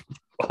you guys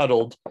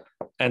huddled,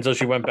 and so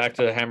she went back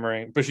to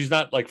hammering, but she's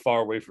not like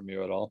far away from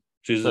you at all.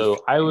 She's So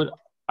I would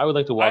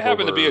like to walk. I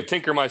happen over, to be a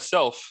tinker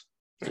myself.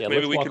 Yeah, maybe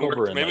let's we walk can over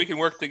work. and, Maybe we like, can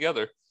work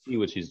together. see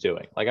what she's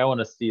doing. Like I want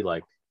to see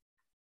like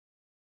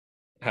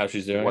how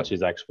she's doing.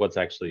 what's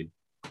actually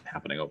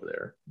happening over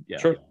there. Yeah.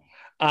 Sure.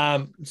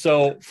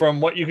 So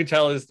from what you can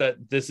tell is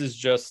that this is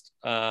just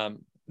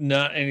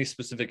not any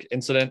specific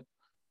incident.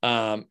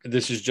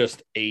 This is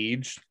just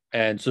age,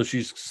 and so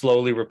she's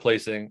slowly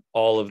replacing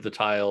all of the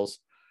tiles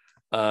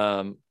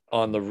on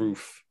the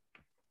roof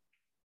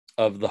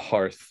of the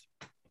hearth.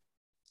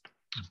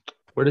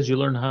 Where did you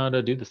learn how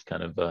to do this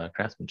kind of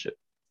craftsmanship?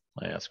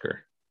 I asked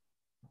her.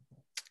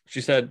 She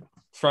said,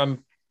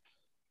 from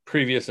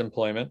previous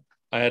employment,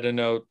 I had to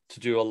know to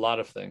do a lot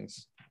of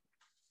things.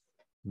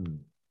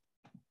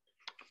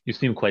 You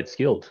seem quite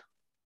skilled.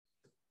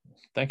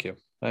 Thank you.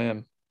 I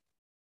am.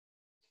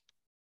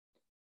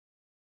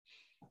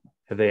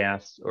 Have they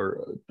asked,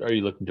 or are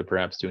you looking to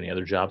perhaps do any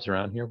other jobs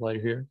around here while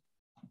you're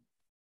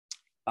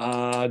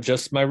here?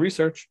 Just my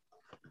research.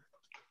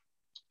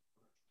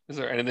 Is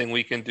there anything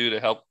we can do to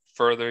help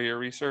further your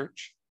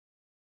research?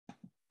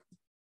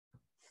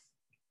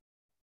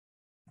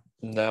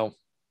 No.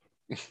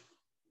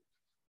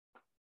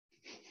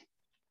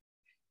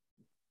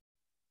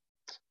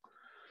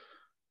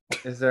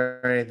 Is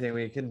there anything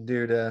we can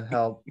do to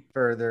help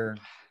further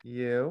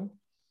you?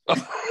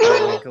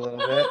 Wink a little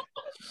bit.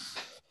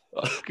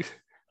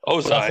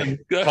 Ozai.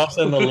 Toss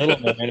in the little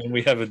man and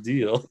we have a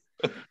deal.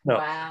 No.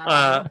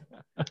 Wow.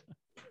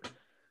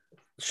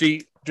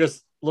 She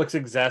just looks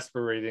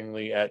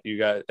exasperatingly at you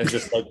guys and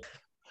just like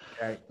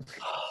Okay.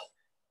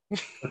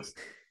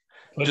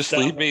 Just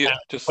leave me.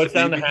 Just puts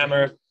down the leave me-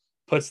 hammer,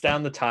 puts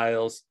down the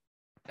tiles,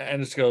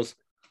 and just goes,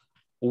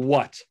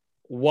 What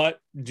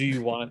do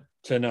you want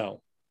to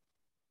know?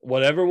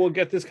 Whatever will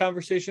get this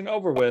conversation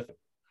over with,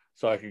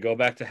 so I can go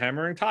back to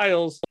hammering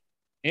tiles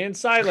in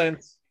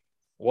silence.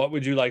 What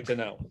would you like to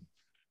know?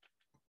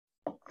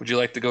 Would you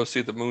like to go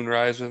see the moon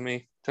rise with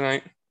me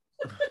tonight?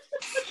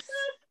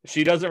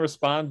 She doesn't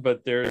respond,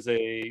 but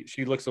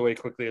she looks away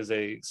quickly as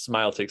a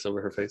smile takes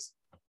over her face.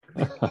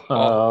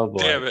 Oh boy.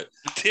 Damn it.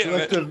 Damn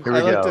it. Here we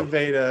I looked go. at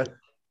Veda.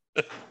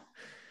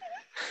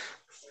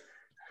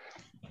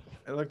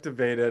 I looked at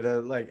Veda to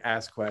like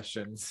ask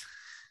questions.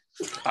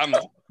 I'm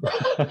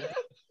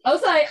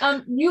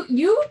Ozai,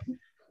 you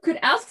could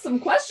ask some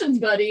questions,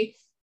 buddy.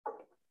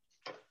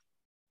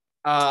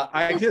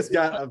 I just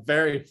got a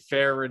very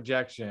fair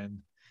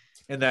rejection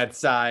in that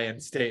sigh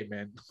and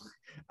statement.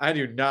 I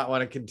do not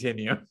want to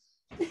continue.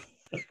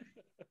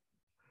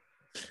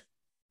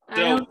 I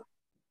don't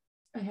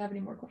have any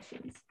more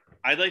questions.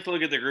 I'd like to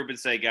look at the group and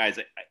say, guys,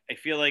 I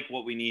feel like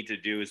what we need to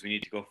do is we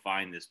need to go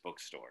find this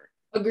bookstore.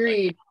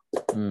 Agreed.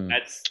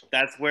 That's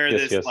where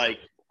Yes, this yes. like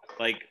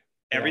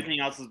everything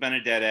else has been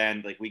a dead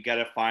end. Like we got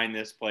to find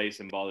this place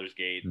in Baldur's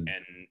Gate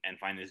and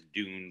find this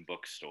Dune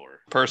bookstore.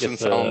 person Yes,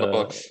 selling the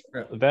books.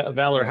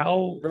 Valor,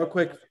 how Real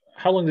quick,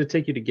 long did it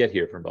take you to get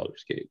here from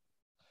Baldur's Gate?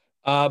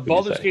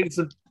 Baldur's say?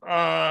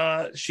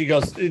 Gate, she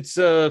goes, it's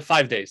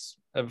 5 days,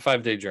 a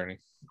 5-day journey.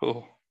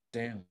 Oh,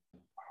 damn.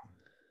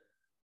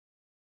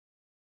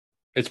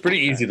 It's pretty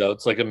easy though.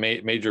 It's like a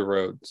major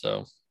road.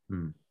 So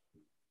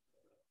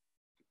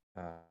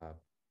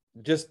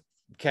Just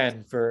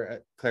Ken,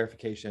 for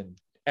clarification,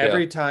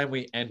 every time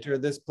we enter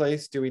this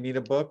place, do we need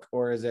a book,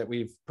 or is it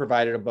we've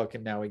provided a book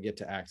and now we get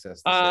to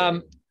access this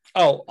area?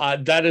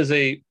 That is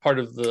a part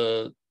of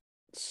the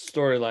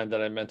storyline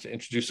that I meant to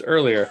introduce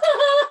earlier.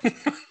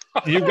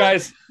 You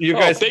guys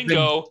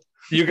bingo.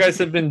 You guys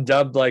have been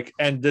dubbed like,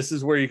 and this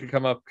is where you could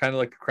come up kind of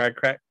like a Crag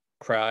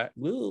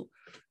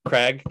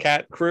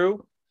Cat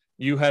crew.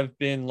 You have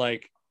been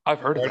like I've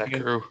heard of that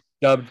crew.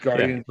 dubbed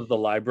Guardians of the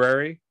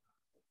Library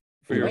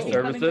for your We can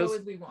come and go services.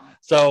 as we want.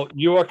 So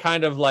you are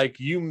kind of like,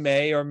 you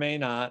may or may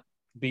not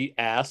be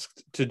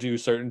asked to do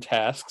certain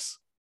tasks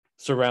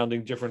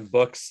surrounding different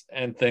books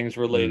and things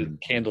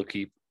related to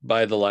Candlekeep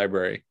by the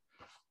library.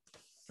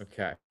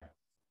 Okay.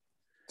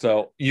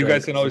 So you So-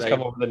 guys can always so come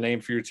they- up with a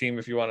name for your team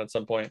if you want at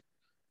some point.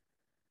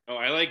 Oh,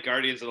 I like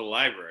Guardians of the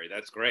Library.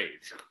 That's great.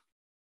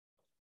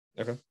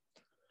 Okay.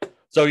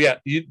 So yeah,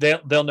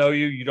 they'll know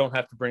you. You don't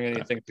have to bring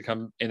anything to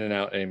come in and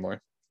out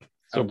anymore.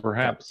 So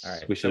perhaps All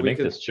right. we So should we make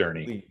could this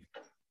journey. leave.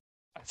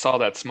 I saw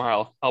that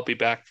smile. I'll be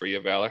back for you,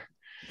 Valor.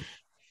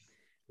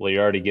 Well,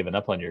 you're already given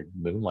up on your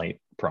moonlight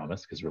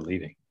promise because we're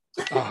leaving.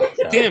 Oh,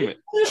 damn it.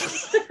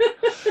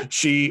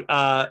 She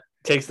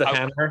takes the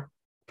hammer,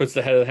 puts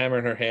the head of the hammer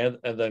in her hand,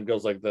 and then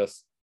goes like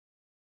this.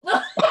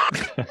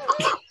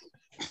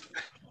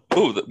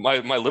 Ooh, my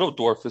little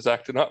dwarf is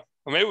acting up.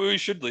 Maybe we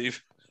should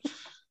leave.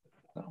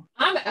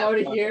 I'm out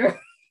of here.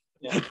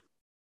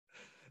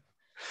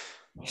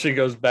 She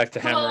goes back to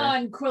Come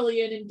hammering. on,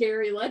 Quillian and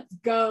Gary, let's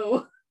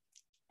go.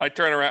 I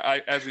turn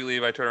around. As we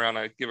leave, I turn around.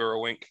 I give her a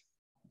wink.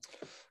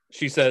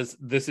 She says,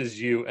 "This is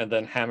you," and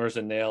then hammers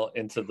a nail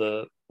into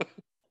the.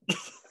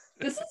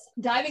 This is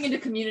diving into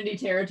community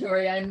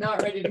territory. I'm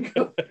not ready to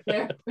go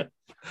there. All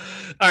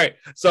right,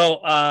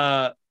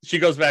 so she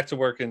goes back to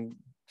work and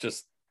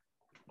just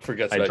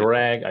forgets. I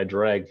drag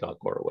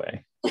Falcor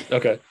away.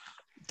 Okay,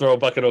 throw a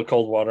bucket of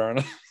cold water on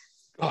it.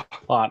 A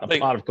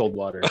pot of cold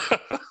water.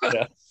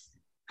 Yeah.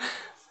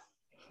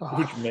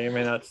 Which may or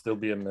may not still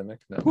be a mimic.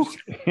 No.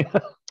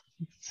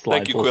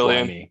 Thank you,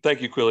 Quillian.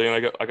 Thank you,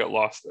 Quillian. I got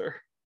lost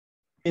there.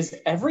 Is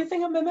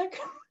everything a mimic?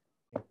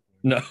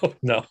 No.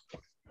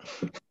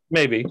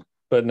 Maybe,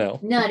 but no.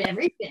 Not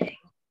everything.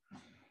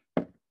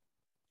 All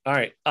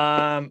right.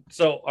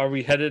 So are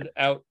we headed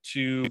out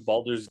to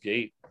Baldur's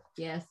Gate?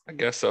 Yes. I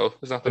guess so.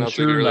 There's nothing I'm else.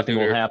 sure really nothing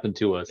will here. happen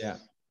to us. Yeah.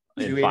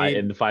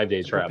 In the 5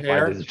 days travel.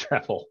 5 days of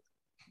travel.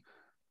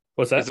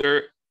 What's that? Is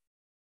there?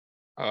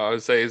 I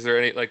would say, is there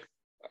any like?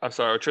 I'm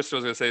sorry, Tristan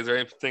was gonna say, is there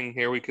anything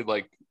here we could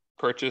like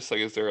purchase? Like,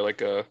 is there like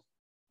a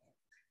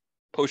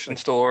potion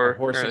store? A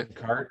horse or and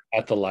cart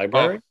At the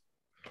library?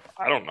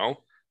 I don't know.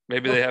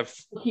 Maybe they have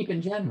Keep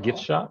in general. Gift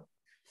shop.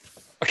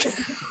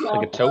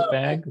 Like a tote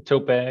bag. It's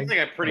like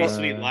a pretty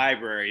sweet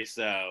library,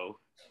 so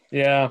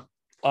Yeah.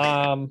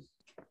 Guess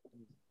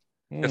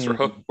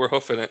we're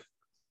hoofing it.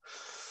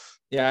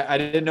 Yeah, I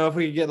didn't know if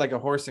we could get like a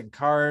horse and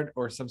cart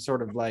or some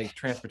sort of like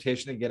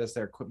transportation to get us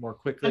there more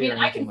quickly. I mean, or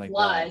I anything can like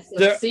fly, that. so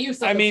There- see you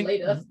I mean,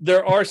 later.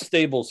 there are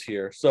stables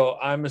here, so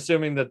I'm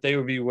assuming that they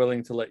would be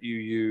willing to let you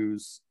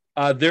use.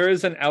 There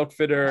is an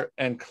outfitter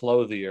and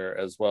clothier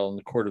as well in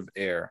the Court of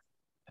Air.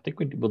 I think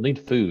we'll need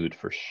food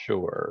for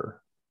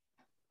sure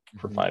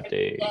for 5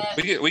 days.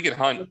 We can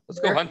hunt.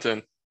 Let's go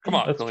hunting. Come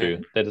on, That's Quillian.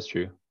 true. That is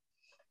true.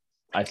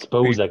 I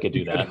suppose I could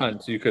do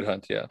that. You could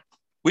hunt, yeah.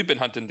 We've been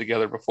hunting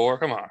together before.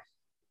 Come on.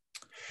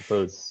 I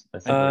suppose we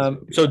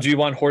could So that. do you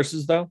want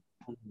horses though?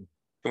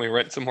 Can we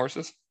rent some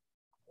horses?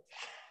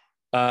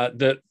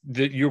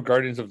 Your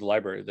guardians of the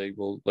library, they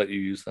will let you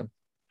use them.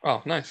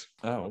 Oh, nice.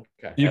 Oh,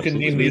 okay. You can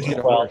name these as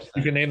well.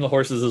 You can name the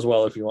horses as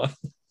well if you want.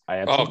 I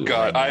absolutely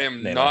God, will I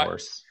am name not- a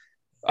horse.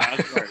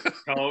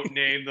 don't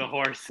name the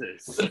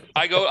horses.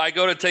 I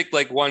go to take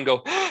like one,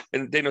 go,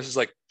 and Danos is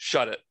like,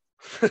 shut it.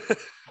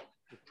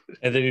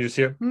 And then you just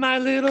hear My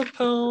Little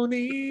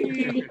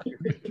Pony.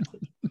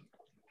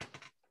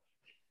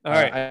 All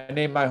right. I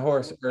named my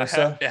horse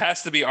Ursa. It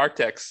has to be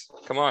Artex.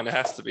 Come on, it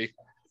has to be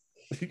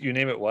You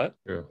name it what?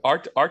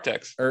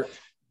 Artex.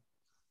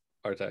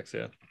 Artax,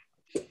 yeah.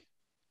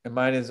 And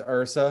mine is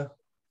Ursa.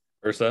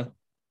 Ursa.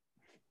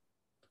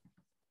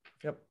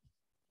 Yep.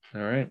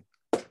 All right.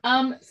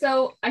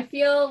 So I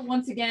feel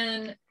once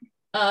again,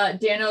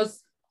 Danos,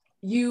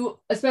 you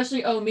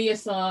especially owe me a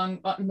song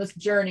on this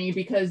journey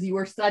because you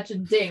were such a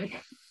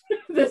dink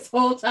this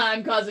whole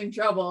time causing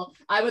trouble.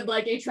 I would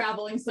like a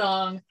traveling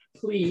song,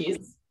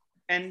 please.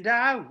 And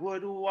I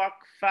would walk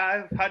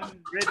 500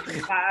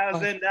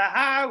 miles, and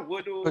I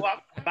would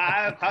walk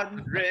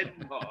 500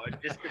 more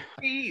just to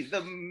be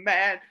the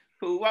man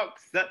who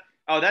walks the.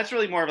 Oh, that's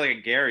really more of like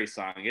a Gary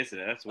song, isn't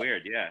it? That's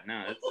weird. Yeah,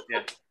 no, that's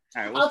yeah.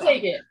 All right, I'll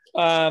take it.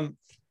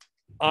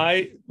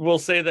 I will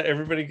say that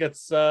everybody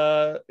gets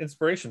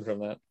inspiration from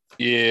that.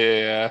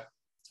 Yeah.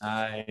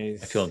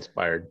 Nice. I feel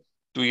inspired.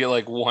 Do we get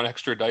like one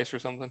extra dice or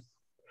something?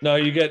 No,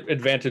 you get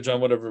advantage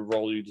on whatever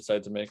roll you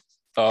decide to make.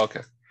 Oh,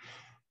 okay.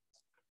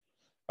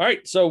 All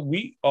right, so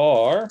we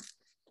are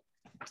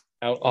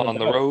out On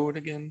the road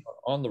again.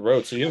 On the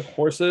road. So you have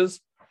horses.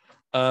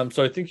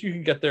 So I think you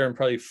can get there in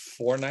probably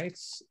 4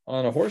 nights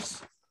on a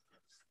horse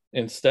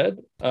instead.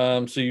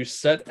 So you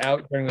set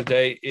out during the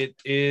day. It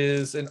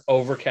is an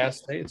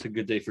overcast day. It's a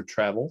good day for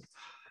travel.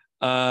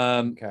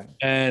 Okay.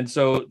 And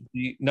so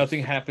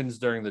nothing happens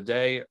during the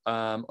day.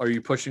 Are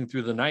you pushing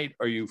through the night?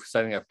 Are you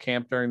setting up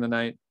camp during the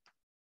night?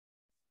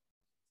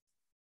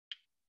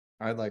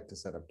 I'd like to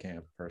set up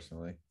camp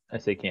personally. I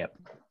say camp.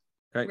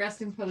 Right.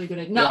 Resting's probably a good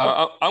idea.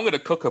 No, I'm going to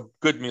cook a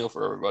good meal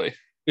for everybody.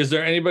 Is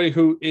there anybody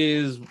who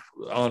is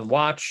on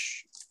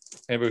watch?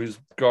 Anybody who's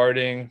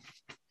guarding?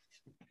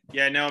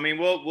 Yeah, no, I mean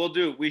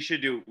we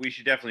should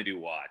definitely do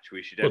watch.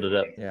 We should Put it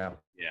definitely up.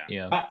 Yeah.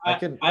 yeah. Yeah. I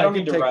don't can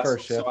need to take rest,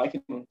 first shift. so I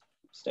can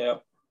stay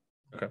up.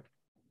 I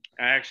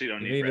actually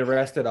don't You need need to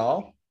rest at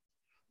all?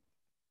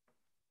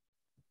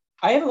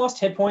 I haven't lost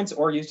hit points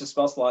or used a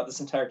spell slot this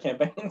entire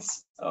campaign.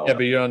 So. Yeah,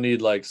 but you don't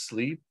need like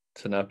sleep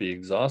to not be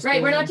exhausted.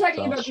 right. We're not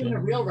talking about doing a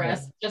real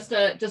rest. Just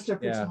a Yeah.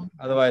 pretend.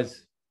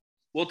 Otherwise,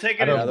 We'll take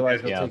I it. don't-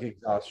 otherwise we'll yeah. take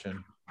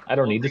exhaustion. I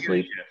don't We'll need to take it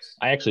in sleep. shifts.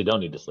 I actually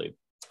don't need to sleep.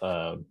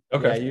 Yeah,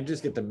 Okay. you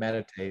just get to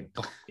meditate.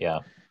 Yeah.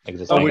 I can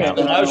just Oh, hang Which out.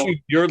 allows you,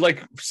 you're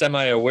like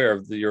semi-aware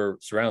of your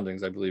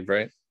surroundings, I believe,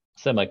 right?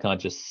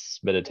 Semi-conscious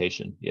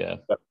meditation. Yeah.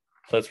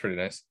 That's pretty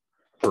nice.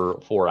 For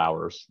 4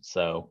 hours.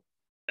 So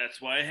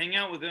That's why I hang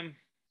out with him.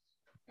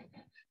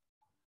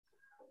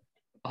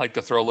 I like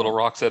to throw little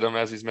rocks at him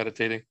as he's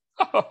meditating.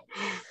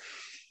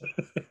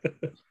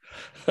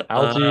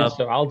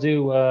 I'll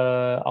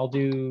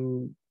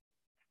do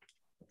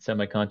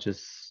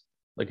semi-conscious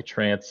like a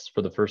trance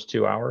for the first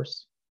 2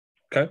 hours.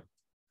 Okay.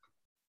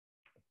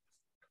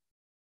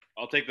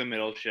 I'll take the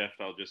middle shift.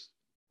 I'll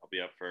be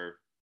up for,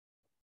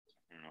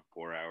 I don't know,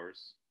 4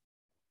 hours.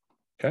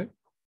 Okay.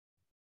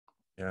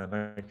 Yeah, and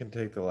I can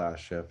take the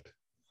last shift.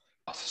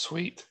 Oh,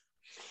 sweet.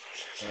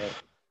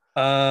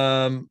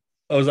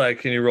 Ozai,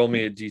 can you roll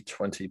me a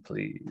d20,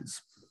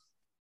 please?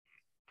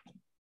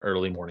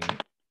 Early morning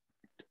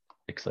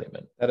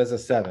excitement. That is a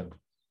 7.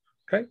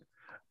 Okay.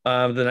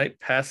 The night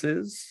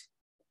passes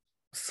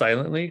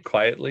silently,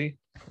 quietly,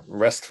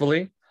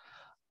 restfully.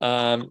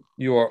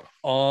 You are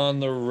on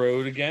the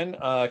road again.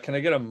 Can I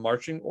get a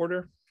marching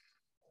order?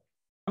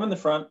 I'm in the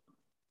front.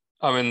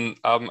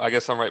 I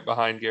guess I'm right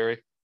behind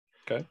Gary.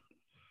 Okay.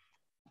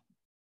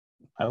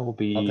 I will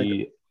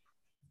be.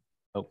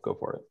 Oh, go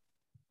for it.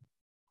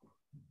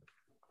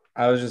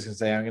 I was just gonna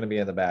say I'm gonna be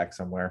in the back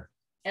somewhere.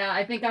 Yeah,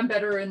 I think I'm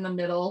better in the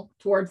middle,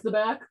 towards the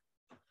back.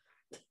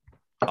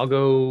 I'll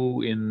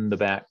go in the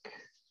back,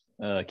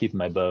 keeping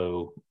my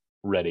bow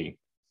ready.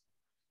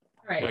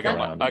 All right. I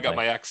got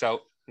my axe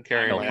out and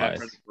carrying my axe.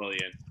 Nice.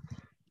 Brilliant.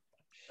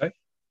 Okay.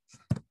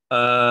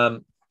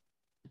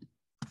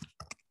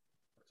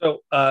 So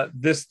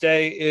this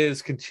day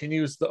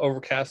continues the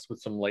overcast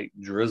with some light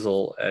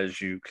drizzle as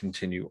you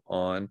continue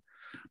on.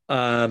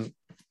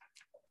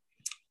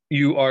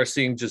 You are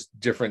seeing just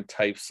different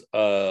types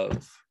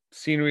of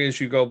scenery as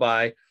you go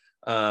by.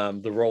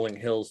 The rolling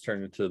hills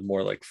turn into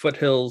more like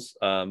foothills.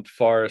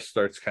 Forest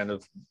starts kind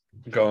of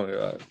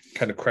going,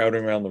 kind of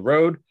crowding around the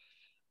road.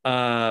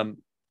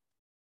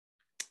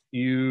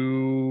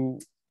 You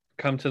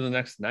come to the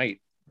next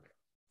night.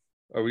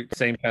 Are we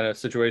same kind of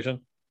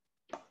situation?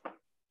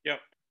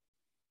 Yep.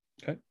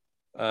 Okay.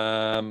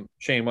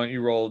 Shane, why don't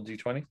you roll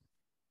d20?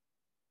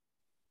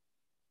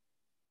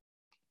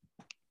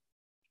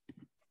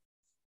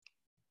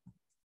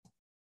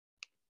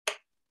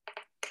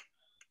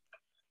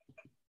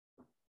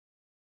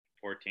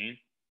 $14.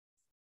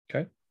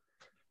 Okay.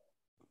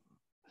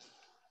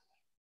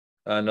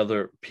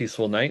 Another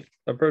peaceful night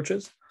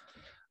approaches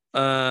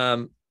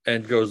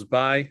and goes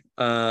by.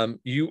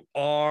 You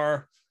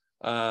are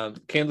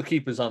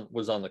Candlekeep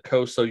was on the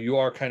coast, so you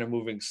are kind of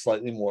moving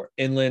slightly more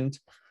inland.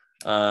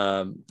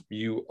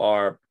 You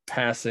are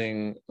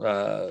passing.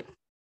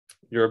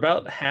 You're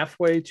about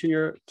halfway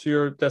to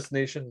your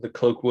destination. The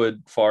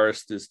Cloakwood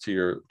Forest is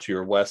to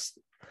your west.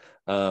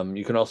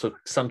 You can also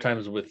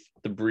sometimes, with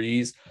the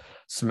breeze,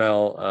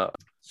 smell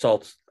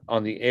salts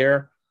on the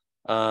air.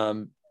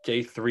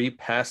 Day 3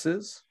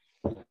 passes.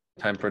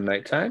 Time for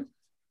nighttime.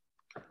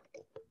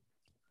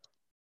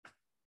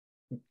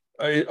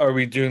 Are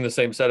we doing the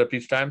same setup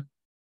each time?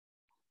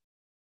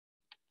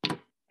 I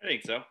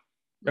think so.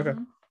 Okay.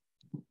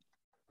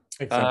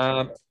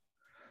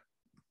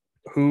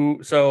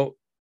 Mm-hmm. So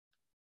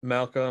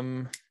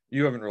Malcolm,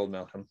 you haven't rolled,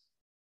 Malcolm.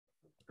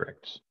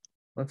 Correct.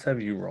 Let's have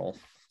you roll.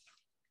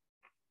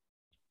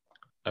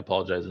 I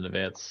apologize in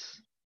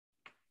advance.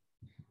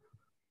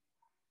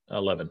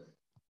 11.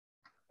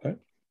 Okay.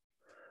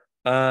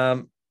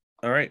 All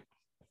right.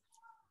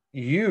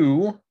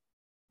 You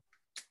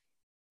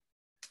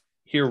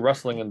hear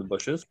rustling in the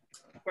bushes.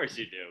 Of course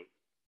you do.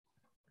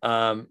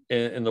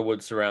 In the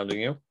woods surrounding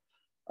you.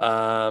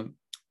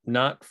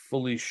 Not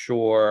fully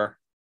sure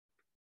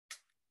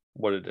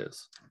what it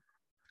is.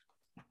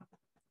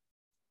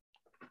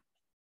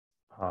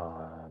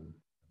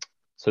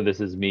 So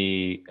this is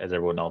me as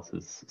everyone else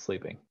is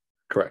sleeping.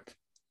 Correct.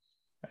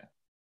 Okay.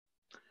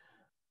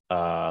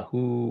 I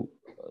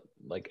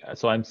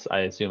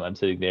assume I'm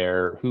sitting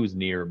there. Who's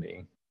near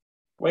me?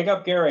 Wake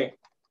up, Gary.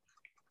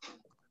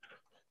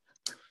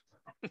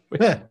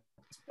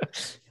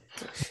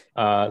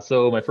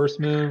 So my first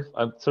move,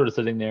 I'm sort of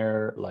sitting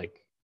there,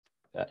 like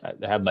I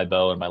have my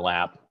bow in my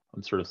lap.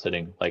 I'm sort of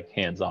sitting like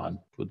hands on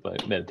with my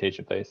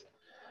meditation face.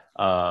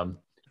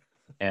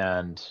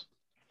 And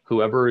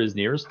whoever is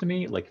nearest to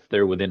me, like if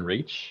they're within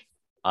reach,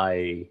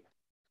 I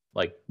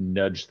like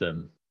nudge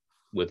them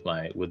with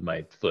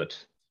my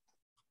foot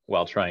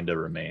while trying to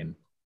remain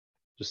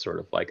just sort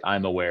of like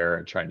I'm aware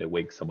and trying to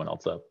wake someone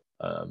else up.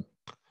 You know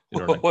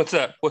what I mean?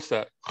 What's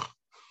that?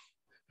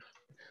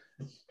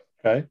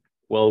 Okay.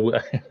 Well,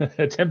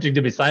 attempting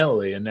to be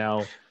silently, and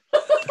now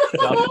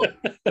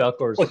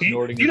Falcor's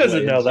snorting. He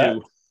doesn't know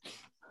that.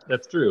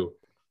 That's true.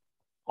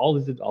 All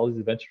these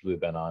adventures we've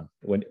been on.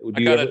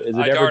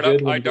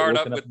 I dart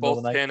up with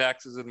both hand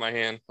axes in my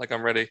hand, like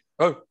I'm ready.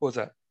 Oh, what was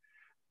that?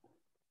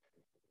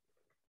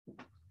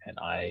 And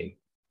I,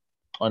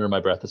 under my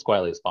breath, as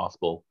quietly as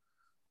possible,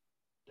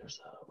 there's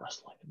a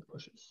rustling in the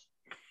bushes.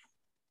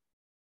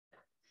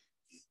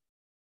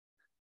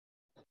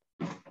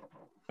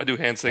 I do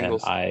hand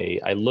signals. And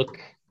I look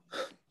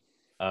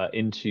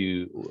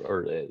into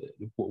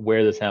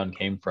where the sound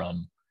came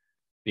from,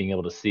 being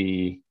able to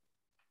see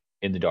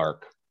in the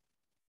dark.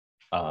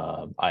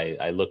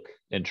 I look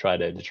and try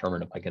to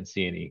determine if I can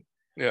see any.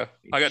 Yeah,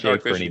 I got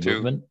dark vision any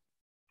too. Movement.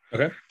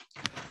 Okay.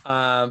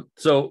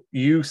 So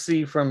you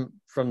see from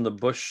the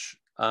bush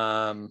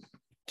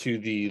to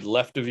the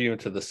left of you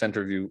and to the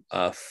center of you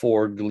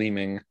 4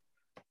 gleaming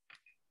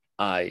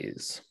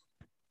eyes.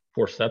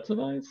 4 sets of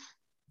eyes?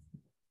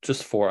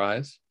 Just 4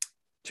 eyes,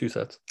 2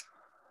 sets,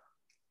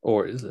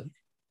 or is it?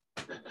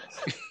 I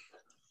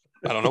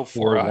don't know.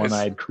 4 eyes.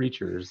 One-eyed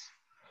creatures.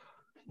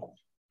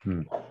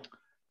 Falcor,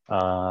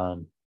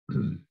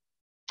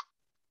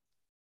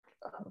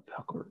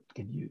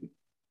 can you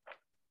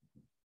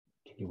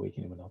wake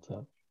anyone else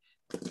up?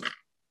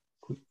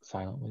 Quick,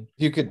 silently.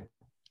 If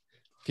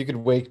you could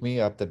wake me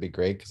up, that'd be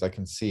great because I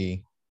can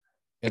see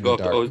in go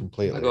the up to dark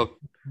completely. I go up.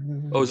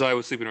 Ozai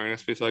was sleeping right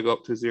next to me, so I go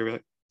up to his ear and be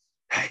like,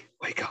 "Hey,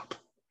 wake up!"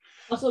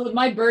 Also, with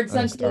my bird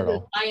senses,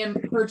 startle. I am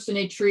perched in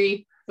a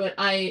tree, but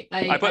I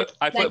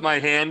put my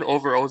hand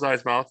over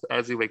Ozai's mouth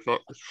as he wakes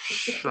up.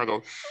 I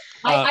go.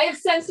 I have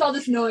sensed all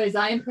this noise.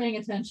 I am paying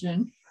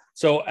attention.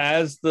 So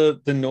as the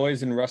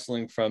noise and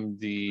rustling from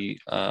the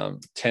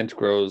tent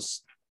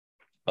grows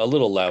a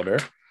little louder,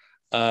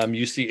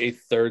 you see a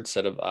third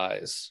set of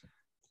eyes.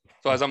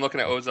 So as I'm looking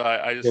at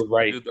Ozai, I just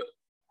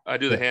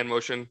do the hand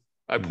motion.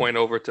 I point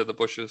over to the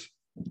bushes.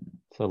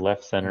 So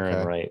left, center,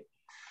 and right.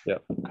 Yeah.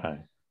 Okay.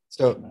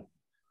 So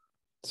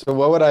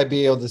what would I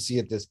be able to see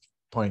at this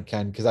point,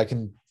 Ken? Because I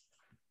can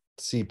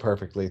see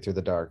perfectly through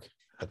the dark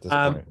at this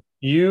point.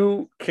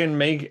 You can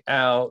make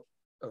out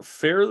a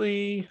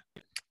fairly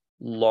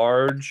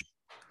large.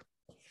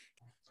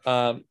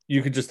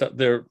 You could just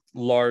they're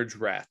large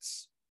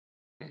rats.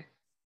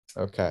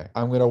 Okay,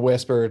 I'm gonna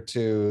whisper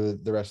to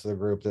the rest of the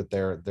group that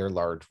they're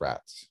large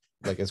rats,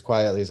 like as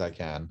quietly as I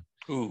can.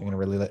 Ooh. I'm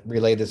gonna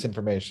relay this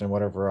information and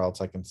whatever else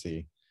I can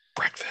see.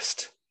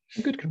 Breakfast.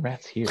 How good can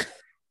rats hear?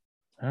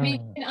 I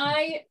mean, and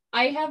I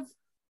have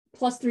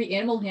 +3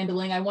 animal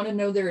handling. I want to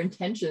know their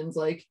intentions.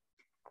 Like,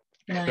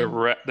 They're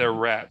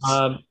rats.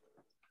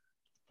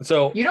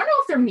 So you don't know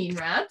if they're mean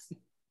rats.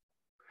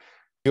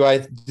 Do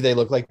they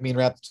look like mean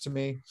rats to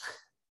me?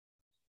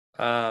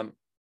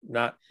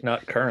 not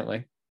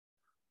currently.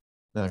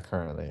 Not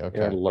currently. Okay.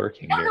 They're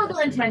lurking. I don't know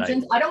their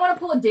intentions. I don't want to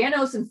pull a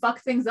Danos and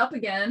fuck things up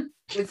again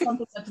with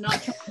something that's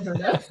not trying to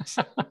hurt us.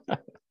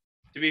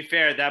 To be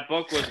fair, that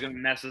book was going to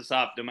mess us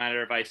up no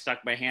matter if I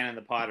stuck my hand in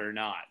the pot or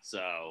not.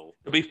 So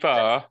to be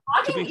fair,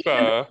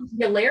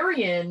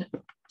 Galarian,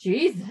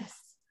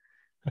 Jesus.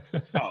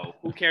 Oh,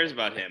 who cares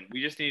about him? We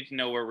just need to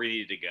know where we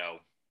need to go.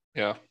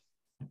 Yeah.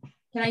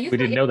 Can I use We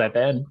didn't know that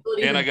then.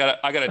 And I got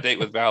a date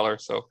with Valor,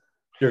 so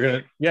You're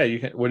gonna, yeah, you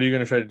can. What are you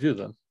gonna try to do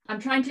then? I'm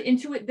trying to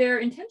intuit their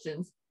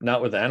intentions.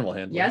 Not with animal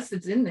handling. Yes,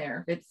 it's in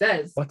there. It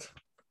says. What?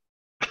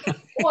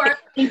 Or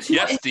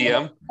yes,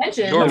 DM.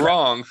 Intentions. You're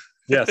wrong.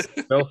 Yes,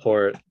 go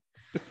for it.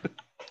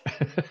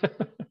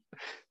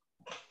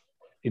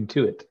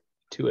 Intuit.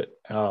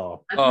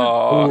 Oh.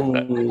 Oh.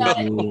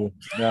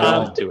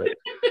 Into it.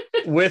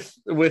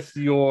 With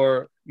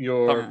your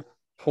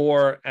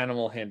poor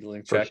animal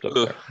handling check,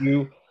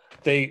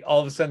 they all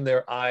of a sudden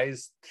their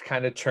eyes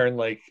kind of turn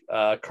like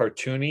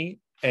cartoony,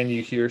 and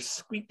you hear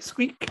squeak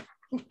squeak,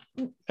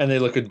 and they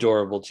look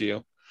adorable to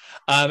you.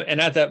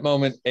 And at that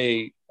moment,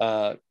 a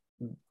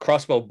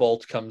crossbow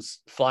bolt comes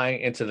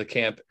flying into the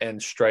camp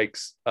and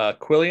strikes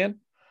Quillian,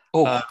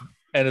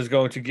 and is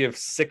going to give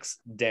 6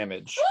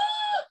 damage.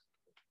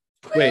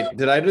 Wait,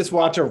 did I just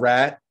watch a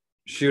rat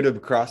shoot a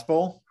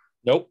crossbow?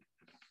 Nope.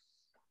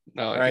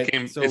 No, right,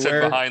 it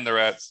said behind the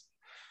rats.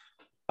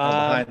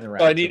 Behind the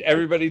rats. So I need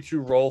everybody to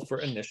roll for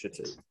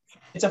initiative.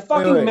 It's a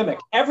fucking Wait. mimic.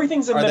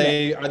 Everything's a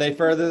mimic. Are they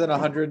further than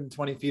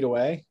 120 feet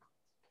away?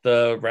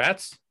 The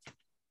rats?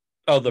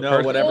 Oh, the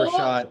person? Whatever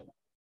shot.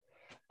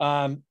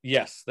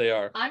 Yes, they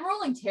are. I'm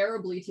rolling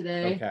terribly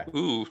today. Okay.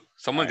 Ooh,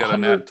 someone got a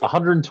nat.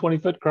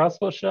 120-foot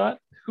crossbow shot.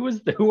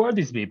 Who are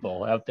these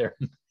people out there?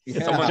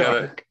 Yeah. Someone got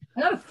a. I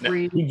got a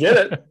 3. You get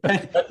it.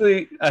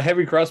 Actually, a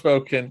heavy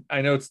crossbow can.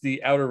 I know it's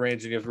the outer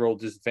range, and you have to roll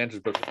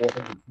disadvantage, but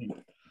 400 feet.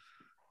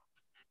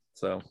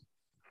 So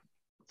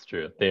It's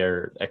true.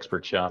 They're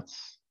expert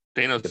shots.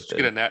 Danos, did you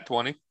get a nat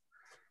 20?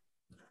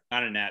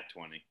 Not a nat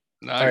 20.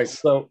 Nice. all right.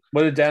 So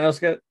what did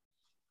Danos get?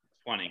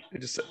 20. I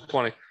just said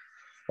 20.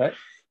 Right.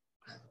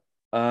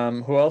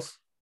 Who else?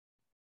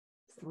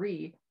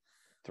 3.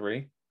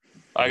 3.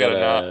 I got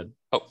a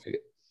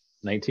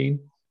 19.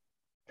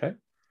 Okay.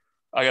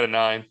 I got a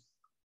 9.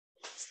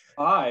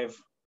 5.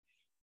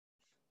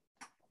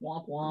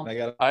 Womp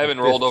womp. I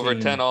haven't rolled over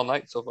 10 all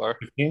night so far.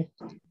 15.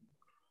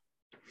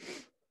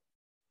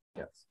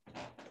 Yes.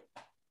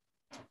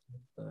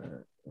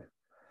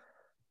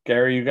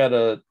 Gary, you got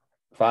a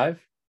 5.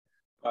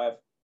 5.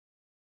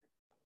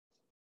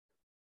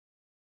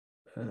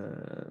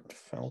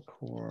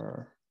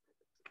 Falcor.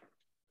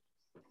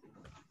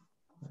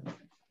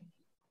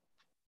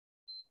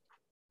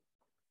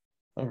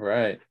 All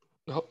right.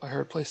 Oh, I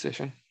heard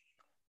PlayStation.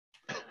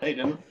 They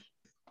didn't.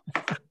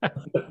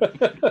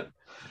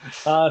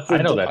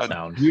 I know that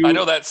sound. I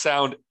know that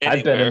sound.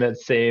 I've been in anywhere. that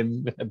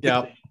same.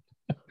 Yep.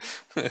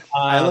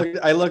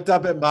 I looked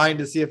up at mine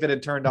to see if it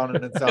had turned on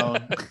its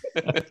own.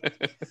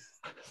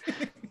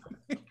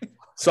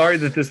 Sorry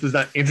that this was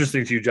not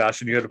interesting to you,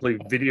 Josh, and you had to play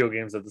video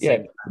games at the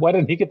same time. Why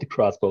didn't he get the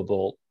crossbow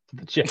bolt to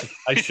the chest?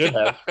 I should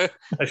have.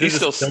 He's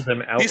still killed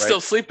him outright. He's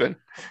still sleeping.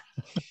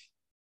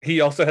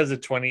 He also has a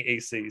 20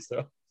 AC,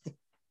 so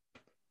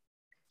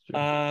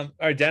All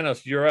right,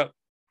 Danos, you're up.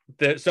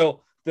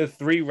 So the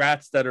three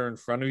rats that are in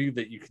front of you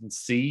that you can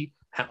see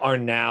are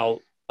now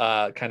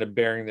kind of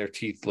baring their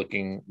teeth,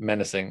 looking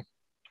menacing.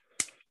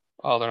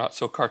 Oh, they're not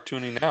so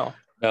cartoony now.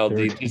 No,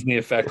 the Disney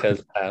effect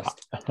has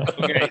passed.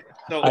 Okay,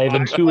 so I have I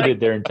would intuited like-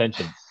 their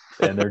intentions,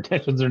 and their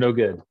intentions are no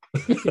good.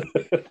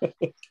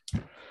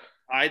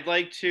 I'd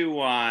like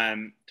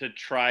to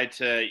try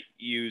to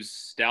use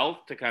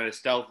stealth to kind of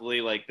stealthily,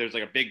 like there's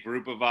like a big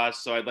group of us,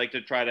 so I'd like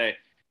to try to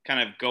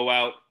kind of go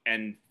out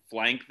and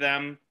flank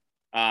them,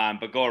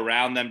 but go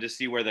around them to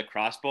see where the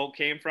crossbow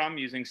came from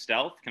using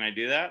stealth. Can I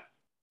do that?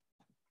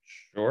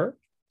 Sure.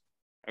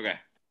 Okay.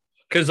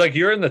 Because like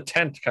you're in the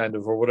tent kind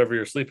of, or whatever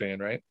you're sleeping in,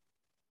 right?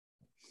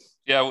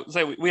 Yeah,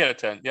 say we had a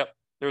tent. Yep,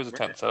 there was a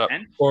tent set up.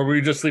 Tent? Or were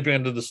you just sleeping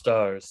under the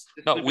stars?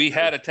 No, we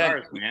had a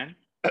tent. Stars, man.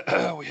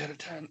 We had a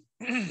tent.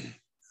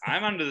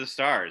 I'm under the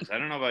stars. I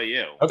don't know about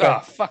you. Okay. Oh,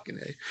 fucking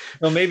A.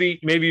 Well, maybe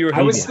you were.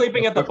 I was hanging.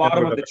 sleeping at the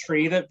bottom of the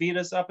tree that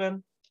Vita's up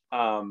in.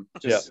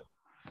 Just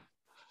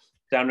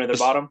down near the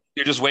bottom.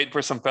 You're just waiting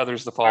for some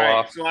feathers to fall All right,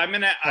 off. so I'm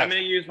gonna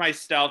use my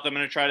stealth. I'm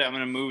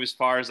gonna move as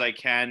far as I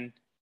can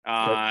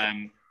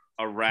around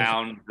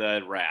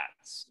the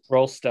rats.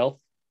 Roll stealth.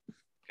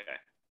 Okay.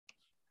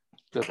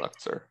 Good luck,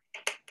 sir.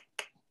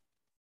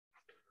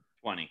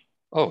 20.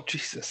 Oh,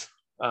 Jesus.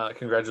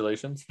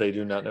 Congratulations. They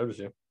do not notice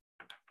you.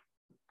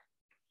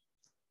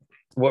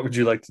 What would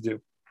you like to do?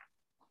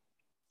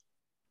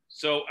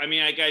 So I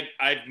mean,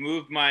 I've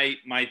moved my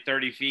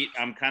 30 feet.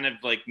 I'm kind of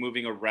like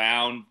moving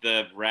around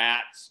the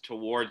rats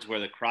towards where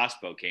the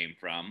crossbow came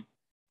from,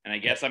 and I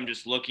guess I'm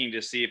just looking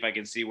to see if I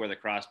can see where the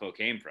crossbow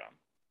came from.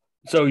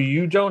 So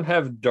you don't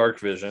have dark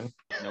vision.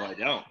 No, I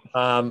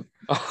don't.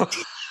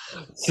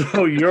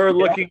 So you're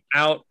looking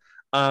out.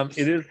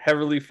 It is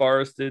heavily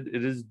forested.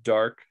 It is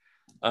dark.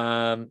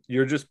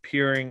 You're just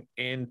peering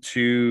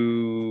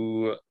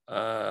into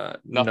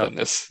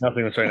Nothingness.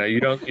 nothingness right now.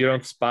 You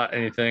don't spot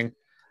anything.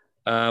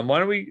 Why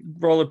don't we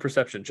roll a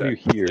perception check? You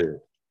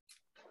hear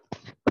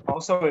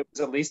Also, it was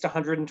at least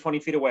 120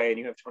 feet away, and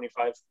you have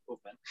 25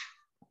 movement.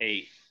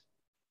 8.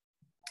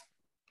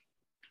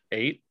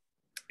 8?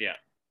 Yeah.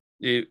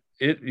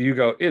 You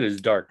go, it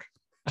is dark.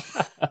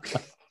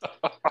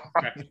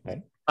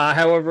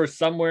 However,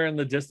 somewhere in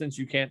the distance,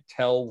 you can't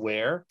tell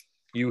where,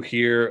 you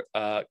hear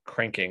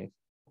cranking.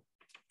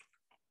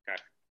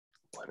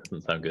 that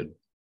doesn't sound good.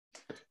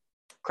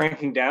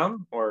 Cranking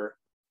down, or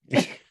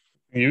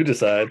You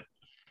decide.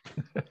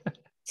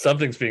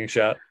 Something's being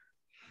shot.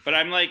 But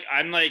I'm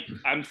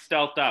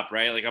stealthed up,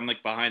 right? Like I'm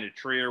like behind a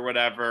tree or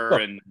whatever. Oh,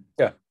 and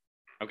yeah.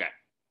 Okay.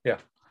 Yeah.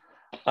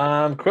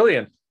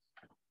 Quillian.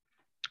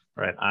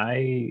 All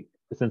right.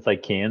 Since I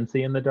can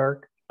see in the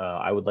dark,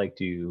 I would like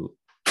to,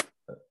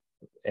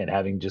 and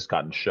having just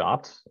gotten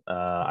shot,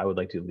 I would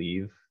like to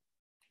leave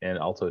and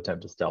also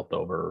attempt to stealth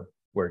over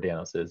where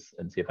Danos is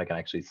and see if I can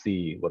actually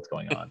see what's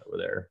going on over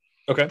there.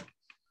 Okay.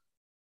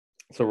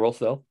 So roll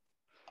stealth.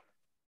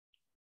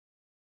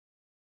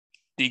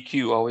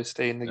 DQ always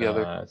staying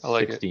together. I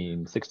like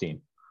 16, it.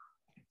 16.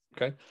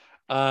 Okay.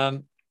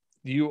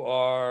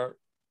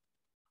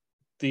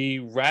 The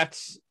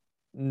rats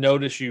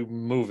notice you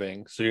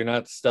moving, so you're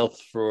not stealth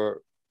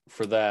for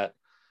that.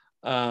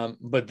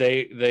 But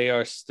they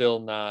are still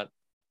not.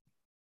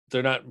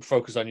 They're not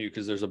focused on you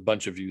because there's a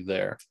bunch of you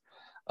there.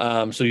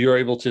 So you're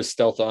able to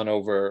stealth on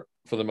over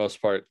for the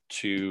most part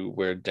to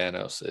where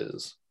Danos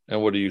is.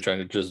 And what are you trying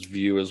to just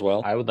view as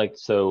well? I would like,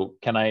 so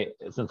can I,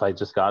 since I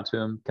just got to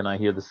him, can I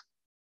hear this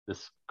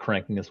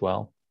cranking as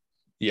well?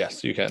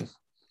 Yes, you can.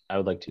 I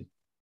would like to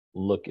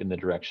look in the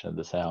direction of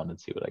the sound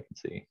and see what I can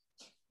see.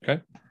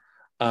 Okay.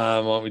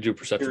 Why don't we do a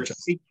perception you're check?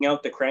 seeking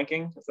out the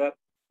cranking? Is that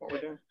what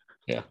we're doing?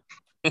 Yeah.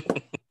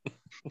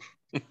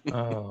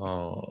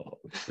 Oh,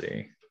 let's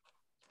see.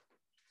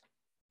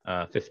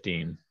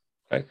 15.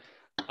 Okay.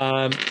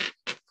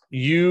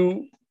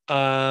 You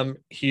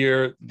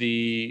hear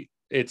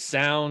it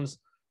sounds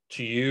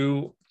to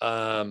you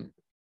kind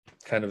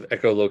of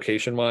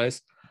echolocation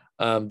wise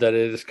that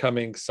it is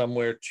coming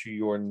somewhere to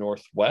your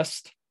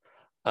northwest.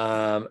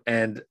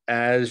 And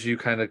as you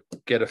kind of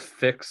get a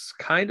fix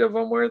kind of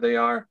on where they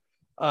are,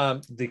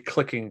 the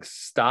clicking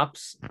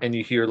stops and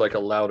you hear like a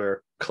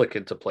louder click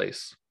into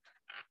place.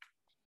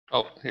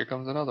 Oh, here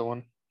comes another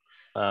one.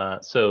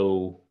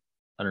 So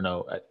I don't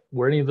know.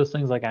 Were any of those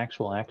things like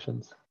actual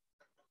actions?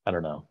 I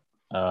don't know.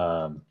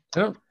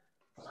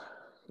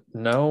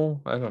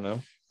 No, I don't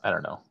know. I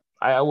don't know.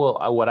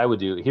 What I would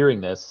do,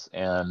 hearing this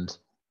and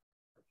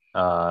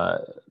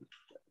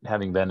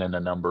having been in a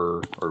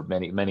number or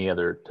many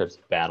other types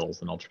of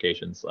battles and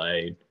altercations,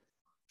 I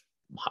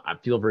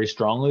feel very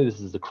strongly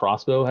this is the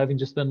crossbow having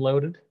just been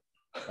loaded.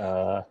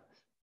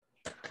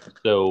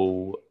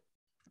 So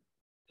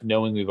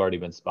knowing we've already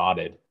been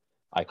spotted,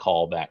 I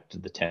call back to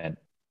the tent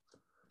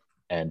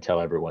and tell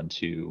everyone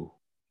to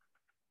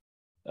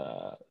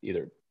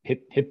either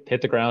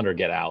hit the ground or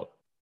get out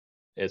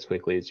as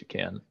quickly as you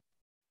can.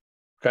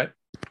 Okay.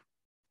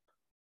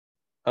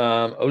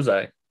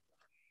 Ozai.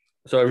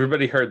 So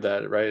everybody heard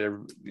that, right?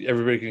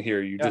 Everybody can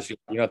hear you. Yeah. Just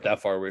you're not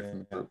that far away from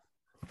the group.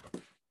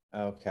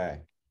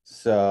 Okay.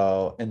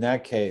 So in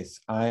that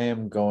case, I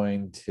am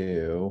going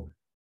to.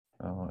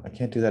 Oh, I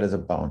can't do that as a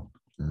bone.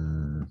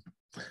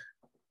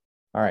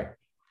 All right.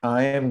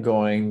 I am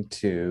going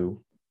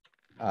to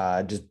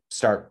just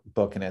start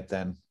booking it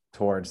then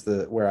towards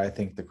where I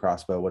think the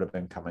crossbow would have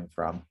been coming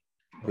from,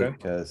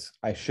 because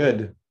I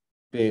should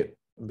be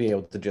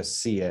able to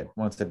just see it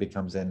once it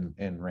becomes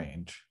in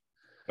range.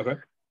 Okay.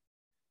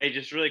 Hey,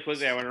 just really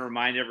quickly, I want to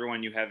remind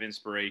everyone you have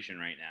inspiration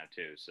right now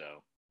too. So.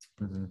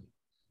 Mm-hmm.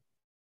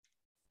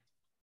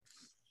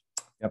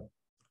 Yep.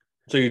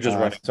 So you just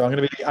run. So I'm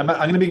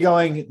gonna be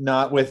going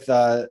not with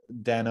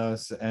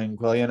Danos and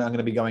Quillian. I'm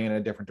gonna be going in a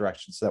different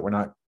direction so that we're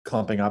not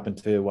clumping up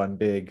into one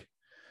big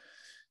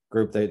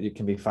group that you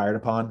can be fired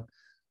upon.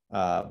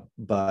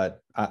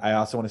 But I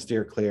also want to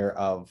steer clear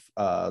of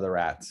the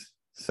rats.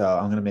 So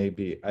I'm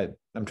gonna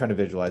I'm trying to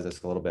visualize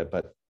this a little bit,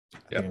 but I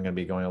think I'm gonna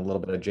be going a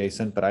little bit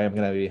adjacent, but I am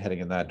gonna be heading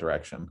in that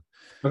direction.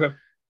 Okay.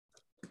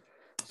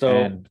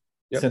 So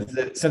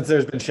since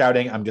there's been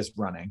shouting, I'm just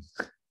running.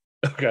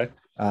 Okay.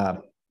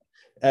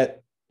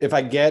 If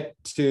I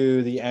get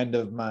to the end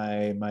of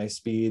my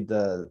speed,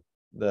 the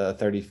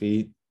 30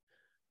 feet,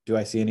 do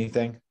I see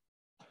anything?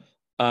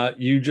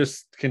 You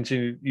just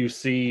continue. You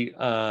see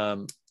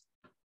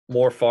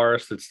more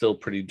forest. It's still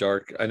pretty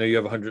dark. I know you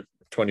have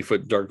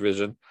 120-foot dark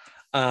vision.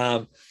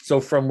 So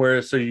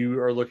you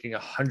are looking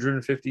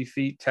 150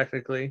 feet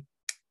technically,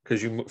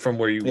 because from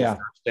where you were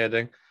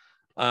standing.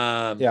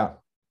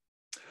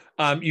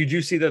 You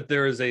do see that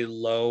there is a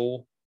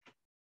low,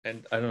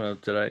 and I don't know.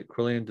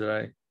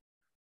 Quillian,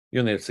 you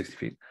only have 60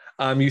 feet.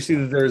 You see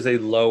that there is a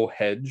low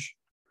hedge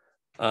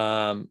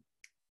that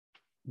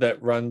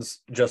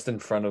runs just in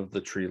front of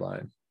the tree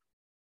line.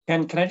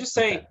 Can I just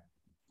say,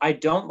 I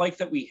don't like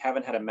that we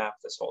haven't had a map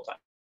this whole time.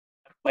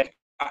 Like,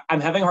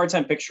 I'm having a hard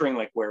time picturing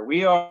like where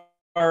we are,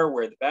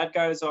 where the bad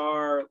guys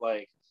are.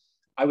 Like,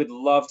 I would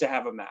love to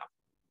have a map.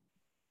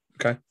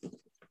 Okay.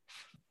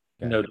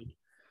 Noted.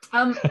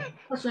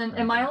 Question: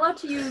 am I allowed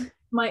to use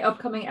my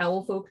upcoming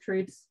owl folk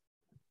traits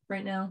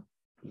right now?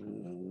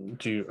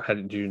 Do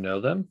you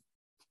know them?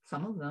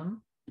 Some of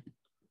them.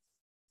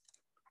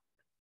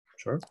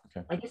 Sure.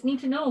 Okay. I just need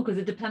to know because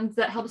it depends.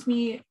 That helps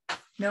me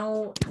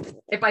know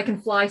if I can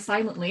fly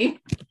silently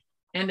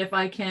and if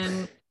I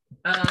can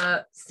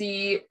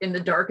see in the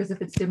dark as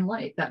if it's dim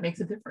light. That makes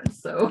a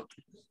difference. So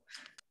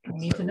I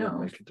need to know.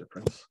 Make a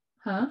difference.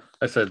 Huh?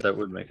 I said that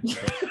would make a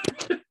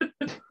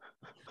difference.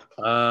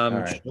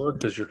 Sure,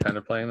 because you're kind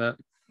of playing that.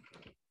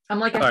 I'm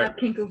like a half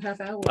Kinko,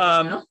 half owl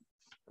now.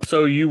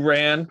 So you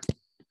ran.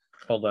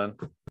 Hold on.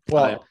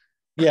 Well,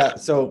 yeah.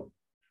 So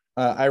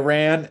I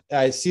ran.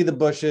 I see the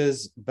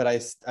bushes, but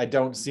I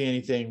don't see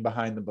anything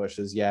behind the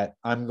bushes yet.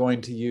 I'm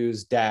going to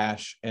use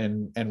dash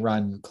and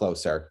run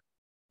closer.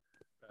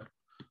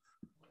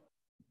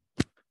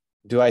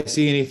 Do I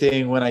see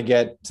anything when I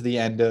get to the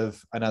end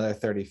of another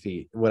 30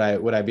 feet? Would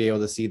I be able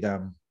to see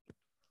them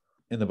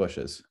in the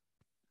bushes?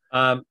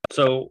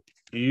 So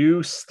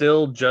you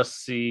still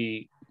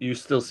see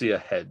a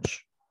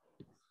hedge.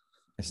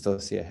 I still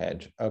see a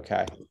hedge.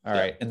 Okay. All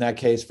right. In that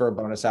case, for a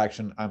bonus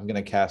action, I'm going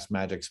to cast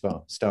Magic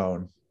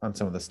Stone on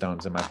some of the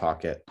stones in my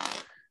pocket,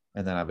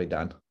 and then I'll be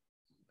done.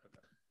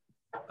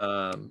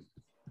 All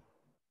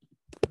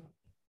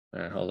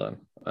right, hold on.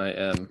 I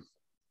am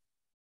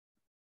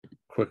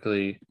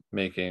quickly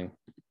making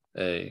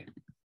a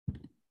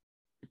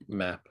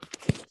map.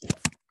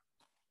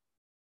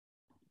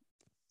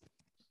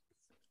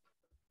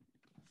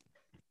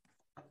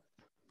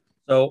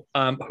 So,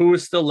 who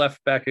is still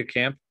left back at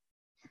camp?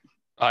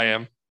 I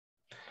am.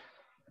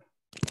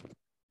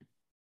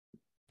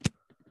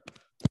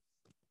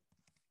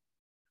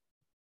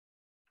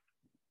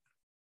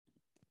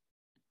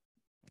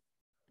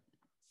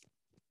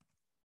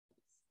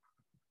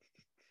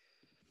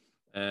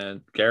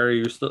 And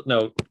Gary,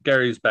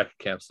 Gary's back at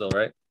camp still,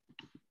 right?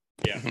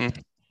 Yeah. Mm-hmm.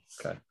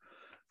 Okay.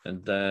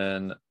 And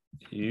then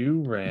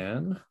you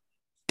ran.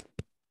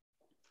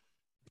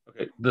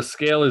 Okay, the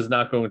scale is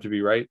not going to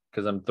be right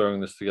because I'm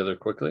throwing this together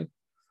quickly.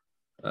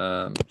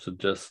 So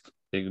just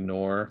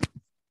ignore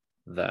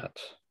that.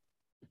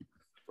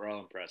 We're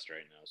all impressed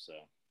right now, so.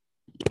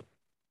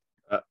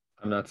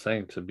 I'm not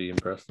saying to be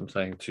impressed. I'm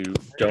saying to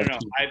don't. No.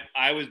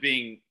 I was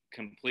being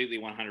completely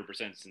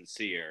 100%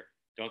 sincere.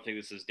 Don't think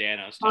this is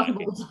Danos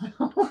talking.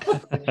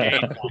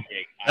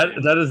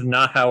 That is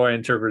not how I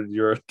interpreted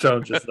your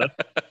tone just then.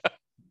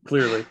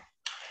 Clearly.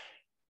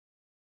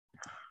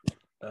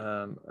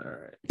 All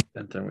right.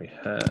 And then we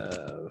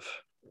have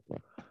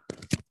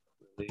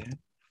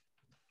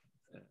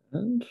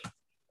and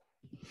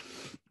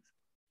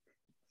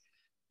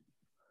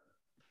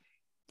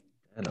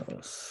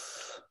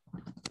Danos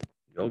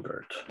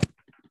yogurt.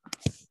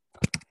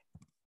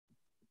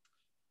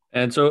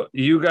 And so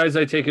you guys,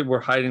 I take it, were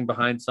hiding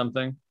behind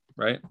something,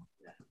 right?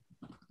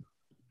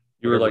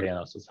 You were like,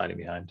 Danos was hiding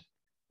behind.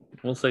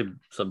 We'll say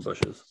some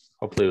bushes.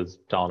 Hopefully it was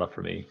tall enough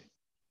for me.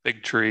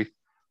 Big tree.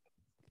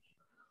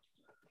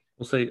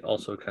 We'll say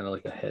also kind of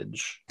like a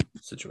hedge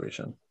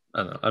situation.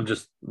 I don't know. I'm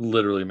just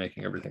literally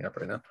making everything up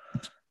right now.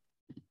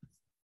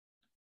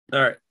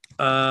 All right.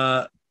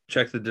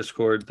 check the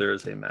Discord. There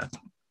is a map.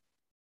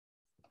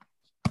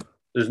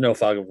 There's no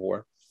fog of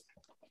war.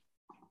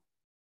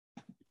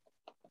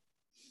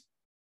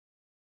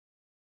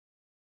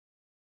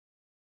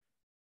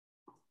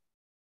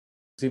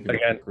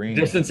 Again,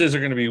 distances are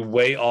going to be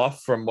way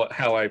off from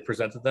how I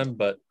presented them,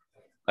 but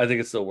I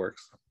think it still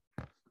works.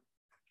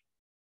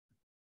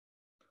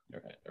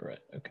 All right,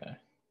 okay.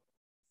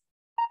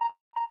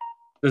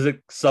 Does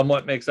it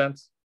somewhat make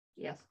sense?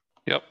 Yes.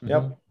 Yep.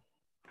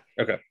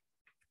 Okay.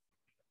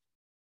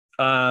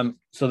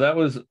 So that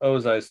was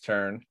Ozai's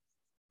turn.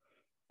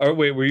 Oh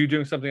wait, were you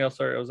doing something else?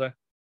 Sorry, Ozai.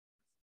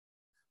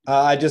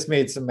 I just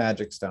made some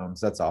magic stones.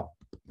 That's all.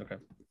 Okay.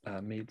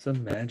 Made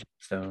some magic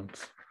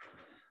stones.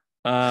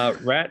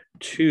 Rat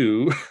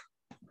 2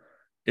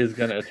 is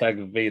gonna attack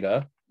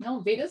Veda. No,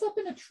 Veda's up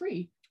in a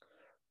tree.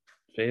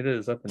 Veda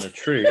is up in a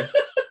tree.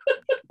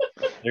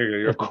 There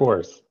you go. Of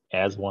course,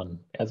 as one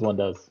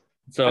does.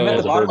 So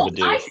as a bird would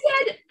do. I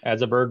said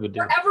As a bird would do.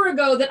 forever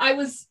ago that I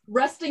was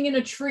resting in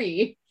a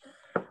tree.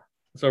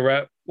 So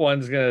Rat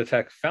 1's gonna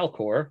attack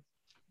Falcor.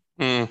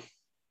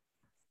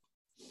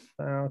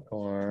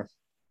 Falcor.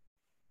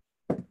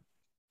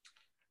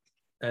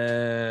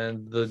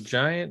 And the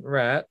giant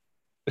rat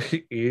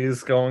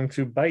is going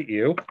to bite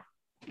you.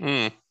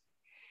 I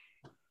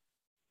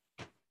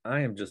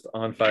am just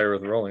on fire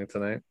with rolling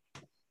tonight.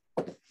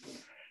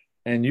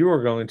 And you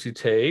are going to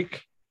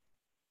take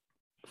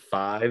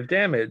 5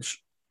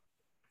 damage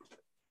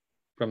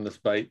from this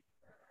bite.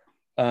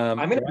 I'm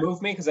going to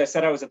move me because I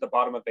said I was at the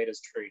bottom of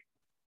Beta's tree.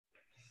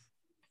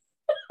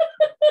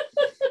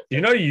 You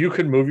know you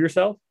could move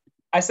yourself?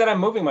 I said I'm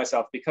moving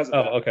myself because of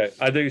that. Oh, okay.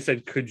 I thought you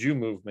said, could you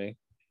move me?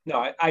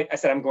 No, I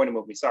said I'm going to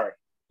move me. Sorry.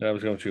 And I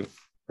was going to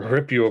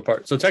rip you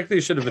apart. So technically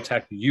you should have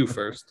attacked you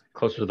first.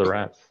 Closer to the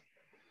rats.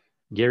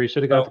 Gary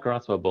should have got the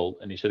crossbow bolt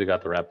and he should have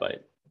got the rat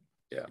bite.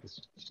 Yeah.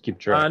 Just keep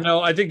track.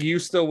 No, I think you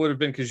still would have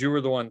been because you were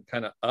the one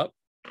kind of up.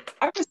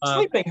 I was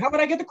sleeping. How would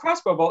I get the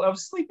crossbow bolt? I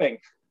was sleeping.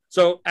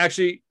 So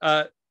actually,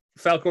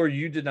 Falcor,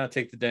 you did not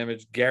take the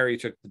damage. Gary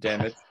took the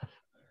damage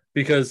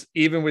because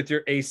even with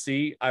your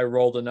AC, I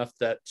rolled enough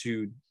that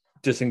to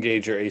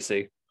disengage your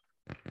AC.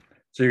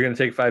 So you're going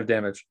to take 5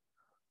 damage.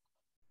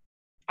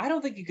 I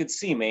don't think you could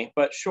see me,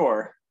 but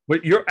sure.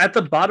 But you're at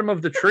the bottom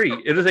of the tree.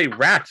 It is a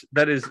rat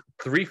that is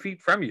 3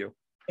 feet from you.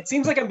 It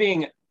seems like I'm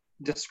being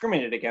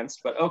discriminated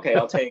against, but okay,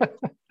 I'll take.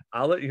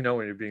 I'll let you know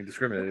when you're being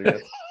discriminated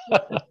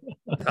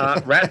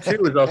against. Rat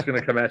 2 is also going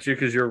to come at you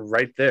because you're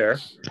right there.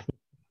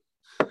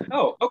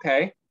 Oh,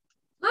 okay.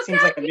 Look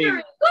Seems like I'm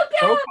being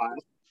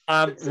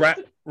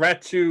profiled.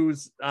 Rat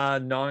 2's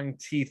gnawing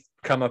teeth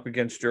come up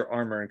against your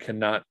armor and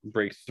cannot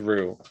break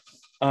through.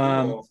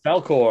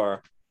 Falcor.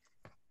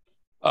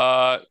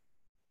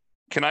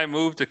 Can I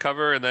move to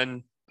cover and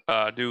then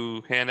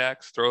do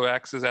throw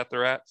axes at the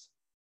rats?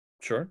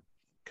 Sure.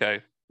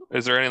 Okay.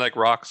 Is there any like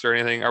rocks or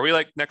anything? Are we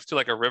like next to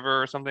like a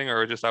river or something,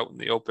 or just out in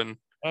the open?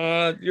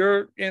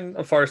 You're in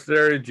a forested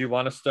area. Do you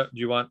want do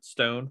you want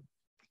stone?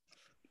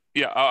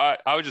 Yeah,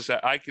 I would just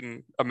I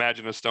can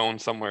imagine a stone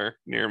somewhere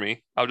near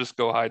me. I'll just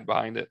go hide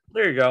behind it.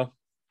 There you go.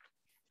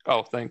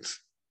 Oh, thanks.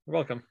 You're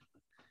welcome.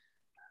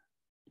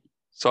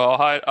 So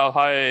I'll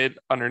hide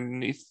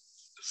underneath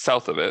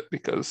south of it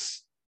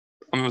because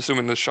I'm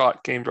assuming the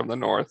shot came from the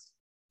north.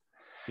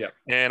 Yeah.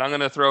 And I'm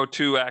gonna throw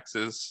 2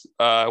 axes,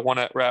 one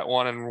at rat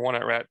 1 and one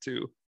at rat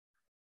 2.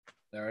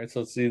 All right,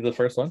 so let's see the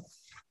first one.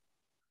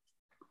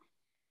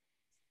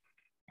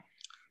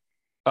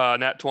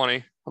 Nat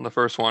 20 on the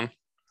first one.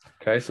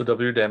 Okay, so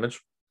double your damage.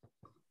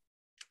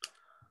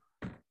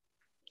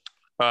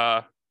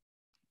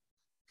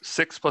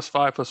 6 plus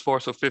 5 plus 4,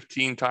 so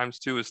 15 times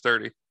 2 is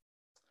 30.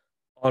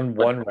 On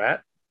one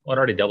rat? Well, it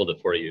already doubled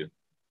it for you.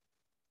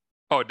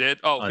 Oh, it did?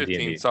 Oh, On 15.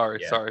 D&D. Sorry,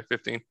 Yeah. sorry,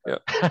 15. Yeah.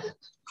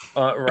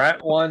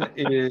 Rat 1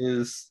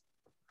 is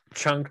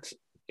chunked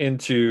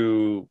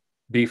into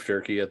beef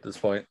jerky at this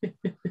point.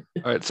 All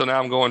right, so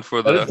now I'm going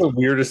for That is the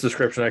weirdest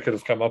description I could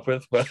have come up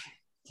with, but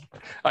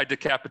I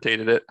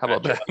decapitated it. How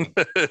about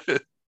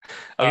that?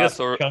 I guess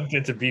chunked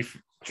into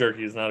beef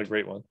jerky is not a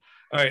great one.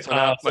 All right, So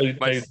now so you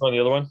the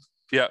other one?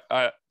 Yeah.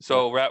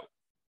 So rat.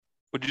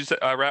 Would you say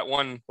rat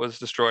 1 was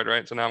destroyed,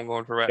 right? So now I'm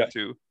going for rat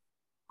 2.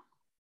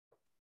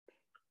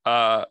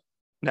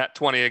 Nat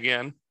 20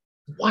 again.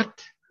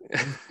 What?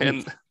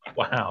 And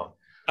wow.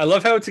 I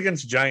love how it's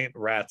against giant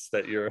rats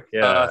that you're.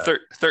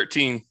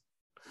 13.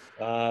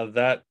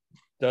 That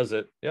does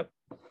it. Yep.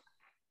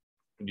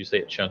 Would you say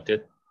it chunked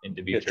it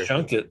into beef jerky?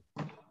 Chunked it.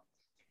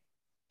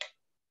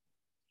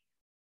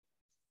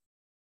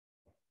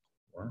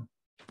 Wow.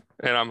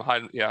 And I'm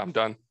hiding. Yeah, I'm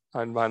done.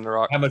 Hiding behind the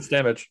rock. How much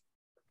damage?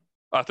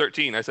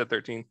 13. I said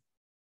 13.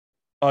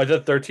 Oh, I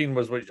thought 13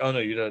 was what. Oh no,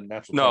 you did a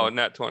natural. No, 20.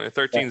 nat 20.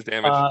 13's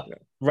damage.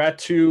 Rat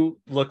 2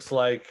 looks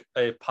like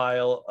a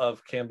pile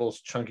of Campbell's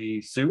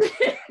chunky soup.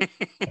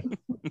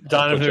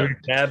 Donovan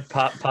dad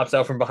pops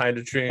out from behind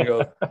a tree and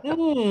goes,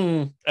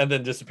 and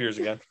then disappears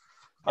again.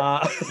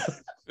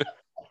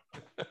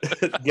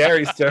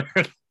 Gary's turn.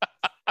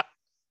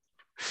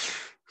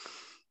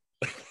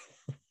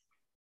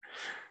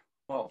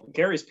 Well,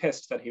 Gary's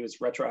pissed that he was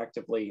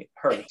retroactively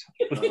hurt.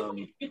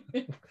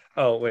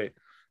 Oh, wait.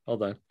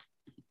 Hold on.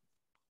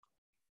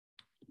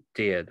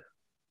 Did.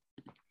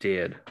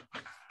 There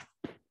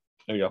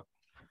you go.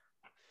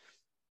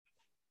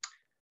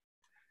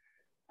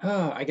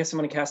 I guess I'm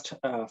going to cast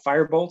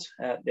Firebolt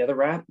at the other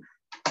rat.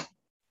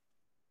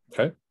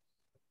 Okay.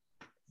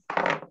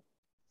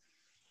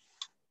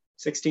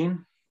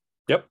 16.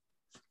 Yep.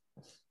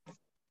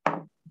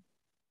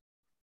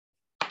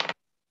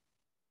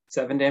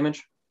 7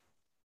 damage.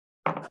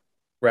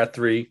 Rat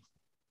 3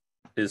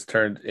 is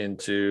turned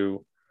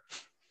into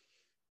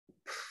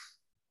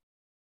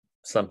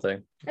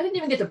something. I didn't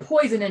even get to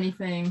poison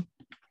anything.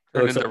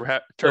 Turn looks into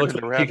like- turn looks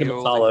into like Tikka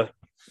ravioli. masala.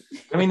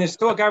 I mean, there's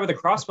still a guy with a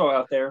crossbow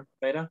out there,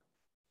 Beta.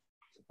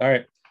 All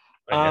right.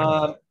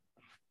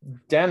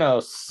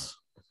 Danos,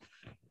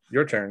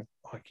 your turn.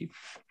 Oh, I keep.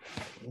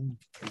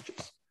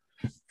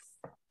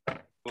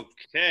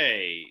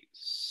 Okay,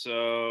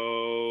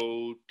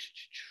 so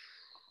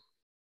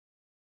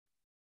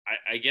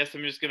I guess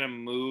I'm just gonna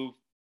move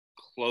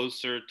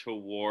closer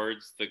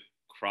towards the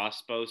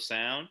crossbow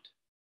sound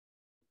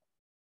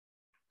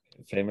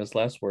Famous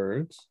last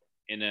words.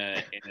 in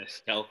a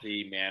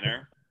stealthy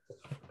manner.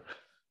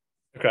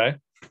 Okay.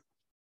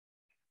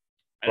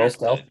 I Roll don't-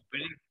 stealth.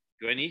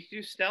 Do I need to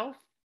do stealth?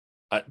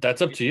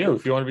 That's up to you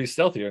if you want to be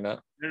stealthy or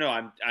not. No,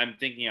 I'm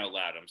thinking out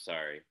loud. I'm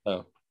sorry.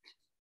 Oh.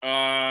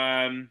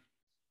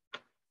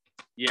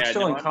 Yeah, We're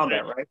still in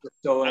combat, right? We're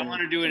still I in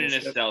want to do it in a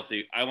initiative.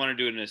 stealthy. I want to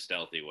do it in a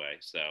stealthy way.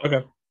 So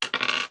Okay.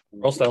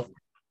 Roll stealth.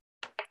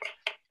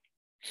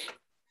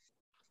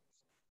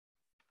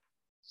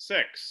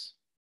 6.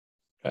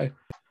 Okay.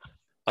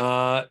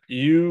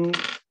 You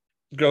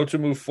go to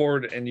move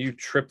forward and you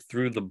trip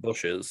through the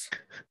bushes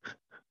Of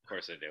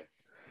course I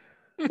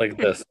do. like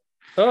this.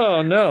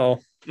 Oh no.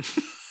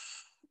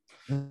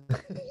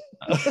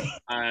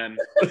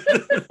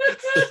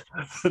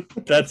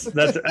 That's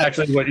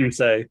actually what you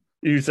say.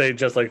 You say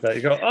just like that.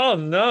 You go, oh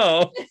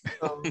no.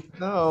 Oh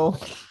no.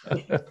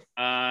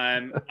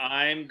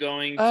 I'm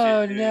going to.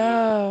 Oh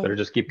no! Better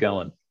just keep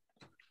going.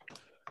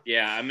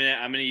 Yeah, I'm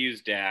gonna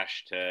use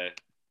dash to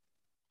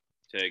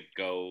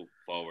go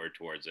forward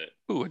towards it.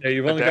 Ooh, Yeah,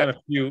 you've only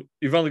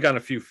gone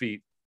a few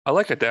feet. I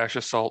like a dash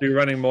assault. Are you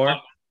running more?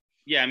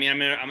 Yeah, I mean,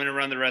 I'm gonna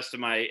run the rest of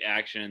my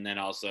action and then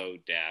also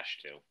dash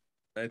too.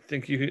 I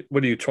think you.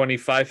 What are you?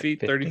 25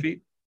 feet? 30 50.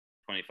 feet?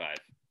 25.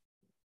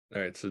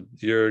 All right, so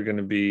you're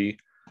gonna be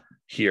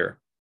here.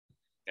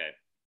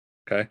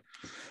 Okay.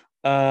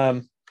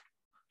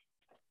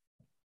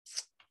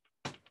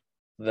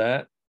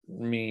 That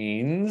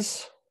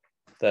means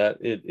that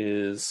it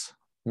is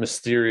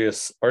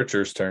Mysterious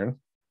Archer's turn.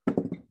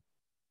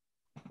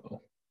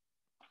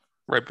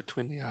 Right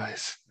between the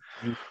eyes.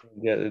 You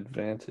can get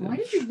advantage. Why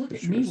did you look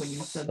at me when you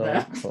said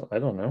that? Well, I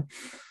don't know.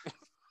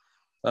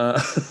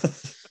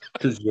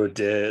 Because you're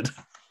dead.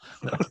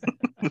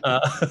 No.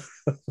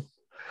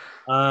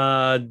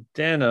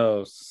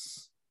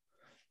 Danos.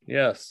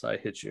 Yes, I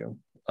hit you.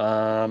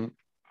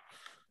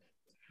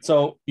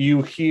 So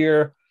you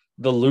hear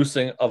the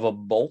loosing of a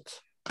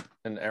bolt,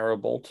 an arrow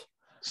bolt,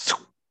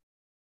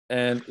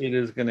 and it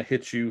is going to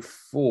hit you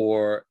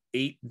for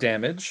 8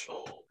 damage.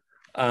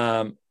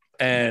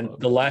 And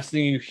the last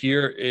thing you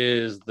hear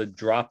is the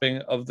dropping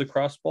of the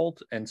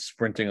crossbolt and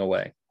sprinting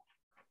away.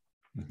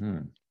 Mm-hmm.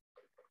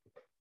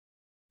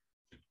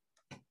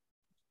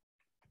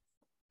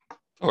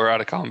 We're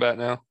out of combat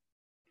now.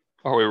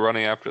 Or are we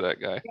running after that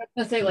guy? I was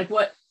gonna say, like,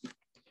 what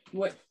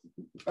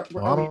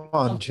Come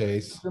on,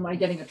 Chase. am I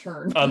getting a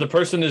turn? The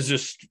person is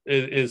just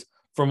is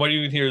from what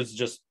you can hear is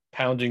just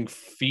pounding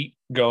feet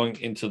going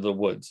into the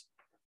woods.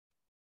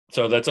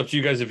 So that's up to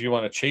you guys if you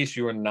want to chase.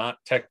 You are not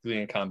technically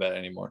in combat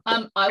anymore.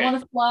 I want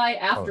to fly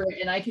after it,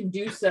 and I can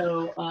do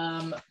so.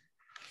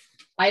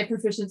 I have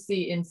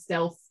proficiency in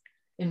stealth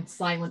in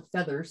silent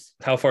feathers.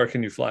 How far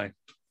can you fly?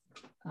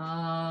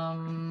 My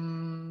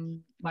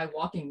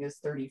walking is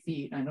 30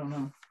 feet. I don't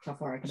know how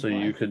far I can So fly.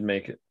 you could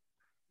make it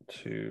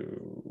to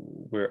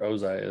where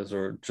Ozai is,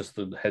 or just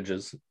the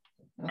hedges.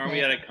 Aren't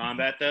we out of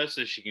combat though,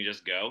 so she can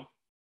just go?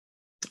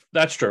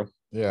 That's true.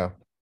 Yeah.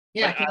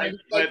 Yeah,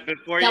 But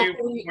before you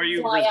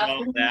fly after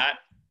resolve him? that,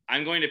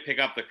 I'm going to pick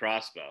up the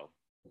crossbow.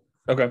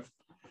 Okay.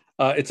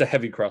 It's a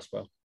heavy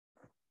crossbow.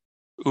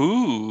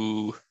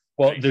 Ooh.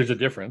 Well, there's a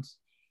difference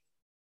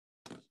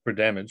for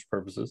damage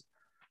purposes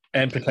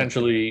and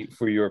potentially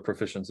for your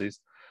proficiencies.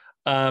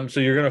 So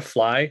you're gonna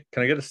fly.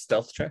 Can I get a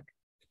stealth check?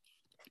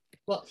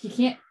 Well, he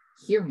can't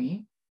hear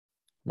me.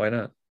 Why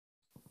not?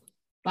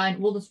 Fine,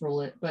 we'll just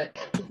roll it. But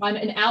if I'm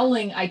an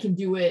owling, I can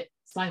do it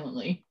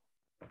silently.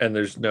 And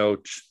there's no,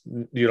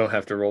 you don't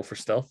have to roll for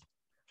stealth.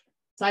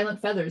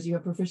 Silent feathers, you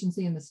have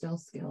proficiency in the stealth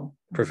skill.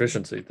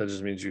 Proficiency. That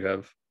just means you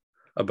have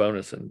a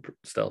bonus in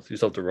stealth. You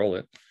still have to roll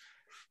it.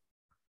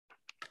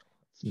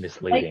 It's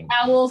misleading. Like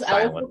owls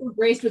Silent. are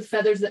graced with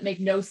feathers that make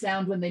no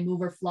sound when they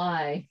move or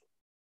fly.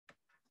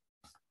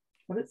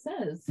 What it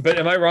says. But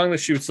am I wrong that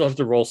she would still have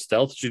to roll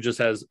stealth? She just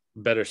has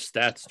better stats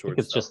I think towards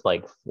it's stealth. just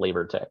like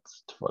flavor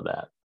text for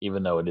that,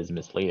 even though it is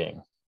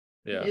misleading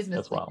Yeah. It is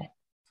as well. misleading.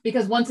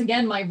 Because once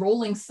again, my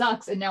rolling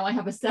sucks, and now I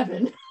have a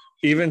 7.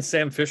 Even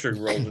Sam Fisher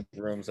rolls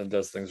into rooms and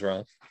does things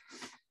wrong.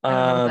 I don't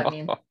know what that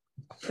means.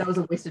 That was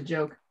a wasted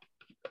joke.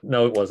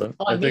 No, it wasn't.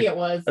 On me, it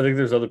was. I think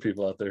there's other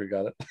people out there who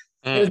got it.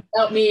 It was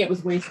about me. It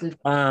was wasted.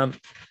 Bobby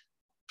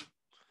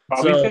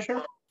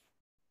Fischer?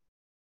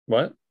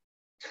 What?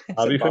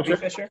 Bobby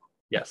Fischer?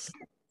 Yes.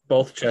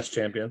 Both chess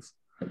champions.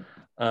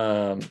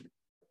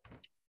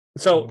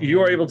 So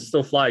you are able to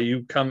still fly.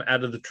 You come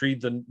out of the tree.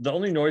 The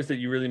only noise that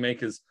you really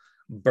make is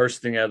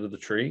bursting out of the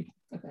tree.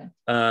 Okay.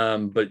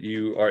 But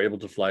you are able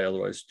to fly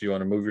otherwise. Do you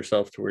want to move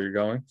yourself to where you're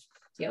going?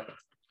 Yep.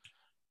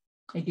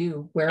 I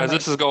do. Where As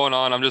this is going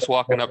on, I'm just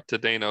walking up to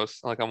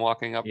Danos. Like I'm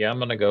walking up. Yeah, I'm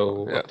gonna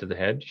go up to the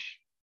hedge.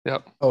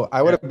 Yep. Oh,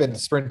 I would have been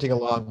sprinting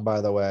along,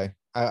 by the way.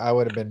 I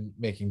would have been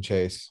making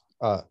chase.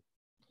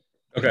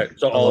 Okay,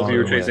 so all of you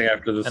are Along the chasing way.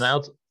 after this. And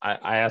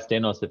I asked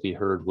Danos if he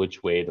heard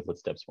which way the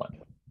footsteps went.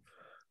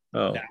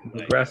 Oh,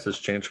 the grass has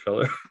changed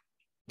color.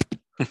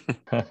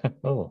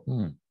 Oh.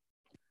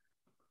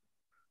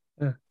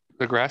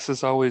 The grass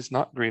is always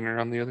not greener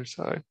on the other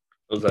side.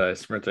 Was I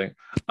sprinting?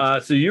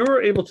 So you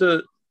were able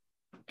to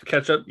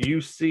catch up.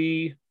 You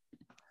see.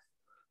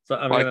 So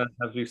I'm gonna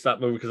have you stop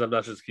moving because I'm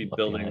not just keep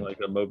building like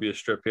a Mobius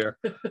strip here.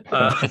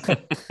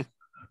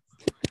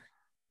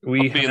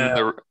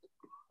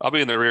 I'll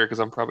be in the rear because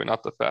I'm probably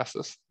not the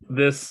fastest.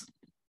 This.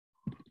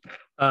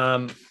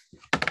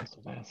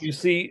 You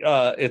see,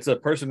 it's a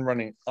person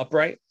running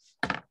upright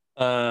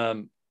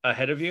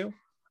ahead of you,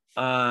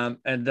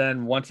 and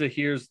then once it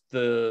hears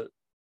the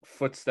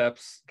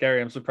footsteps,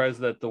 Gary, I'm surprised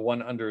that the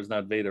one under is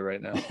not Veda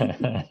right now.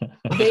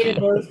 Veda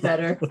knows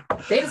better.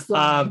 Veda's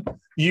flying.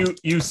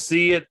 You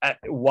see it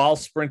while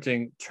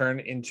sprinting turn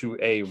into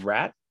a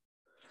rat,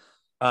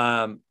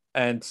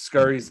 and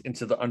scurries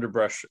into the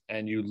underbrush,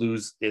 and you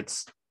lose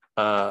its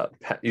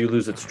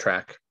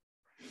track.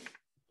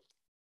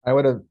 I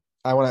want to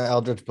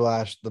Eldritch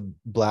blast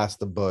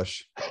the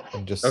bush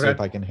and just see if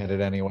I can hit it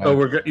anyway.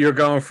 So you're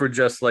going for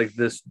just like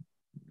this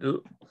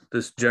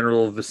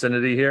general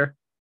vicinity here.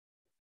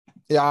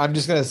 Yeah, I'm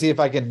just gonna see if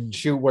I can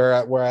shoot where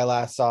I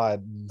last saw it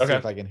and see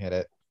if I can hit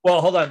it.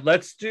 Well, hold on.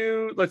 Let's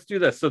do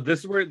this. So this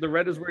is where the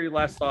red is where you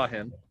last saw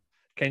him.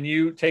 Can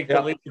you take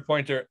the laser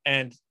pointer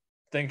and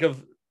think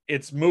of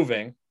it's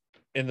moving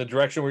in the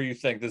direction where you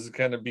think this is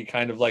going to be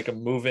kind of like a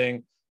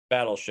moving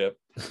battleship?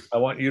 I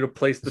want you to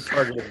place the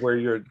target of where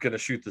you're going to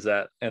shoot this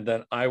at, and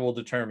then I will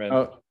determine.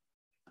 Oh.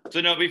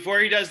 So no, before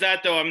he does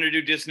that though, I'm going to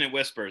do dissonant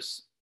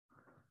whispers.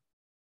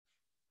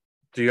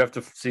 Do you have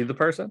to see the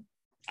person?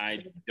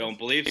 I don't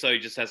believe so. He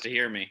just has to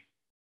hear me.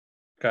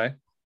 Okay.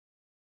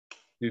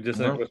 You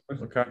dissonant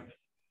whispers? Okay.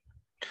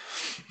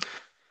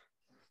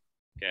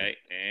 Okay,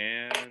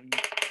 and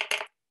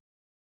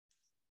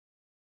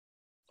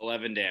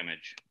 11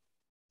 damage.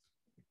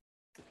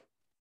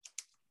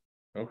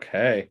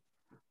 Okay.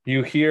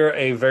 You hear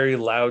a very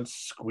loud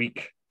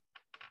squeak,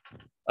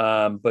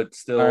 but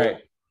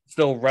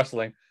still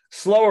rustling.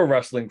 Slower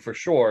rustling for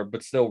sure,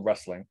 but still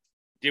rustling.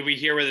 Did we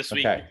hear where the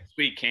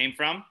squeak came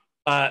from?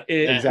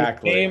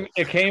 Exactly.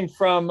 It came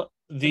from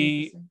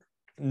the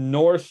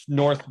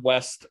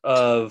northwest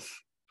of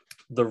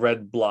the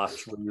red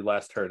blotch where you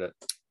last heard it.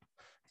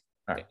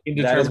 All right.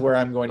 That is where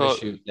I'm going to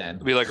shoot then.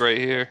 It'll be like right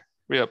here.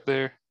 Be up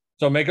there.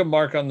 So make a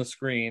mark on the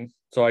screen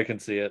so I can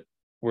see it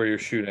where you're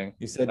shooting.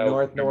 You said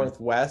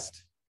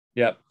northwest?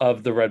 Yep,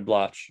 of the red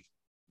blotch.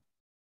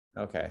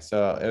 Okay,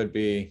 so it would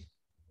be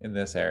in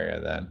this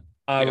area then.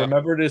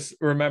 Remember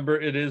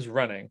it is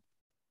running.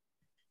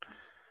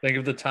 Think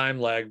of the time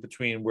lag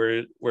between where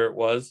it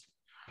was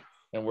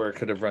and where it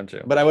could have run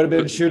to. But I would have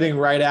been shooting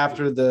right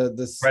after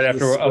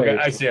okay,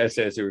 I see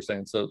what you're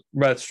saying. So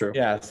that's true.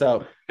 Yeah.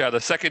 So the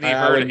second he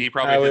heard it, he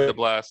probably did the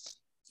blast.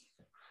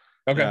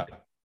 Okay. Yeah.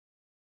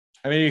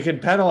 I mean, you can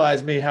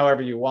penalize me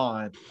however you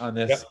want on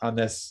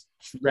this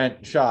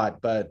rent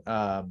shot, but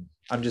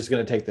I'm just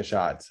gonna take the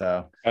shot.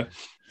 So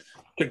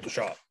take the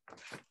shot.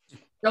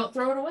 Don't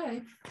throw it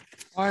away.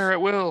 Fire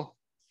at will.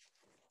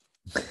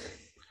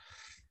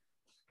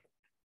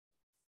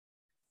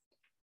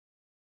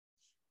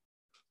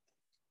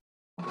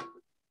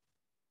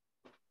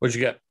 What'd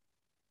you get?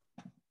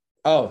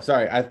 Oh,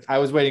 sorry. I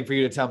was waiting for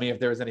you to tell me if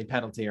there was any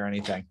penalty or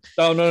anything.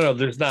 Oh, no,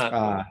 there's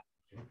not.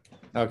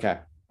 Okay.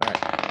 All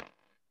right.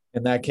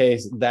 In that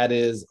case, that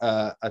is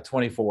a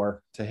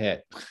 24 to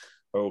hit.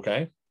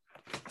 Okay.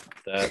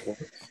 That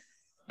works.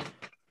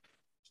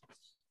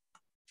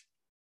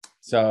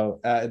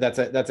 So that's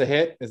a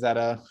hit. Is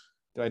that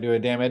do I do a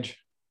damage?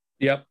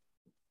 Yep.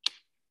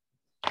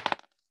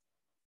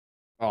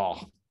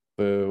 Oh,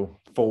 boo.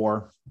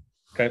 4.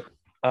 Okay.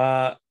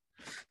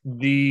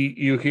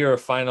 You hear a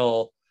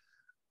final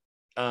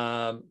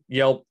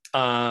yelp,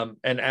 and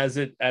as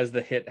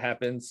the hit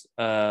happens,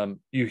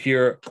 you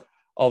hear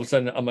all of a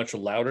sudden a much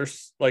louder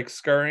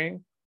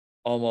scurrying,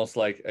 almost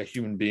like a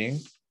human being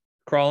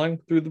crawling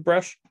through the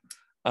brush,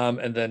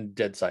 and then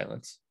dead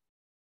silence.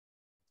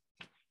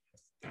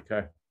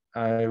 Okay.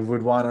 I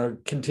would want to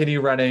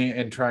continue running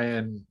and try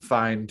and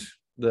find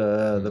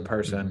the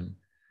person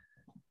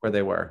where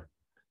they were,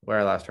 where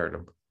I last heard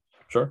them.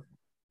 Sure.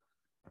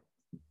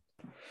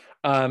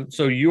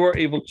 So you are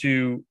able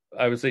to,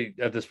 I would say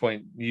at this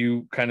point,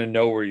 you kind of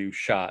know where you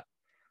shot.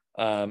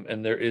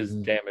 And there is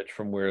damage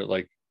from where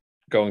like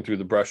going through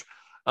the brush.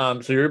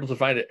 So you're able to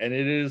find it. And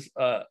it is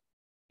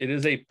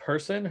a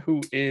person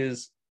who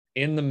is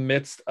in the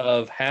midst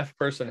of half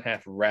person,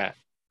 half rat.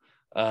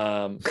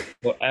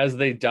 But as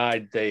they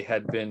died, they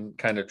had been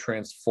kind of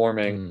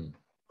transforming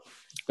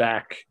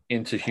back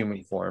into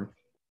human form.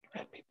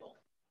 Rat people.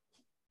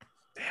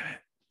 Damn it.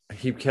 I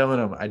keep killing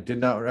them. I did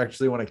not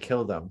actually want to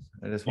kill them.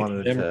 I just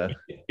wanted to.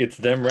 It's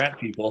them rat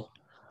people.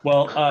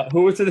 Well,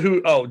 who was it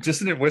who? Oh,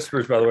 Dissonant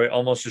Whispers, by the way,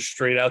 almost just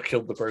straight out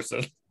killed the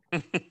person.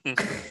 I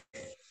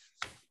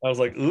was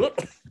like, ugh.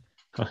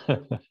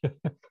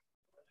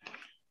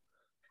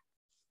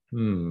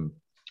 All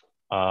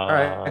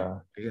right.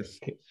 I guess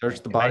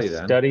search the body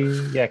then.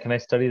 Can I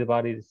study the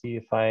body to see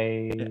if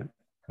I have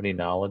any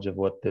knowledge of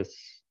what this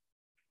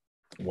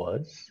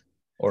was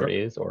or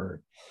is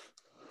or?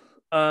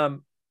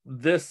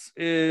 This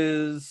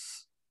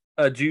is.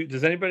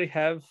 Does anybody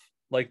have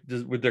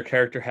would their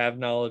character have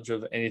knowledge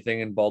of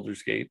anything in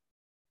Baldur's Gate?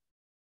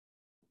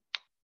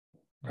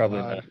 Probably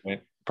not.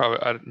 Right? Probably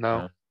I don't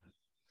know.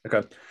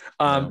 Okay.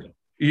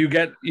 You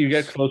get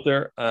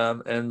closer,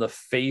 and the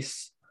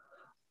face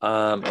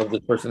of the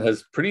person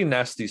has pretty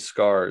nasty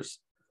scars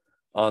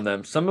on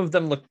them. Some of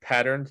them look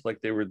patterned,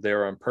 like they were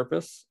there on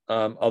purpose.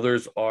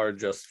 Others are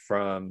just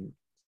from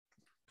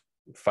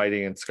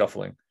fighting and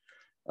scuffling,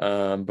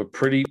 but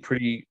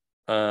pretty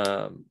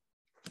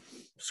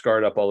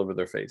scarred up all over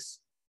their face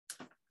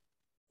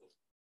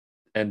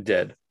and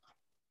dead.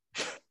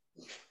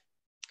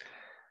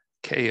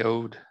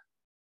 KO'd.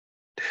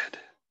 Dead.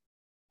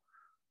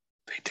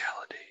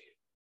 Fatality.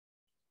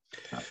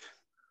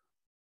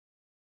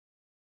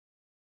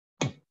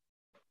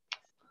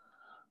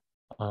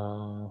 I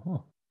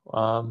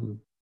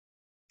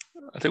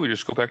think we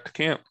just go back to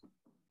camp.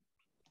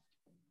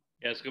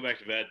 Yeah, let's go back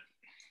to bed.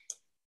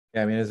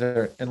 Yeah, I mean, if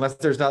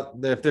there's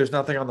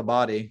nothing on the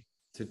body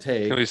to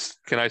take.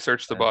 Can I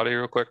search the body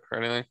real quick or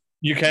anything?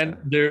 You can.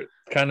 They're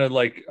kind of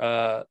like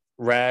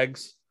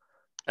rags,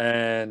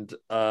 and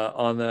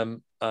on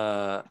them,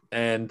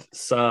 and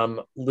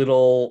some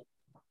little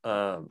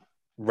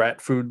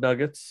rat food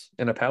nuggets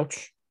in a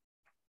pouch.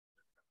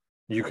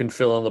 You can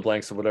fill in the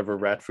blanks of whatever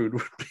rat food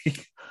would be.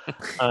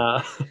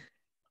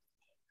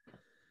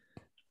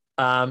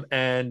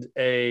 And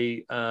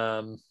a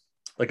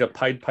like a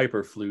Pied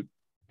Piper flute.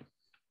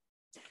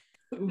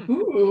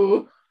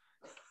 Ooh.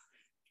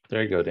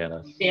 There you go,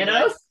 Danos.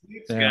 Danos?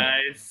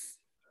 Guys.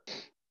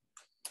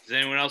 Does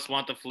anyone else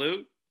want the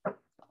flute?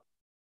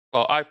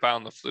 Well, I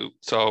found the flute,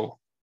 so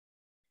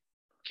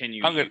Can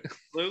you I'm gonna use the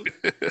flute?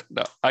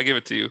 no, I give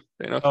it to you.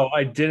 Oh,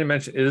 I didn't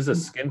mention it is a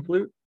skin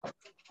flute. A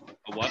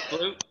what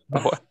flute?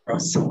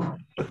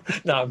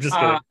 No, I'm just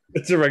kidding.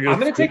 It's a regular. I'm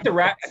gonna take the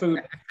rat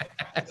food.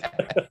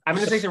 I'm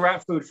gonna take the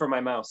rat food for my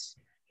mouse.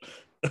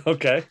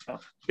 Okay.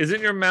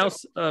 Isn't your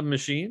mouse a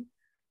machine?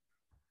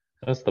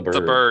 That's the bird. It's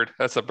a bird.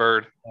 That's a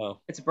bird. Oh,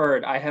 It's a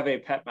bird. I have a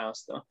pet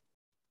mouse though.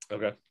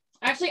 okay.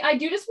 Actually, I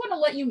do just want to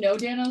let you know,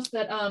 Danos,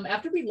 that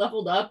after we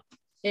leveled up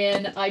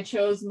and I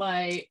chose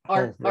my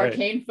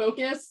arcane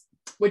focus,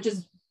 which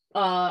is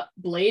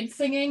blade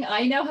singing,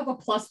 I now have a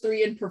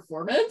 +3 in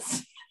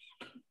performance.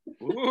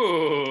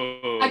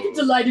 Ooh. I can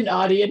delight an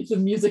audience with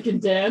music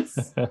and dance.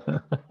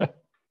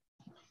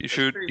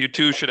 You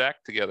two should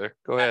act together.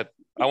 Go ahead.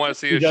 I want to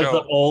see He a does show.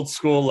 the old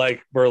school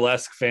like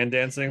burlesque fan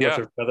dancing Yeah.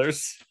 with her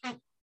feathers.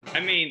 I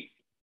mean,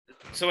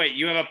 so wait,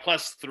 you have a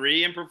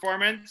 +3 in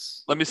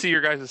performance? Let me see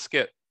your guys'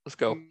 skit. Let's I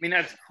go. mean,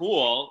 that's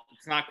cool.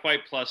 It's not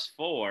quite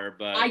 +4,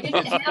 but I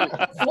didn't have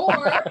it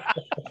before.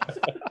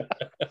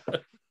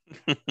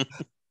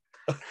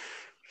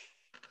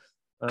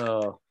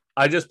 Oh,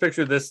 I just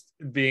picture this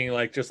being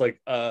like just like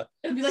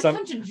It'd be like some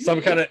Punch and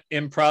Judy. kind of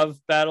improv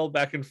battle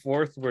back and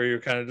forth where you're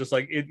kind of just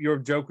like your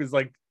joke is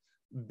like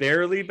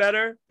barely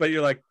better, but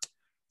you're like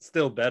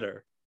still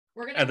better,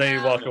 We're gonna and then you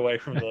have walk away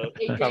from the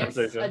a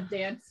conversation.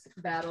 dance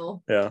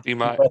battle. Yeah, B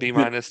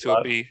minus to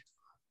a B.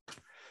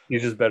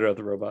 you're just better at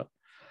the robot.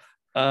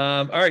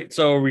 All right,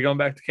 so are we going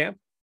back to camp?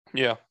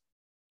 Yeah.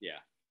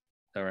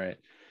 All right.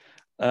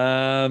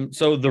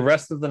 So the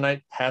rest of the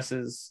night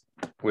passes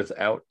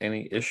without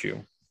any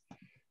issue.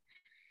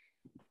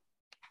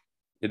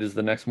 It is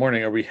the next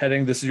morning. Are we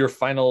heading? This is your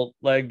final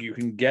leg. You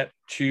can get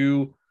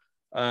to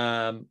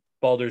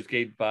Baldur's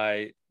Gate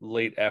by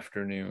late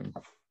afternoon.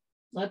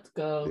 Let's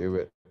go. Do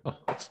it. Oh,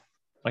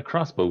 my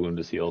crossbow wound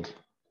is healed.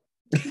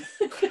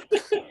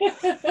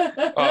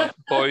 Oh,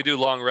 well, you do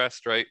long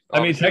rest, right? I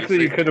mean, Obviously, technically,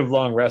 you sleep. could have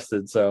long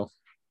rested. So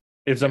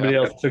if somebody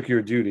else took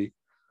your duty.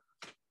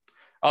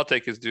 I'll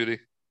take his duty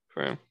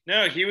for him.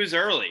 no, he was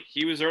early.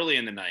 He was early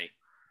in the night.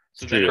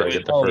 So True, then I it was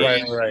get the Oh,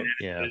 first- right.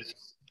 Yeah.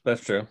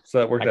 That's true. So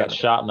that worked I got out.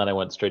 shot and then I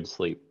went straight to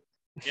sleep.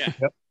 Yeah.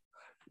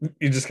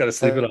 You just got to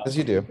sleep it off. As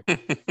you do.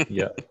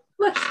 Yeah.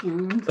 Flesh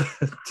wound.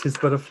 Tis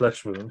but a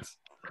flesh wound.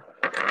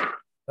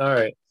 All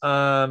right.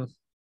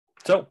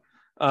 So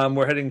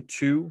we're heading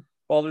to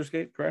Baldur's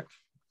Gate, correct?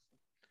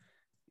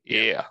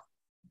 Yeah.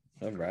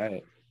 All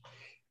right.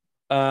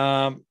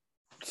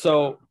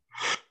 So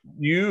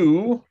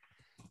you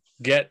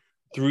get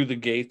through the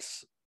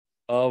gates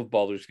of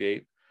Baldur's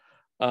Gate,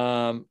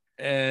 and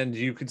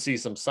you can see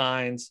some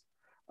signs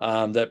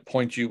that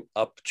point you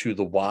up to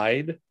the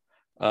wide,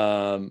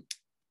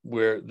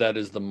 where that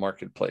is the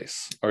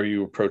marketplace. Are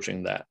you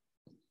approaching that?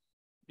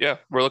 Yeah,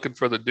 we're looking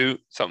for the Dune,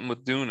 something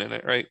with Dune in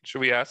it, right?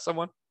 Should we ask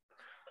someone?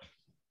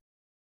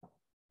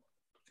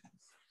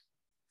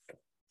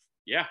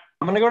 Yeah.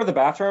 I'm gonna go to the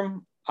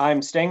bathroom.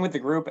 I'm staying with the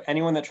group.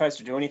 Anyone that tries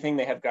to do anything,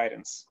 they have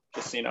guidance.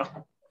 Just so you know.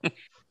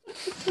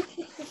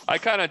 I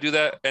kind of do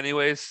that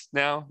anyways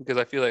now because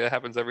I feel like it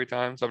happens every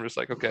time. So I'm just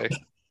like, okay.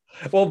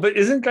 Well, but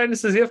isn't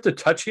guidance, does he have to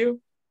touch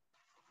you?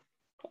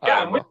 Yeah,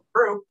 I'm with the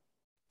group.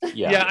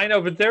 Yeah, I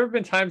know, but there have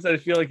been times that I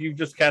feel like you've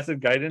just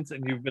casted guidance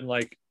and you've been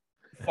like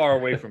far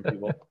away from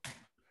people.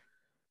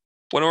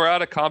 When we're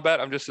out of combat,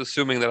 I'm just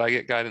assuming that I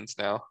get guidance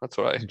now. That's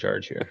what I in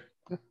charge here.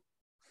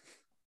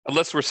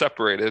 Unless we're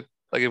separated.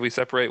 Like if we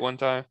separate one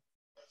time.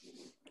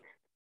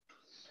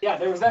 Yeah,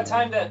 there was that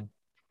time that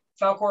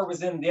Falcor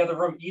was in the other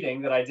room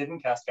eating that I didn't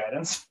cast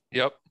guidance.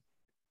 Yep.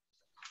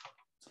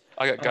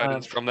 I got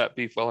guidance from that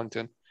beef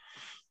Wellington.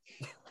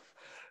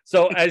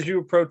 So as you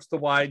approach the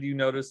wide, you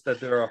notice that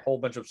there are a whole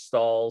bunch of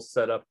stalls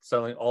set up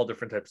selling all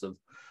different types of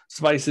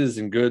spices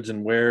and goods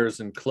and wares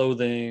and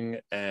clothing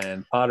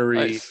and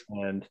pottery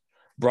and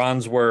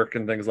bronze work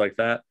and things like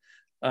that.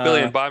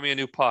 Billion, buy me a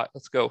new pot.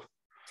 Let's go.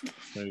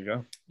 There you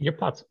go. Your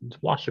pot's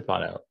wash your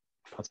pot out.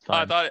 Pot's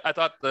fine. I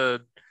thought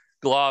the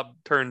glob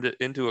turned it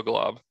into a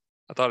glob.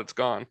 I thought it's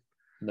gone.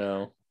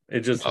 No,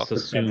 it just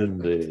assume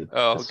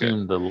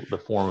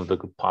the form of the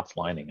pot's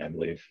lining, I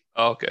believe.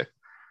 Oh, okay.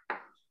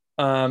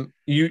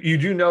 You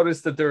do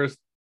notice that there is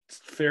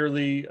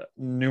fairly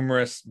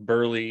numerous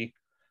burly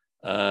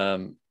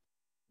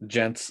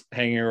gents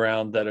hanging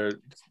around that are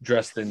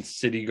dressed in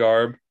city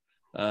garb.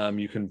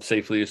 You can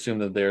safely assume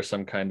that they're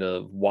some kind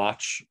of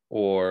watch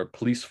or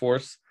police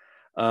force.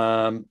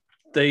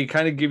 They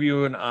kind of give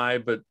you an eye,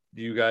 but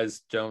you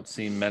guys don't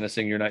seem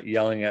menacing. You're not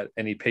yelling at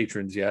any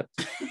patrons yet.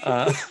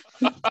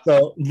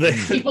 So they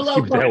Keep a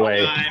low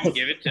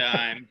give it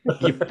time.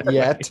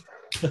 Yet.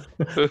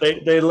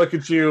 they look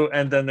at you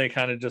and then they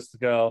kind of just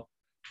go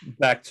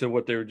back to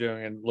what they were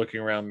doing and looking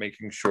around,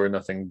 making sure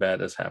nothing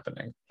bad is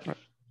happening. Can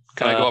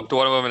I go up to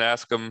one of them and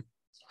ask them,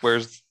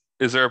 is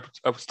there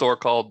a store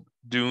called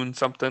Dune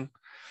something?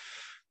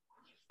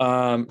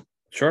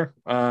 Sure.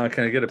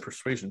 Can I get a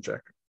persuasion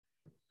check?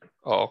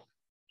 Oh,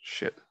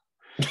 shit.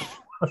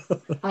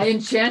 I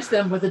enchant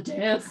them with a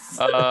dance.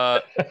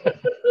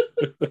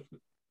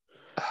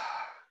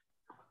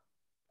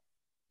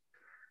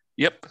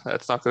 Yep,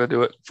 that's not going to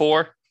do it.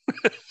 4.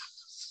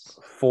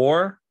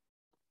 4.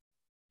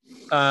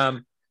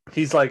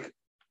 He's like,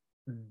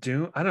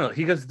 Dune. I don't know.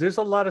 He goes, there's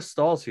a lot of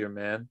stalls here,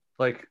 man.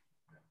 Like,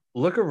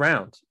 look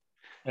around.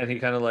 And he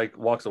kind of like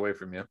walks away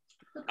from you.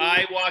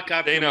 I walk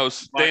up to him.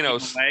 Danos.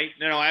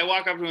 No, I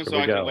walk up to him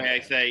walking away. I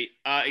say,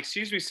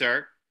 excuse me,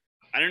 sir.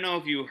 I don't know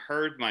if you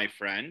heard my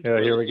friend.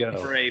 Yeah, here we go.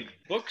 For a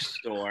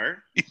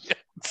bookstore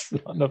Yes.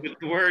 with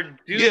the word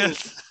Dune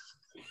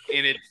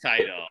in its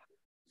title.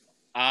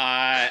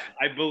 I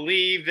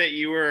believe that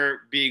you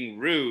were being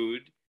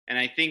rude, and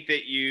I think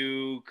that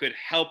you could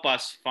help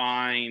us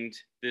find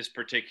this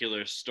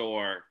particular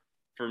store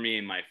for me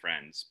and my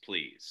friends,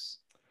 please.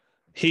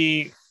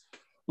 He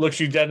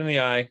looks you dead in the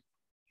eye.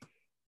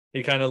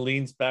 He kind of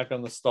leans back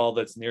on the stall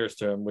that's nearest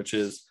to him, which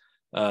is,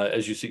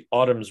 as you see,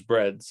 Autumn's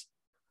Breads.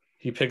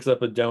 He picks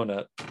up a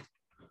donut,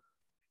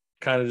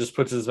 kind of just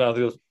puts his mouth.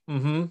 He goes,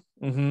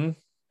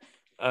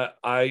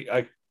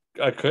 I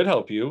could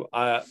help you.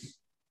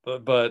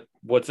 But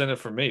what's in it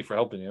for me for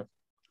helping you?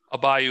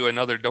 I'll buy you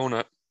another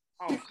donut.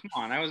 Oh, come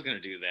on. I was going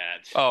to do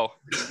that. Oh.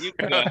 You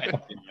can go ahead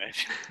and do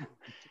it.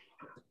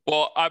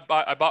 Well, I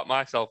bought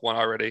myself one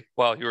already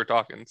while you were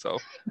talking, so.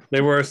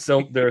 They're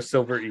a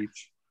silver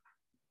each.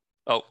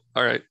 Oh,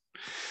 all right.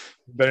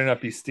 You better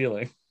not be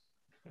stealing.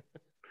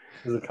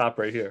 There's a cop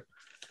right here.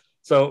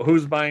 So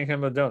who's buying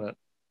him a donut?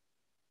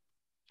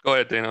 Go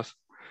ahead, Danos.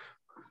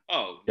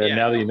 Oh, yeah.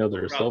 Now that you know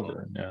they're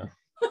silver, yeah.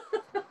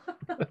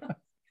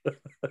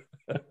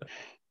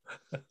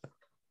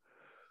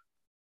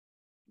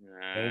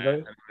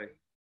 Anybody?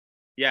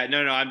 Yeah,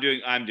 no, I'm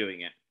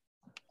doing it.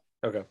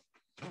 Okay.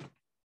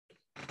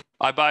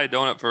 I buy a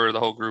donut for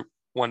the whole group.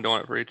 1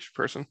 donut for each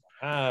person.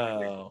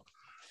 Oh.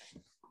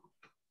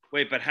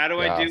 Wait, but how do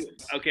I do?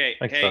 Okay,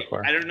 Thanks, hey,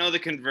 Buckware. I don't know the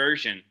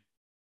conversion.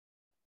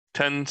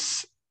 10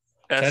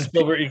 10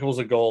 silver equals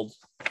a gold.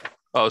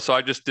 Oh, so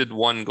I just did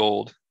 1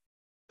 gold.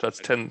 That's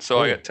 10. So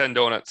I got 10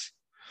 donuts.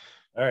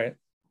 All right.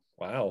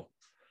 Wow.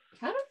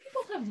 How do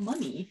people have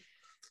money?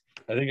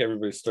 I think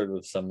everybody started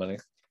with some money.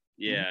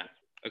 Yeah.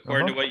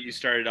 According to what you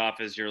started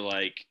off as, you're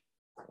like.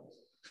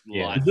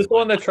 Yeah. Is this the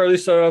one that Charlie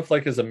started off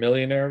like as a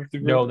millionaire?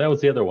 No, that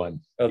was the other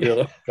one. Oh,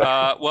 the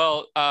other.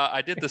 Well,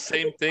 I did the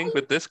same thing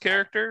with this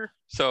character.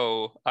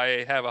 So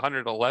I have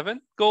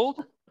 111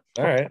 gold.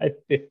 All right. I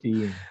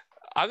 15.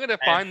 I'm going to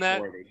find that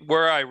 40.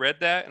 where I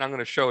read that, and I'm going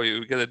to show you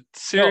because it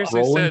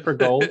seriously rolling said for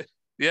gold.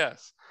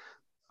 Yes.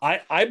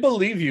 I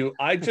believe you.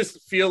 I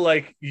just feel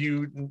like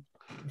you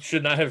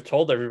should not have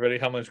told everybody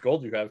how much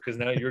gold you have, because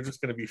now you're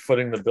just going to be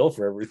footing the bill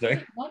for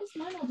everything. Why does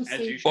mine all just As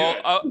say? you should. Well,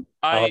 I'll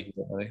I have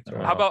the money.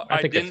 how about I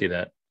I think I didn't see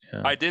that.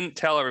 Yeah. I didn't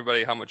tell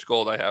everybody how much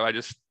gold I have. I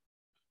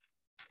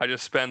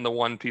just spend the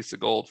one piece of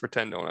gold for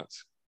 10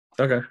 donuts.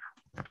 Okay.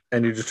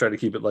 And you just try to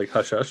keep it like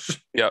hush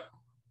hush. Yep.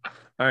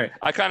 All right.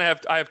 I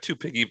have two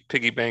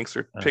piggy banks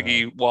or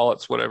piggy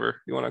wallets,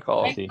 whatever you want to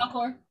call I it. see.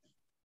 Falcor.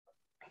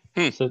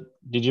 So,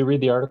 did you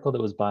read the article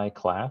that was by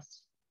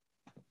class?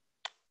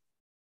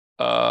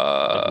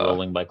 Like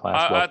rolling by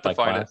class, I wealth have to by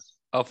find it. class?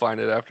 I'll find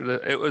it after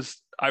the. It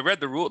was. I read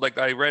the rule. Like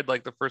I read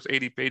like the first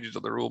 80 pages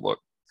of the rule book.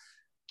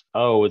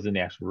 Oh, it was in the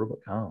actual rule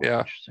book. Oh, Yeah.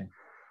 interesting.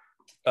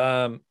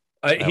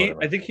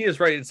 I think he is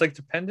right. It's like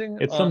depending.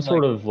 It's on, some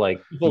sort of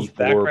like people's D4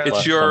 background. plus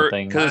It's your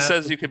something. because it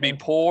says you could be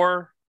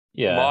poor,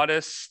 Yeah.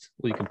 modest,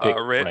 Well, you can pick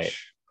rich, right.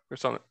 or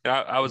something.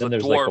 I was Then a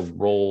there's dwarf. like a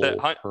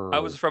roll. I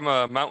was from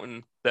a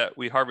mountain that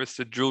we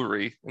harvested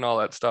jewelry and all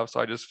that stuff. So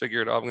I just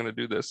figured I'm going to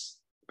do this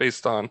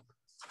based on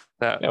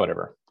that. Yeah,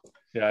 whatever.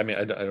 Yeah, I mean,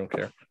 I don't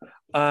care.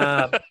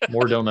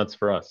 More donuts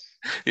for us.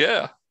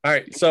 Yeah. All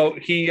right, so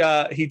he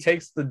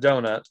takes the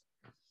donut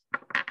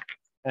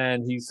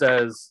and he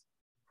says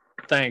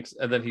thanks,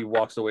 and then he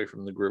walks away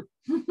from the group.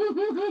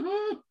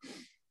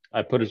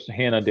 I put his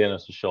hand on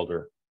Danos'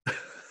 shoulder.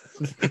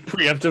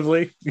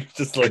 Preemptively, he's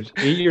just like,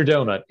 Eat your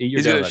donut. Eat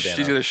your donut, He's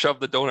Danos. gonna shove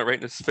the donut right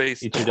in his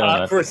face. Eat your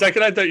donut. for a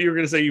second, I thought you were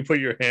gonna say you put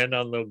your hand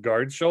on the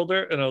guard's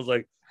shoulder, and I was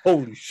like,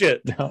 holy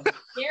shit. No.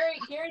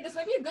 Gary, this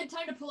might be a good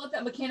time to pull out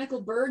that mechanical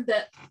bird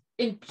that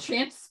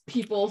enchants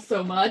people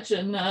so much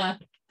and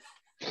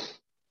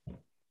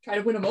try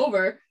to win them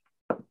over.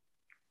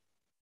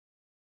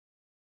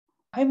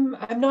 I'm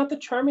not the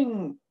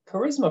charming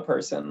charisma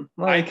person.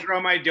 I Like throw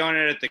my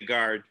donut at the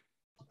guard.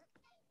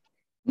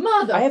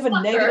 Mother, I have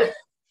a negative.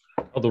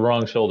 Oh, the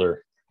wrong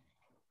shoulder.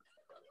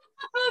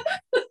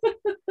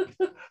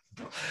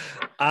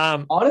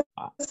 Honestly,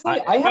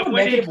 I have a But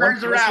when he negative one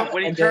turns around, charisma,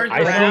 when he and turns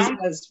then around-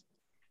 as-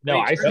 No,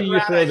 When he I turns see you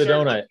around, throw I the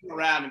start donut. looking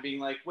around and being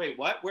like, "Wait,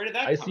 what? Where did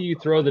that?" I come see you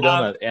from?" throw the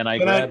donut, and I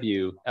can I- grab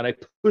you, and I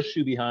push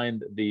you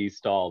behind the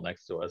stall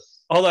next to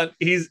us. Hold on,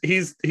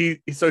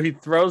 so he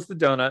throws the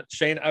donut.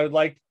 Shane, I would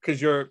like, because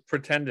you're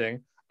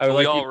pretending, I would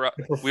We like all you ru-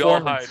 to we all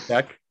performance hide.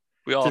 check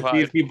We all to see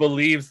if hide. he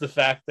believes the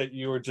fact that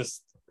you were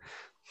just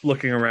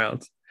looking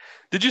around.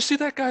 Did you see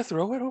that guy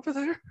throw it over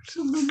there?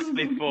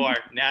 24,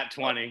 nat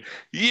 20.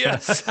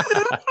 Yes.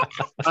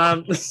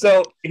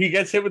 So he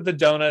gets hit with the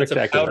donut. It's a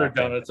Spectacular powder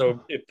acting. donut,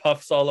 so it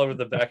puffs all over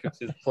the back of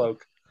his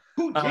cloak.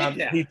 Who did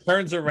that? He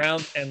turns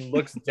around and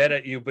looks dead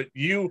at you, but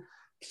you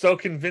so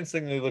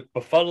convincingly look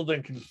befuddled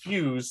and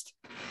confused,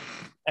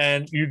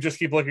 and you just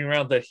keep looking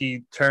around that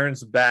he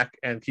turns back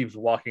and keeps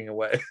walking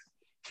away.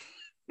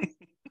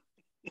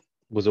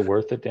 Was it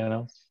worth it,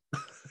 Danos?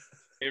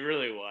 It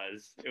really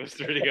was. It was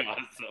pretty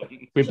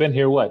awesome. We've been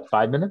here, what,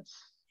 5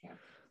 minutes?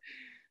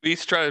 We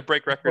each try to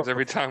break records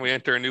every time we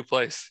enter a new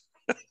place.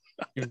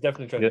 He was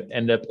definitely trying to.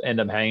 End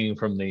up hanging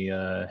from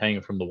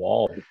the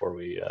wall before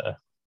we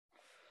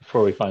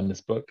find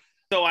this book.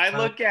 So I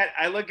look at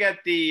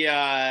the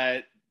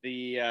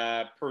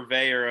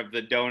purveyor of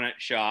the donut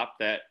shop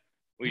that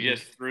we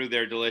just threw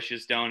their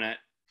delicious donut.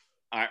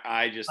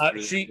 I just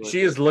threw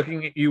She is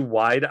looking at you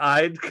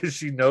wide-eyed because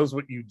she knows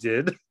what you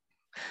did.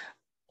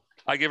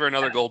 I give her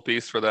another gold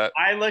piece for that.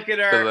 I look at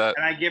For her that.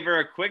 and I give her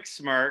a quick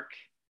smirk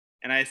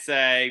and I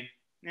say,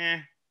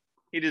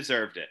 he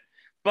deserved it.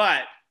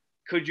 But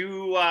could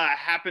you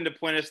happen to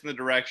point us in the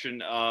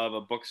direction of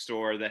a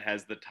bookstore that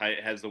has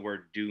the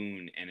word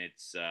Dune in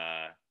its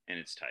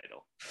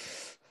title?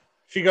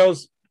 She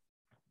goes,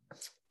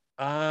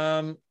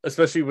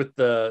 especially with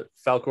the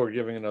Falcor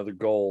giving another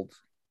gold,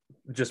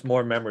 just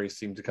more memories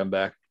seem to come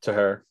back to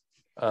her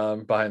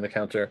behind the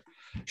counter.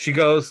 She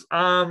goes,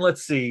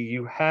 let's see,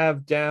 you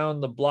have down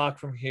the block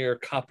from here,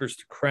 Coppers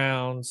to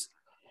Crowns,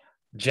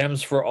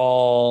 Gems for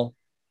All,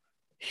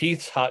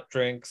 Heath's Hot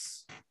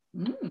Drinks,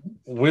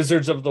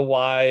 Wizards of the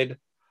Wide,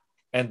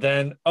 and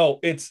then,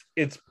 it's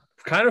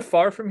kind of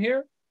far from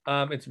here.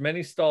 It's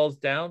many stalls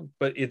down,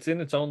 but it's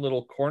in its own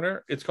little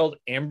corner. It's called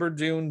Amber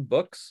Dune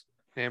Books.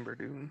 Amber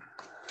Dune.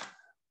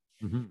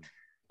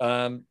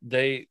 Mm-hmm.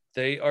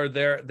 They are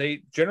there.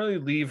 They generally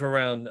leave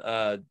around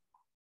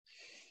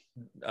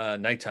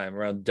nighttime,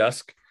 around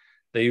dusk.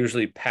 They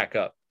usually pack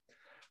up.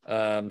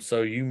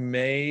 So you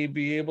may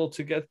be able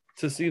to get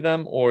to see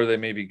them, or they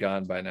may be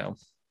gone by now.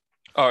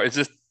 Oh, is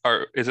it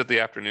the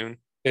afternoon?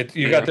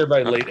 You got there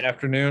by late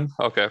afternoon.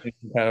 Okay.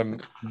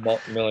 Kind of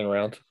milling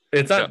around.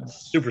 It's not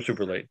super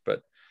late,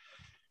 but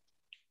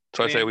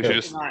So I say we should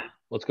just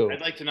Let's go.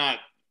 I'd like to not,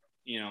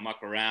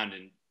 muck around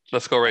and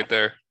let's go right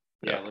there.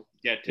 let's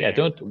get to Yeah,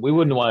 it. we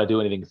wouldn't want to do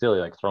anything silly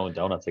like throwing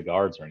donuts at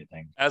guards or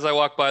anything. As I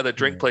walk by the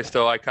drink place,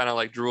 though, I kind of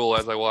like drool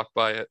as I walk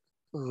by it.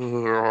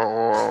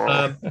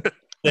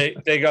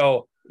 they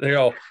go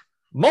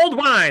mulled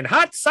wine,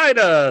 hot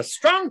cider,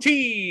 strong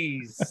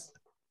teas.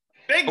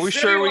 Big Are we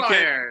city sure we can-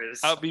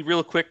 liars. I'll be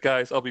real quick,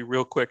 guys. I'll be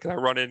real quick. And I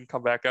run in,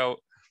 come back out.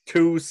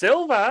 2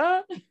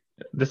 silver.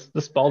 This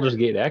Baldur's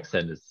Gate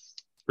accent is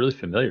really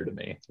familiar to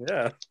me.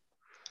 Yeah.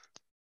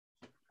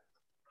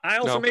 I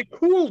also No. make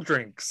cool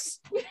drinks.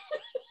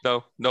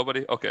 No,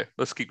 nobody. Okay,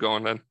 let's keep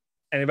going then.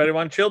 Anybody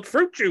want chilled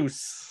fruit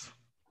juice?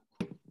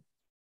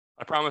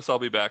 I promise I'll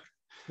be back.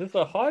 This is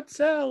a hard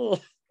sell.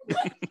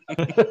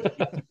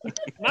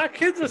 My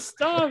kids are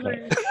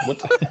starving.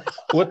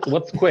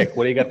 What's quick?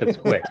 What do you got that's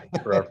quick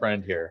for our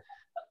friend here?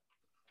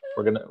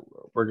 We're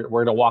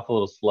gonna walk a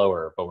little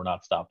slower, but we're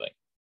not stopping.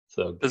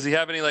 So Does he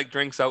have any like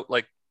drinks out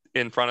like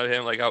in front of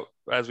him, like out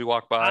as we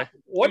walk by?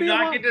 What Do do you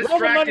not want? get Throw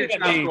the money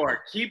distracted, at me. Falcor.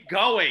 Keep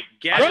going.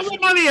 Throw the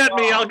money at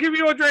me. I'll give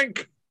you a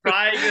drink.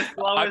 Try to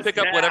slow I us pick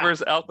up down.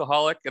 whatever's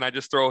alcoholic and I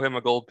just throw him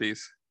a gold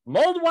piece.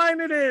 Mulled wine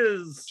it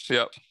is.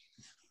 Yep.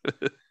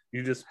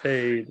 You just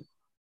paid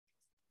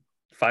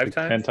 5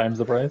 times. 10 times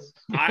the price.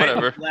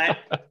 Whatever.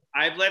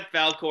 I've let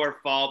Falcor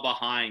fall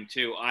behind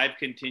too. I've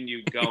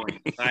continued going.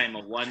 I am a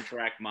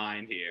one-track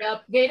mind here.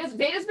 Yep.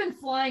 Vada's been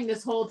flying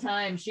this whole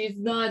time. She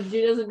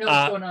doesn't know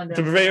what's going on. The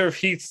purveyor of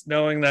heats,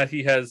 knowing that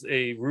he has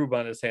a rube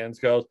on his hands,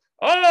 goes,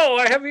 "Oh,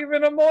 I have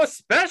even a more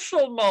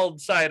special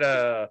mulled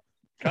cider.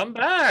 Come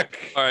back."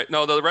 All right.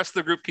 No, the rest of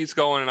the group keeps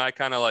going, and I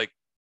kind of like,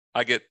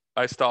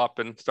 I stop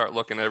and start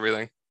looking at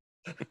everything.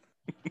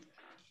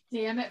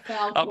 Damn it,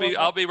 Falcor.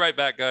 I'll be right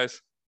back, guys.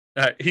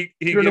 He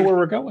You don't know where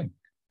we're going.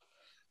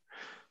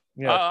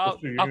 Yeah,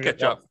 I'll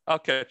catch up. I'll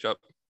catch up.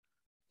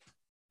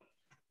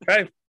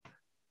 Okay.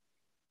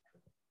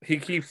 He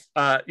keeps.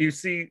 You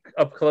see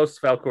up close,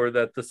 Falcor,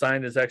 that the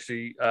sign is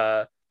actually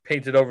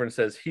painted over and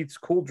says "Heat's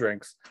Cool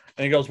Drinks,"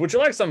 and he goes, "Would you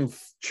like some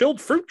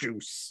chilled fruit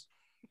juice?"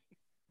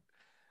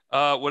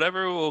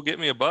 Whatever will get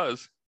me a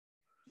buzz.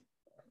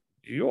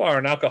 You are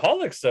an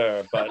alcoholic,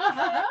 sir, but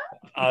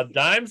a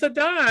dime's a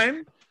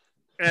dime.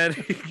 And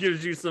he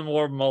gives you some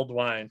more mulled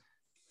wine.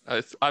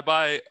 I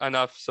buy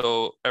enough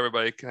so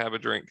everybody can have a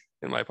drink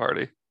in my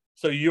party.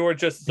 So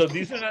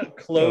these are not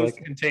closed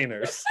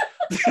containers.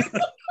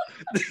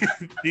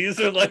 These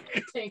are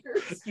like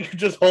you're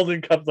just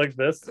holding cups like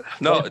this.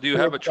 No, do you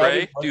have a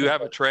tray? Do you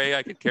have a tray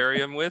I could carry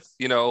them with?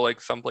 You know,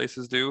 like some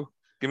places do.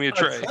 Give me a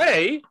tray. A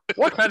tray?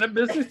 What kind of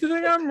business do you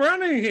think I'm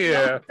running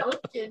here?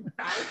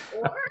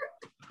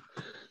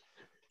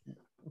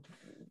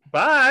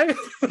 Bye.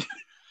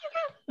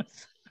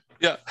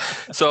 Yeah.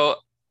 So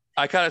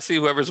I kind of see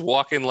whoever's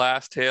walking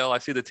last tail. I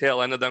see the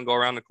tail end of them go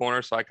around the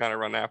corner, so I kind of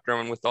run after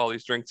them with all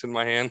these drinks in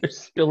my hand. They're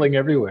spilling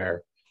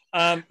everywhere.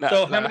 How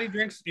many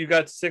drinks? You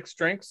got 6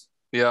 drinks?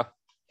 Yeah.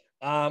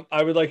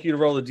 I would like you to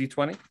roll a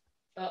d20.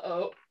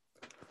 Uh-oh.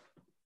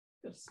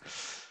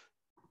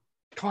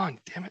 Come on,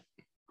 damn it.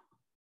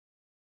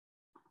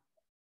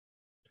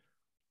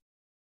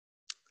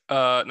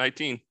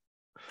 19.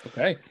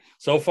 Okay.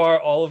 So far,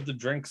 all of the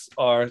drinks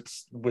are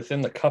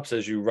within the cups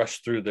as you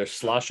rush through. They're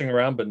sloshing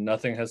around, but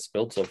nothing has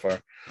spilled so far.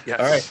 Yes.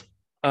 All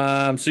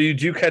right. So you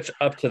do catch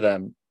up to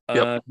them.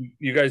 Yep.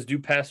 You guys do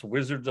pass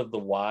Wizards of the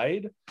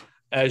Wide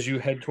as you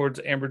head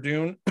towards Amber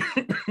Dune.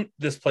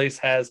 This place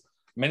has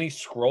many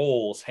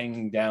scrolls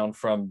hanging down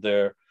from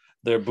their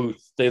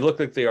booth. They look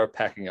like they are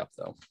packing up,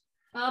 though.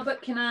 But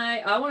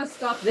I want to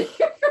stop there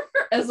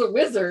as a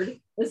wizard.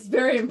 It's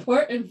very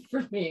important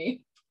for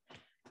me.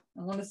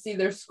 I want to see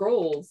their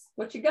scrolls.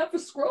 What you got for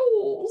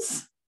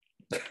scrolls?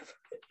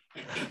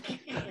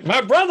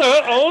 My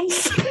brother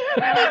owns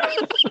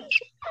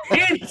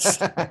hints.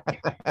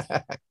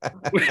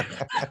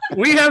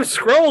 We have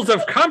scrolls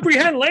of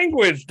comprehend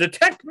language,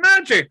 detect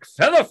magic,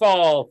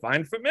 featherfall,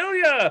 find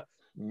familiar,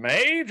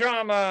 May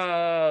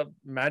drama,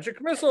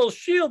 magic missiles,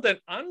 shield, and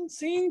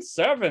unseen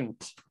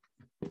servant.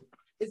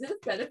 Is it a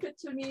benefit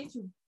to me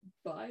to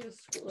buy a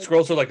scroll?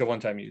 Scrolls are like a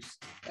one-time use.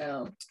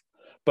 Oh.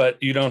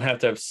 But you don't have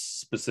to have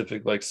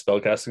specific like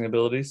spellcasting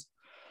abilities.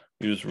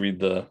 You just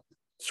read the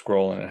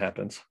scroll and it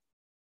happens.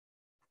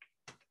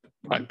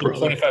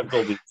 25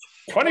 gold each.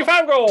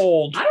 25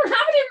 gold! I don't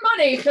have any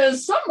money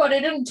because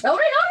somebody didn't tell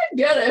me how to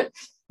get it.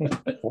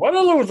 What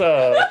a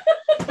loser!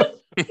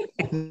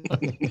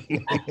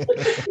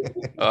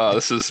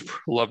 This is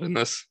loving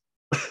this.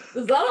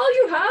 Is that all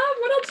you have?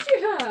 What else do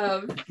you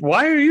have?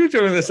 Why are you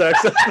doing this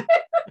accent?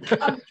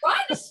 I'm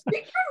trying to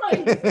speak your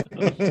language.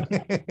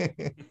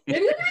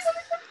 Maybe there's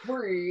something for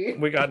free.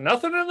 We got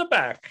nothing in the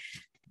back.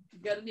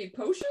 You got any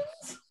potions?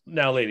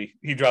 Now, lady,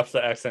 he drops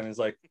the accent and is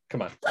like,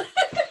 come on.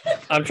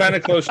 I'm trying to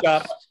close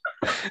shop.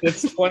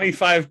 It's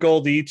 25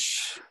 gold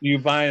each. You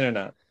buying or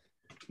not?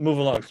 Move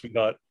along,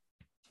 sweetheart.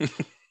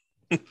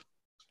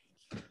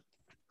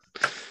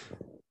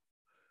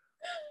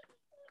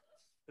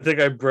 I think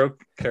I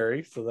broke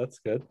Carrie, so that's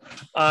good.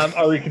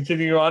 Are we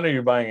continuing on, or are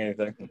you buying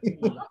anything?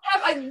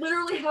 I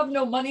literally have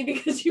no money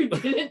because you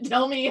didn't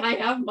tell me I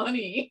have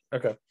money.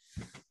 Okay.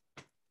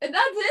 And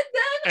that's it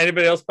then?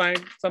 Anybody else buying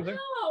something?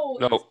 No.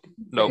 Nope.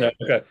 Yeah,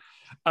 okay.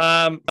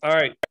 All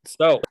right.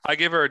 So I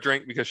gave her a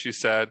drink because she's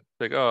sad.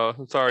 Like, oh,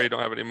 I'm sorry you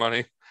don't have any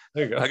money.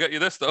 there you go. I got you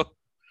this though.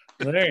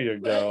 There you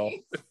go.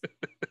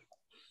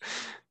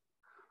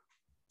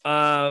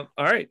 All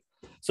right.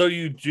 So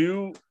you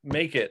do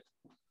make it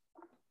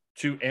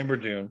to Amber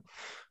Dune.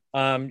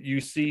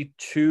 You see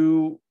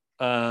two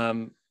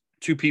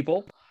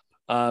people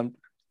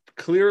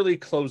clearly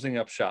closing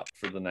up shop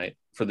for the night,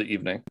 for the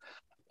evening.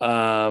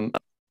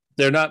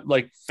 They're not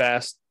like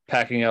fast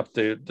packing up.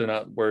 They're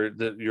not where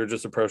you're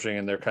just approaching,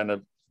 and they're kind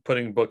of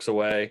putting books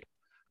away,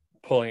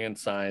 pulling in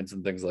signs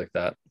and things like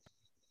that.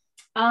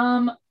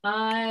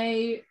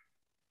 I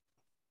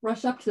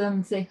rush up to them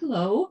and say,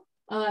 hello.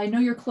 I know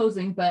you're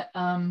closing, but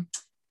I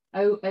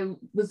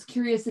was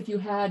curious if you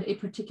had a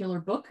particular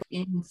book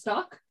in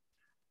stock.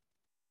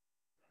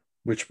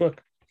 Which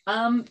book?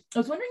 I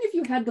was wondering if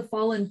you had the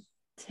Fallen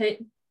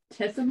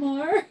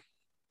Tethamar.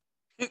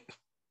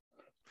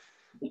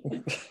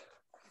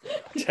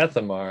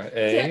 Tethamar,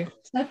 eh?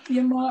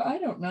 Tethamar, I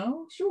don't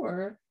know.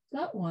 Sure,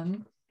 that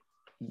one.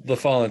 The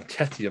Fallen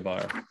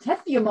Tethamar.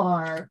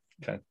 Tethamar.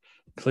 Okay,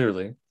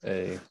 clearly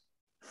a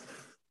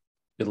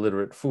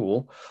illiterate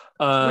fool.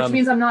 Which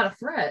means I'm not a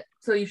threat,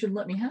 so you should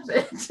let me have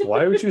it.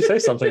 Why would you say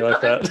something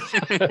like that?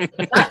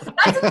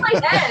 That's in my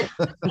head.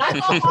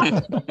 That's all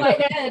in my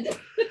head.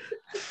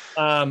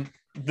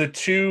 The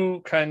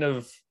two kind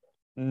of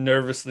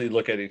nervously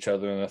look at each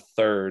other, and a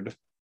third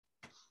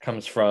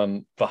comes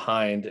from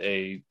behind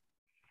a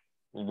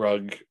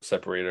rug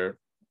separator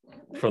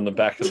from the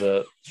back of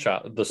the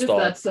shop, the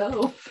stall. Is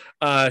that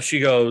so? She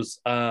goes,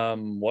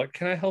 what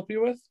can I help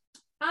you with?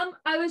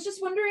 I was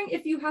just wondering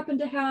if you happen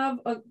to have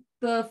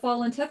the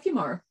Fallen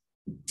Tethamar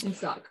in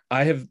stock.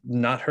 I have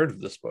not heard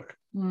of this book.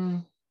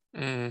 We've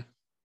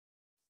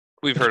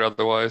heard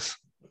otherwise.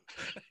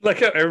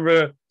 Like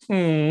everybody.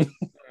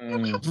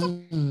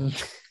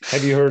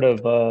 Have you heard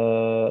of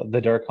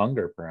The Dark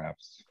Hunger,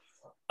 perhaps?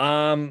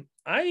 I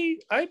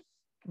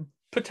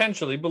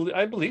potentially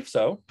I believe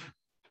so.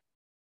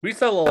 We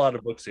sell a lot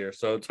of books here,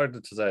 so it's hard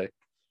to say.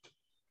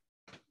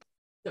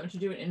 Don't you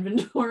do an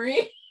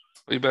inventory?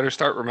 We better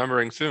start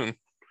remembering soon.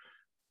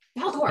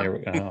 There we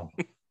go.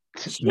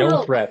 Chill.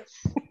 No threats.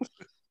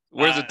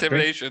 Where's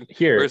intimidation?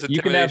 Here, Where's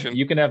intimidation?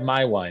 you can have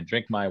my wine.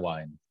 Drink my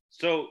wine.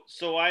 So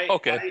I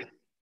Okay.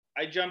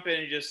 I jump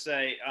in and just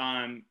say,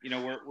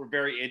 we're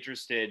very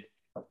interested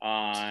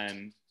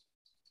in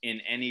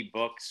any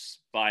books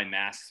by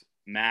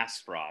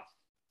Mazfroth,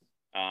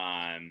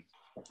 and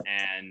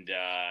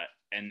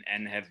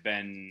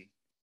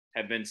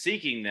have been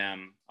seeking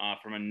them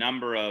from a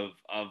number of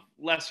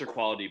lesser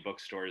quality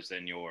bookstores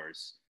than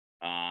yours,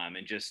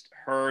 and just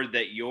heard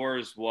that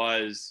yours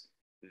was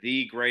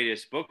the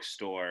greatest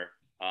bookstore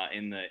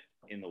in the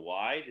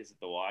Wide. Is it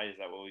the Wide? Is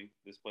that what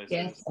this place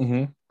is?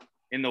 Mm-hmm.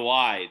 In the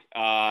Wide,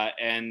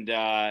 and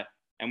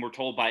we're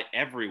told by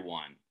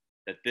everyone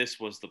that this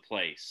was the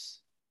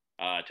place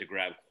to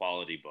grab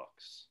quality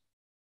books.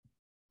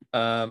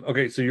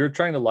 Okay, so you're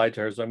trying to lie to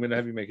her, so I'm going to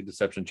have you make a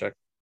deception check.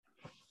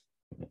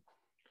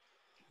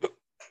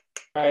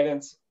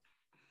 Guidance.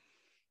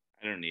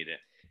 I don't need it.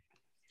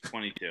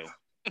 22.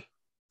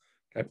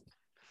 Okay.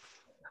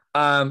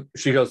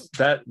 She goes,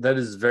 that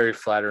is very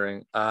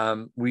flattering.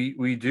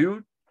 We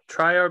do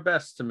try our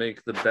best to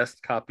make the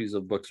best copies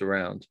of books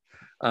around.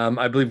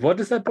 I believe, what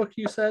is that book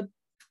you said?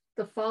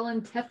 The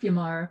Fallen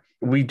Tethamar.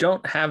 We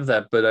don't have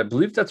that, but I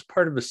believe that's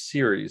part of a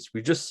series.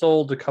 We just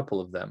sold a couple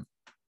of them.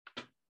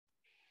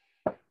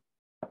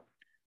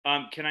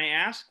 Can I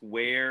ask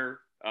where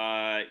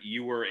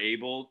you were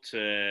able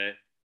to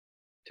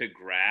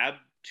grab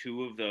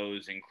two of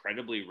those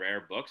incredibly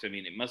rare books? I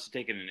mean, it must have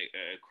taken an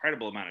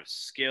incredible amount of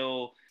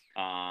skill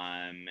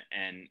and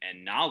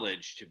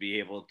knowledge to be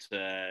able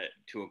to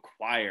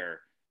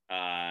acquire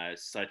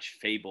such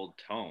fabled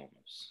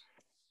tomes.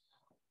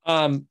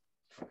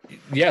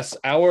 Yes,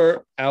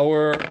 our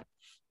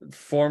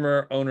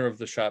former owner of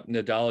the shop,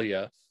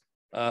 Nadalia,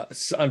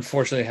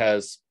 unfortunately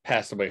has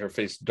passed away. Her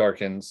face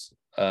darkens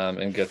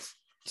and gets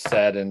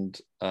saddened,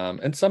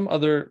 and some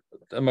other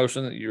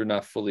emotion that you're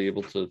not fully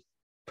able to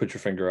put your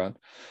finger on.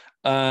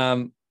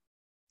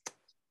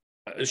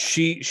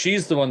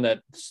 She's the one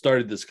that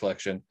started this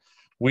collection.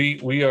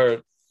 We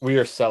are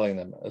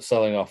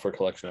selling off her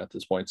collection at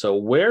this point. So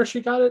where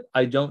she got it,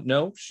 I don't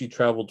know. She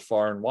traveled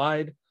far and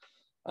wide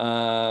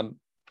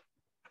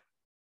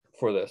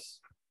for this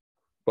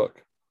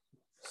book.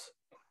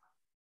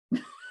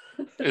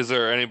 Is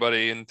there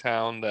anybody in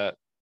town that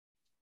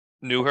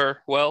knew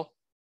her well?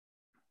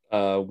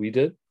 We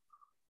did.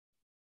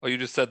 Oh, you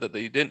just said that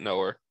they didn't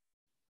know her.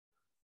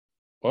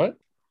 What?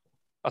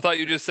 I thought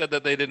you just said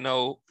that they didn't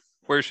know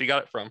where she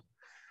got it from.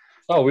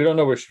 Oh, we don't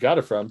know where she got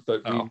it from,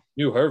 but we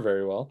knew her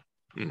very well.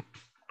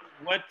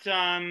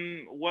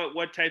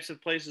 What types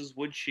of places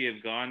would she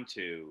have gone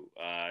to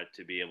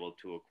be able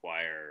to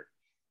acquire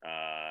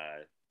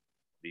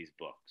these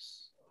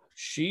books?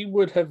 She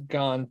would have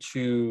gone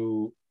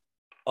to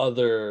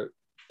other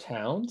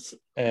towns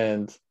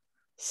and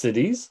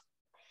cities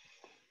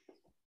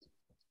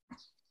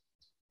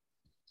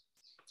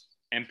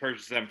and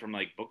purchase them from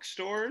like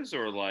bookstores,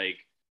 or like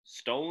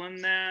stolen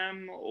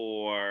them,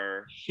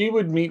 or she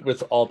would meet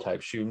with all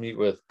types. She would meet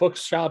with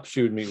bookshops.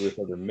 She would meet with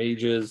other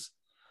mages.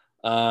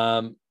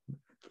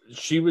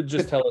 She would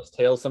just tell us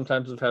tales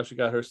sometimes of how she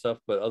got her stuff,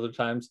 but other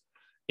times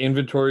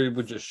inventory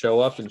would just show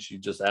up and she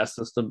just asked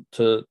us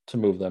to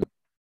move them.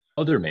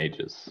 Other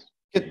mages.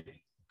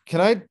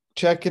 Can I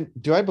check in?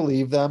 Do I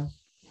believe them?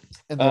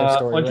 in their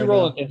story. Why don't you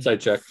roll an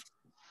insight check?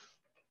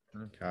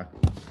 Okay.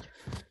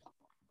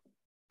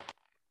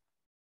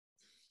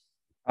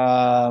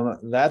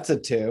 That's a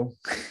 2.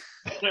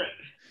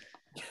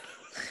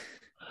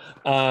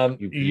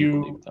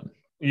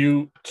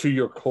 You to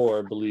your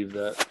core believe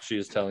that she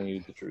is telling you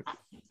the truth.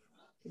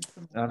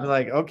 I'm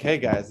like, okay,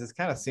 guys, this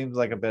kind of seems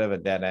like a bit of a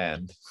dead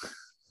end.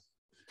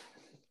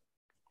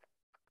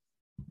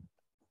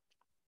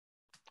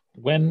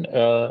 When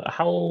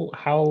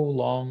how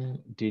long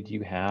did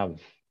you have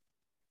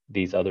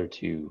these other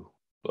 2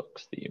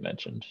 books that you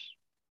mentioned?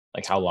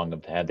 Like how long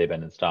had they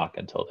been in stock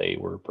until they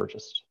were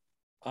purchased?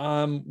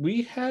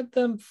 We had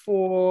them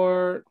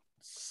for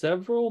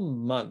several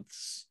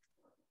months.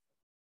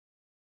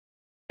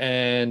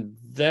 And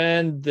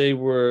then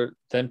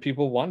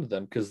people wanted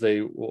them because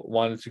they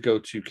wanted to go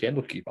to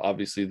Candlekeep,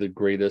 obviously the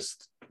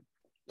greatest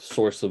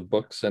source of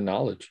books and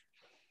knowledge.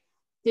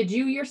 Did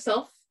you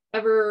yourself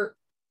ever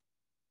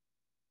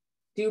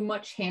do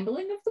much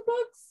handling of the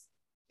books?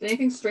 Did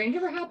anything strange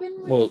ever happen?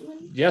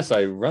 Yes,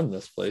 I run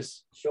this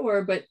place.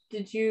 Sure, but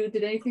did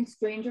anything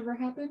strange ever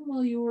happen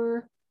while you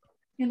were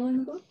handling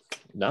the books?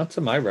 Not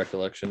to my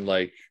recollection,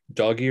 like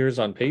dog ears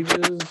on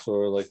pages,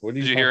 or like what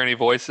Did you hear any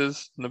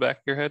voices in the back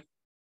of your head?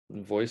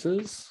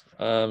 Voices?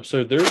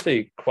 So there's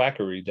a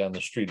quackery down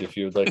the street if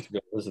you would like to go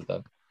visit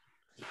them.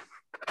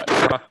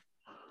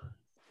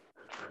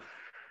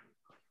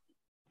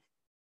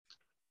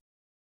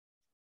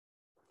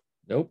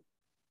 Nope.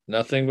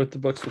 Nothing with the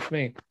books with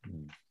me.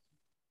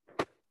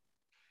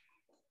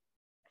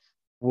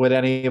 Would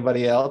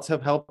anybody else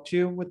have helped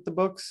you with the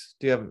books?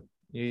 Do you have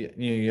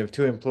you have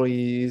 2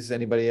 employees?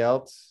 Anybody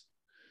else?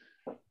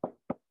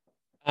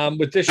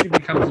 With this, she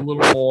becomes a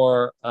little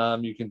more.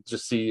 You can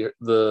just see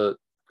the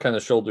kind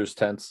of shoulders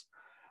tense.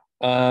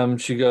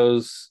 She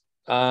goes,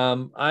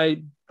 I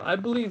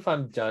believe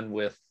I'm done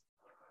with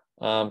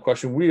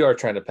question. We are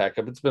trying to pack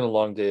up. It's been a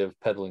long day of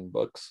peddling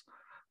books.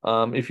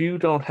 If you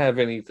don't have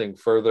anything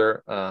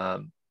further,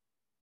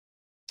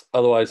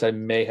 otherwise I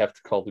may have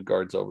to call the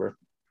guards over.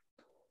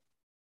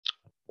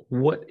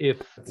 What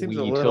if we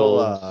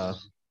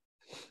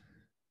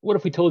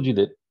told you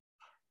that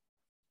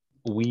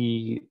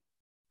we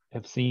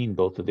have seen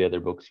both of the other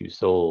books you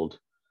sold?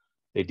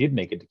 They did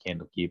make it to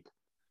Candlekeep,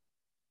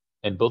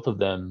 and both of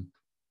them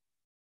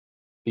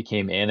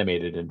became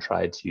animated and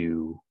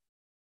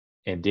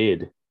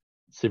did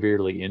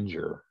severely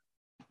injure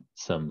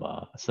some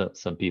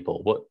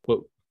people. What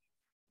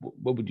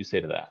would you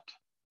say to that?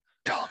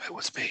 Tell him it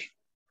was me.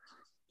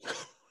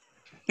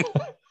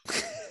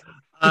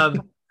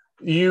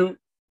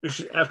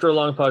 After a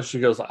long pause, she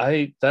goes,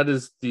 that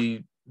is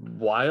the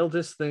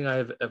wildest thing I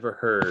have ever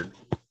heard.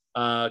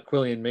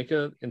 Quillian, make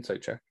an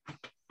insight check.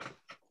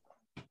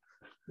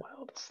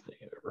 Wildest thing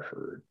I've ever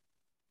heard.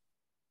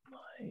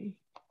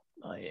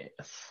 My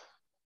ass.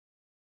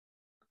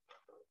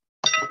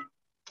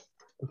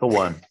 It's a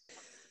 1.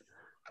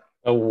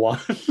 A 1?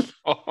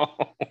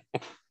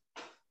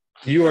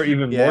 You are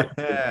even more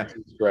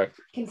correct.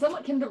 Can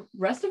the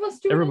rest of us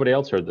do Everybody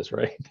else heard this,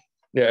 right?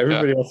 Yeah,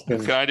 everybody else can.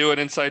 Can I do an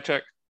insight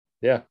check?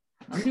 Yeah.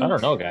 I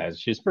don't know, guys.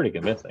 She's pretty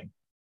convincing.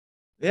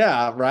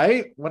 Yeah,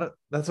 right?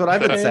 That's what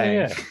I've been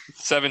saying. Yeah.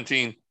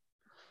 17.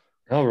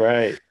 All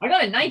right. I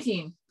got a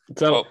 19.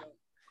 So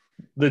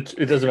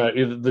it doesn't matter.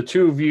 Either the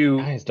 2 of you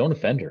guys, don't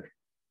offend her.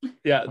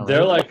 Yeah,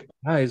 they're like,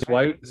 guys,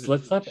 why?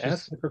 Let's not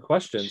ask her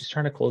questions. She's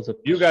trying to close up.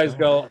 You guys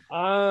go.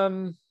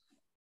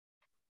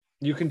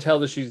 You can tell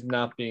that she's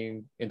not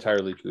being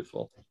entirely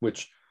truthful,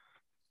 which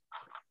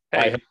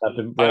I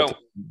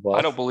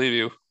don't believe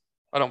you.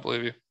 I don't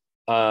believe you.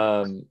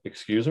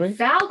 Excuse me?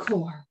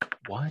 Falcor.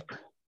 What?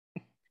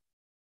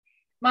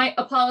 My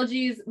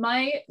apologies.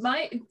 My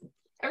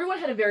everyone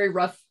had a very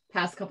rough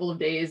past couple of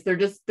days.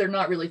 They're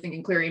not really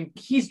thinking clearly.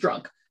 He's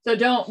drunk. So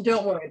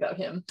don't worry about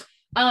him.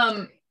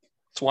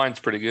 This wine's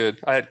pretty good.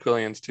 I had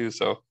Quillian's too,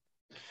 so.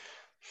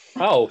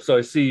 Oh, so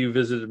I see you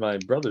visited my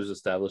brother's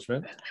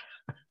establishment.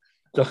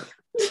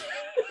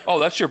 Oh,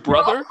 that's your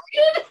brother?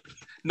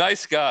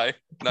 Nice guy.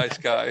 Nice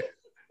guy.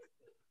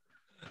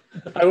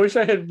 I wish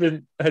I had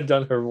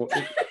done her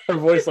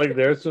voice like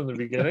theirs from the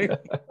beginning.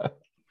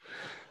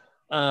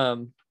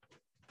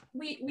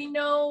 We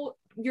know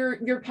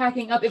you're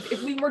packing up.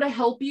 If we were to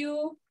help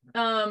you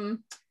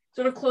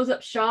sort of close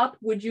up shop,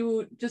 would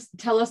you just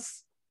tell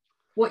us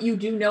what you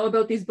do know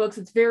about these books?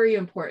 It's very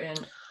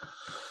important.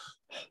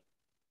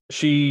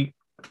 She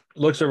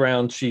looks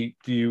around.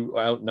 You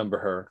outnumber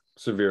her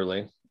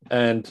severely,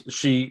 and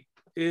she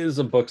is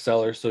a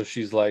bookseller, so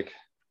she's like,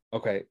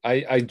 okay,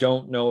 I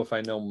don't know if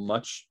I know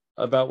much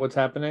about what's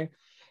happening,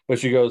 but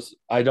she goes,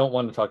 I don't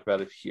want to talk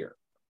about it here.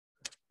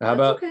 How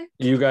about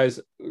you guys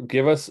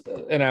give us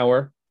an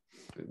hour?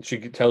 She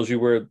tells you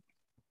where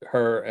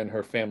her and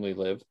her family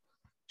live.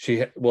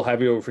 She will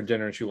have you over for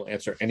dinner, and she will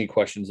answer any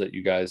questions that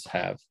you guys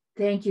have.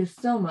 Thank you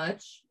so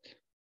much.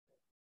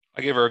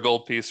 I gave her a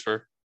gold piece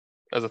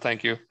as a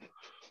thank you.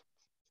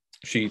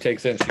 She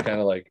takes it and she kind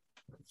of like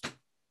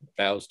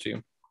bows to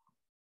you.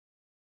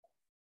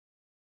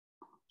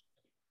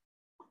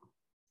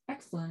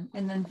 Excellent.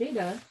 And then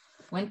Veda,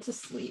 went to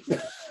sleep.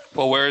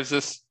 Well, where is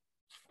this?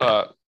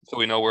 So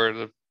we know where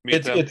to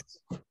meet them.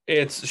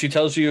 It's. She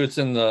tells you it's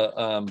in the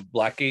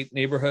Blackgate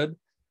neighborhood,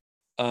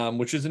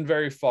 which isn't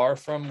very far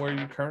from where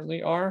you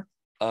currently are.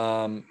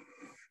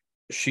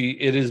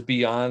 It is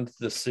beyond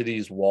the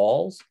city's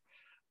walls,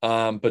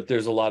 but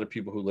there's a lot of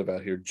people who live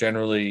out here.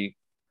 Generally,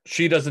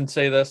 she doesn't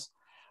say this,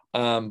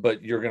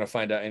 but you're going to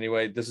find out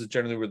anyway. This is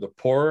generally where the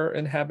poorer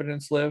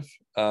inhabitants live.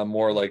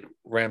 More like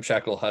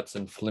ramshackle huts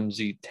and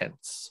flimsy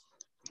tents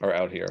are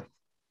out here,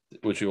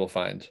 which you will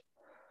find.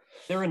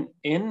 Is there an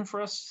inn for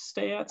us to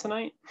stay at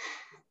tonight?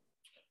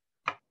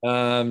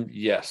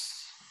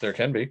 Yes, there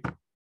can be.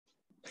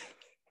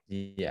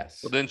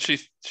 Yes. Well, then she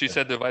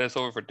said to invite us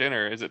over for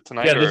dinner. Is it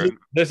tonight? Yeah,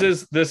 this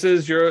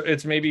is your.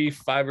 It's maybe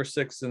 5 or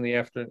 6 in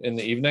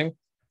the evening.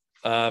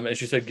 And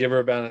she said give her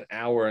about an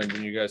hour, and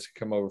then you guys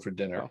can come over for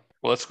dinner.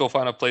 Well, let's go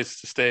find a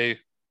place to stay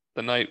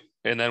the night,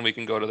 and then we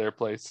can go to their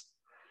place.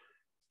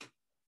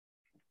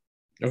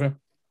 Okay.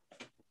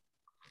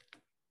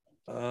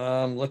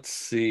 Let's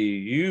see.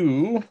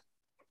 You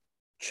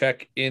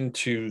check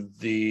into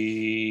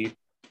the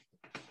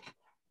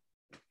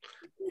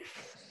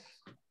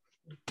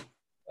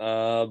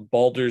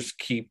Baldur's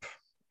Keep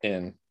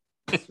Inn.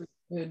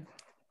 Good.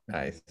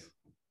 Nice.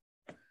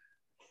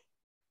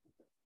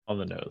 On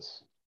the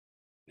nose.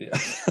 Yeah.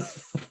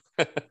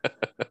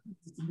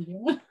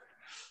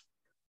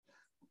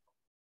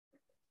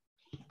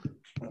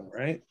 All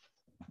right.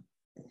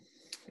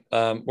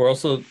 We're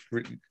also.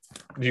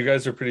 You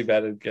guys are pretty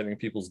bad at getting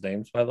people's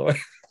names, by the way.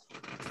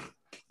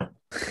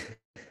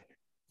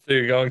 So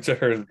you're going to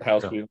her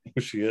house, we don't know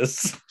who she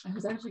is. I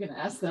was actually going to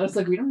ask that. I was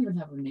like, we don't even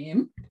have her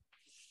name.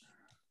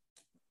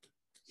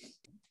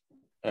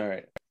 All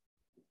right.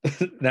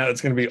 Now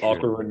it's going to be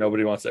awkward when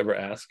nobody wants to ever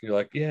ask. You're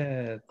like,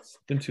 yeah, it's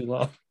been too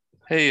long.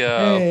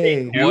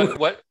 Hey,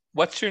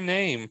 what's your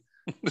name?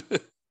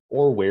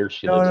 Or where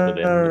she lives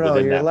within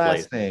your that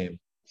last place. Name.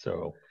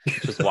 So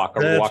just walk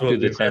through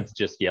the tents,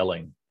 just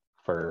yelling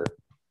for.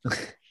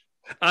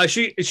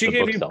 She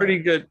gave you pretty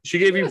good. She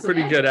gave you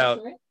pretty good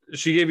out. Right?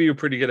 She gave you a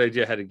pretty good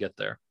idea how to get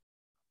there.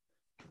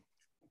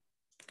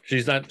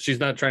 She's not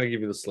trying to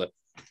give you the slip.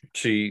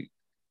 She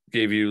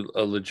gave you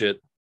a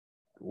legit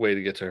way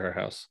to get to her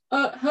house.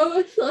 How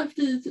much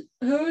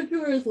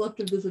more is left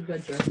of this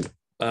adventure?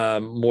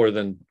 More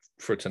than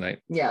for tonight.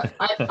 Yeah,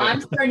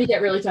 I'm starting to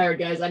get really tired,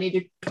 guys. I need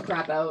to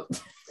crap out.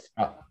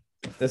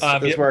 This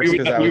works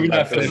because I was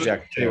about to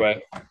reject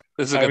anyway.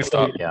 This is a good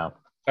stop. Yeah.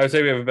 I would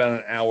say we have about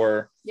an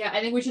hour. Yeah, I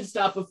think we should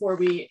stop before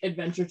we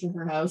adventure to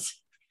her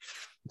house.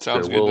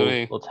 Sounds good to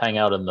me. Let's hang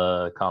out in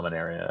the common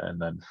area and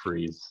then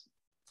freeze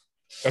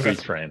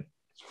train.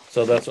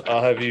 So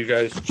I'll have you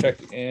guys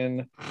check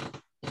in.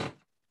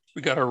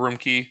 We got our room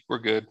key. We're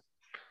good.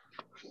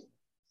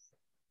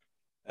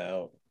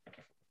 Out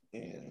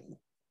in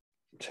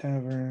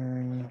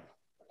tavern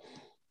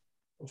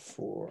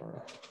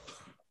for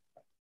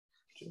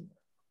dinner.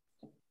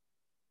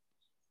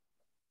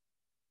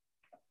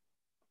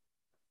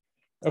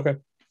 Okay.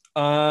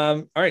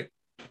 All right.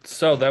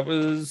 So that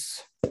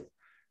was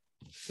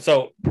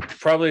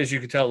probably, as you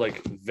could tell,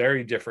 like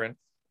very different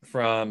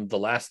from the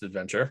last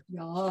adventure.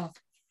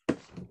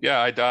 Yeah,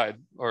 I died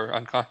or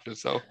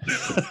unconscious. So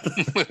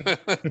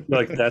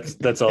like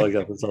that's all I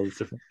got. That's all that's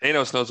different.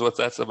 Thanos knows what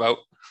that's about.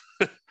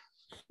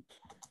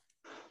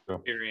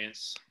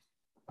 Experience.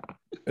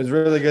 It was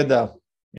really good though.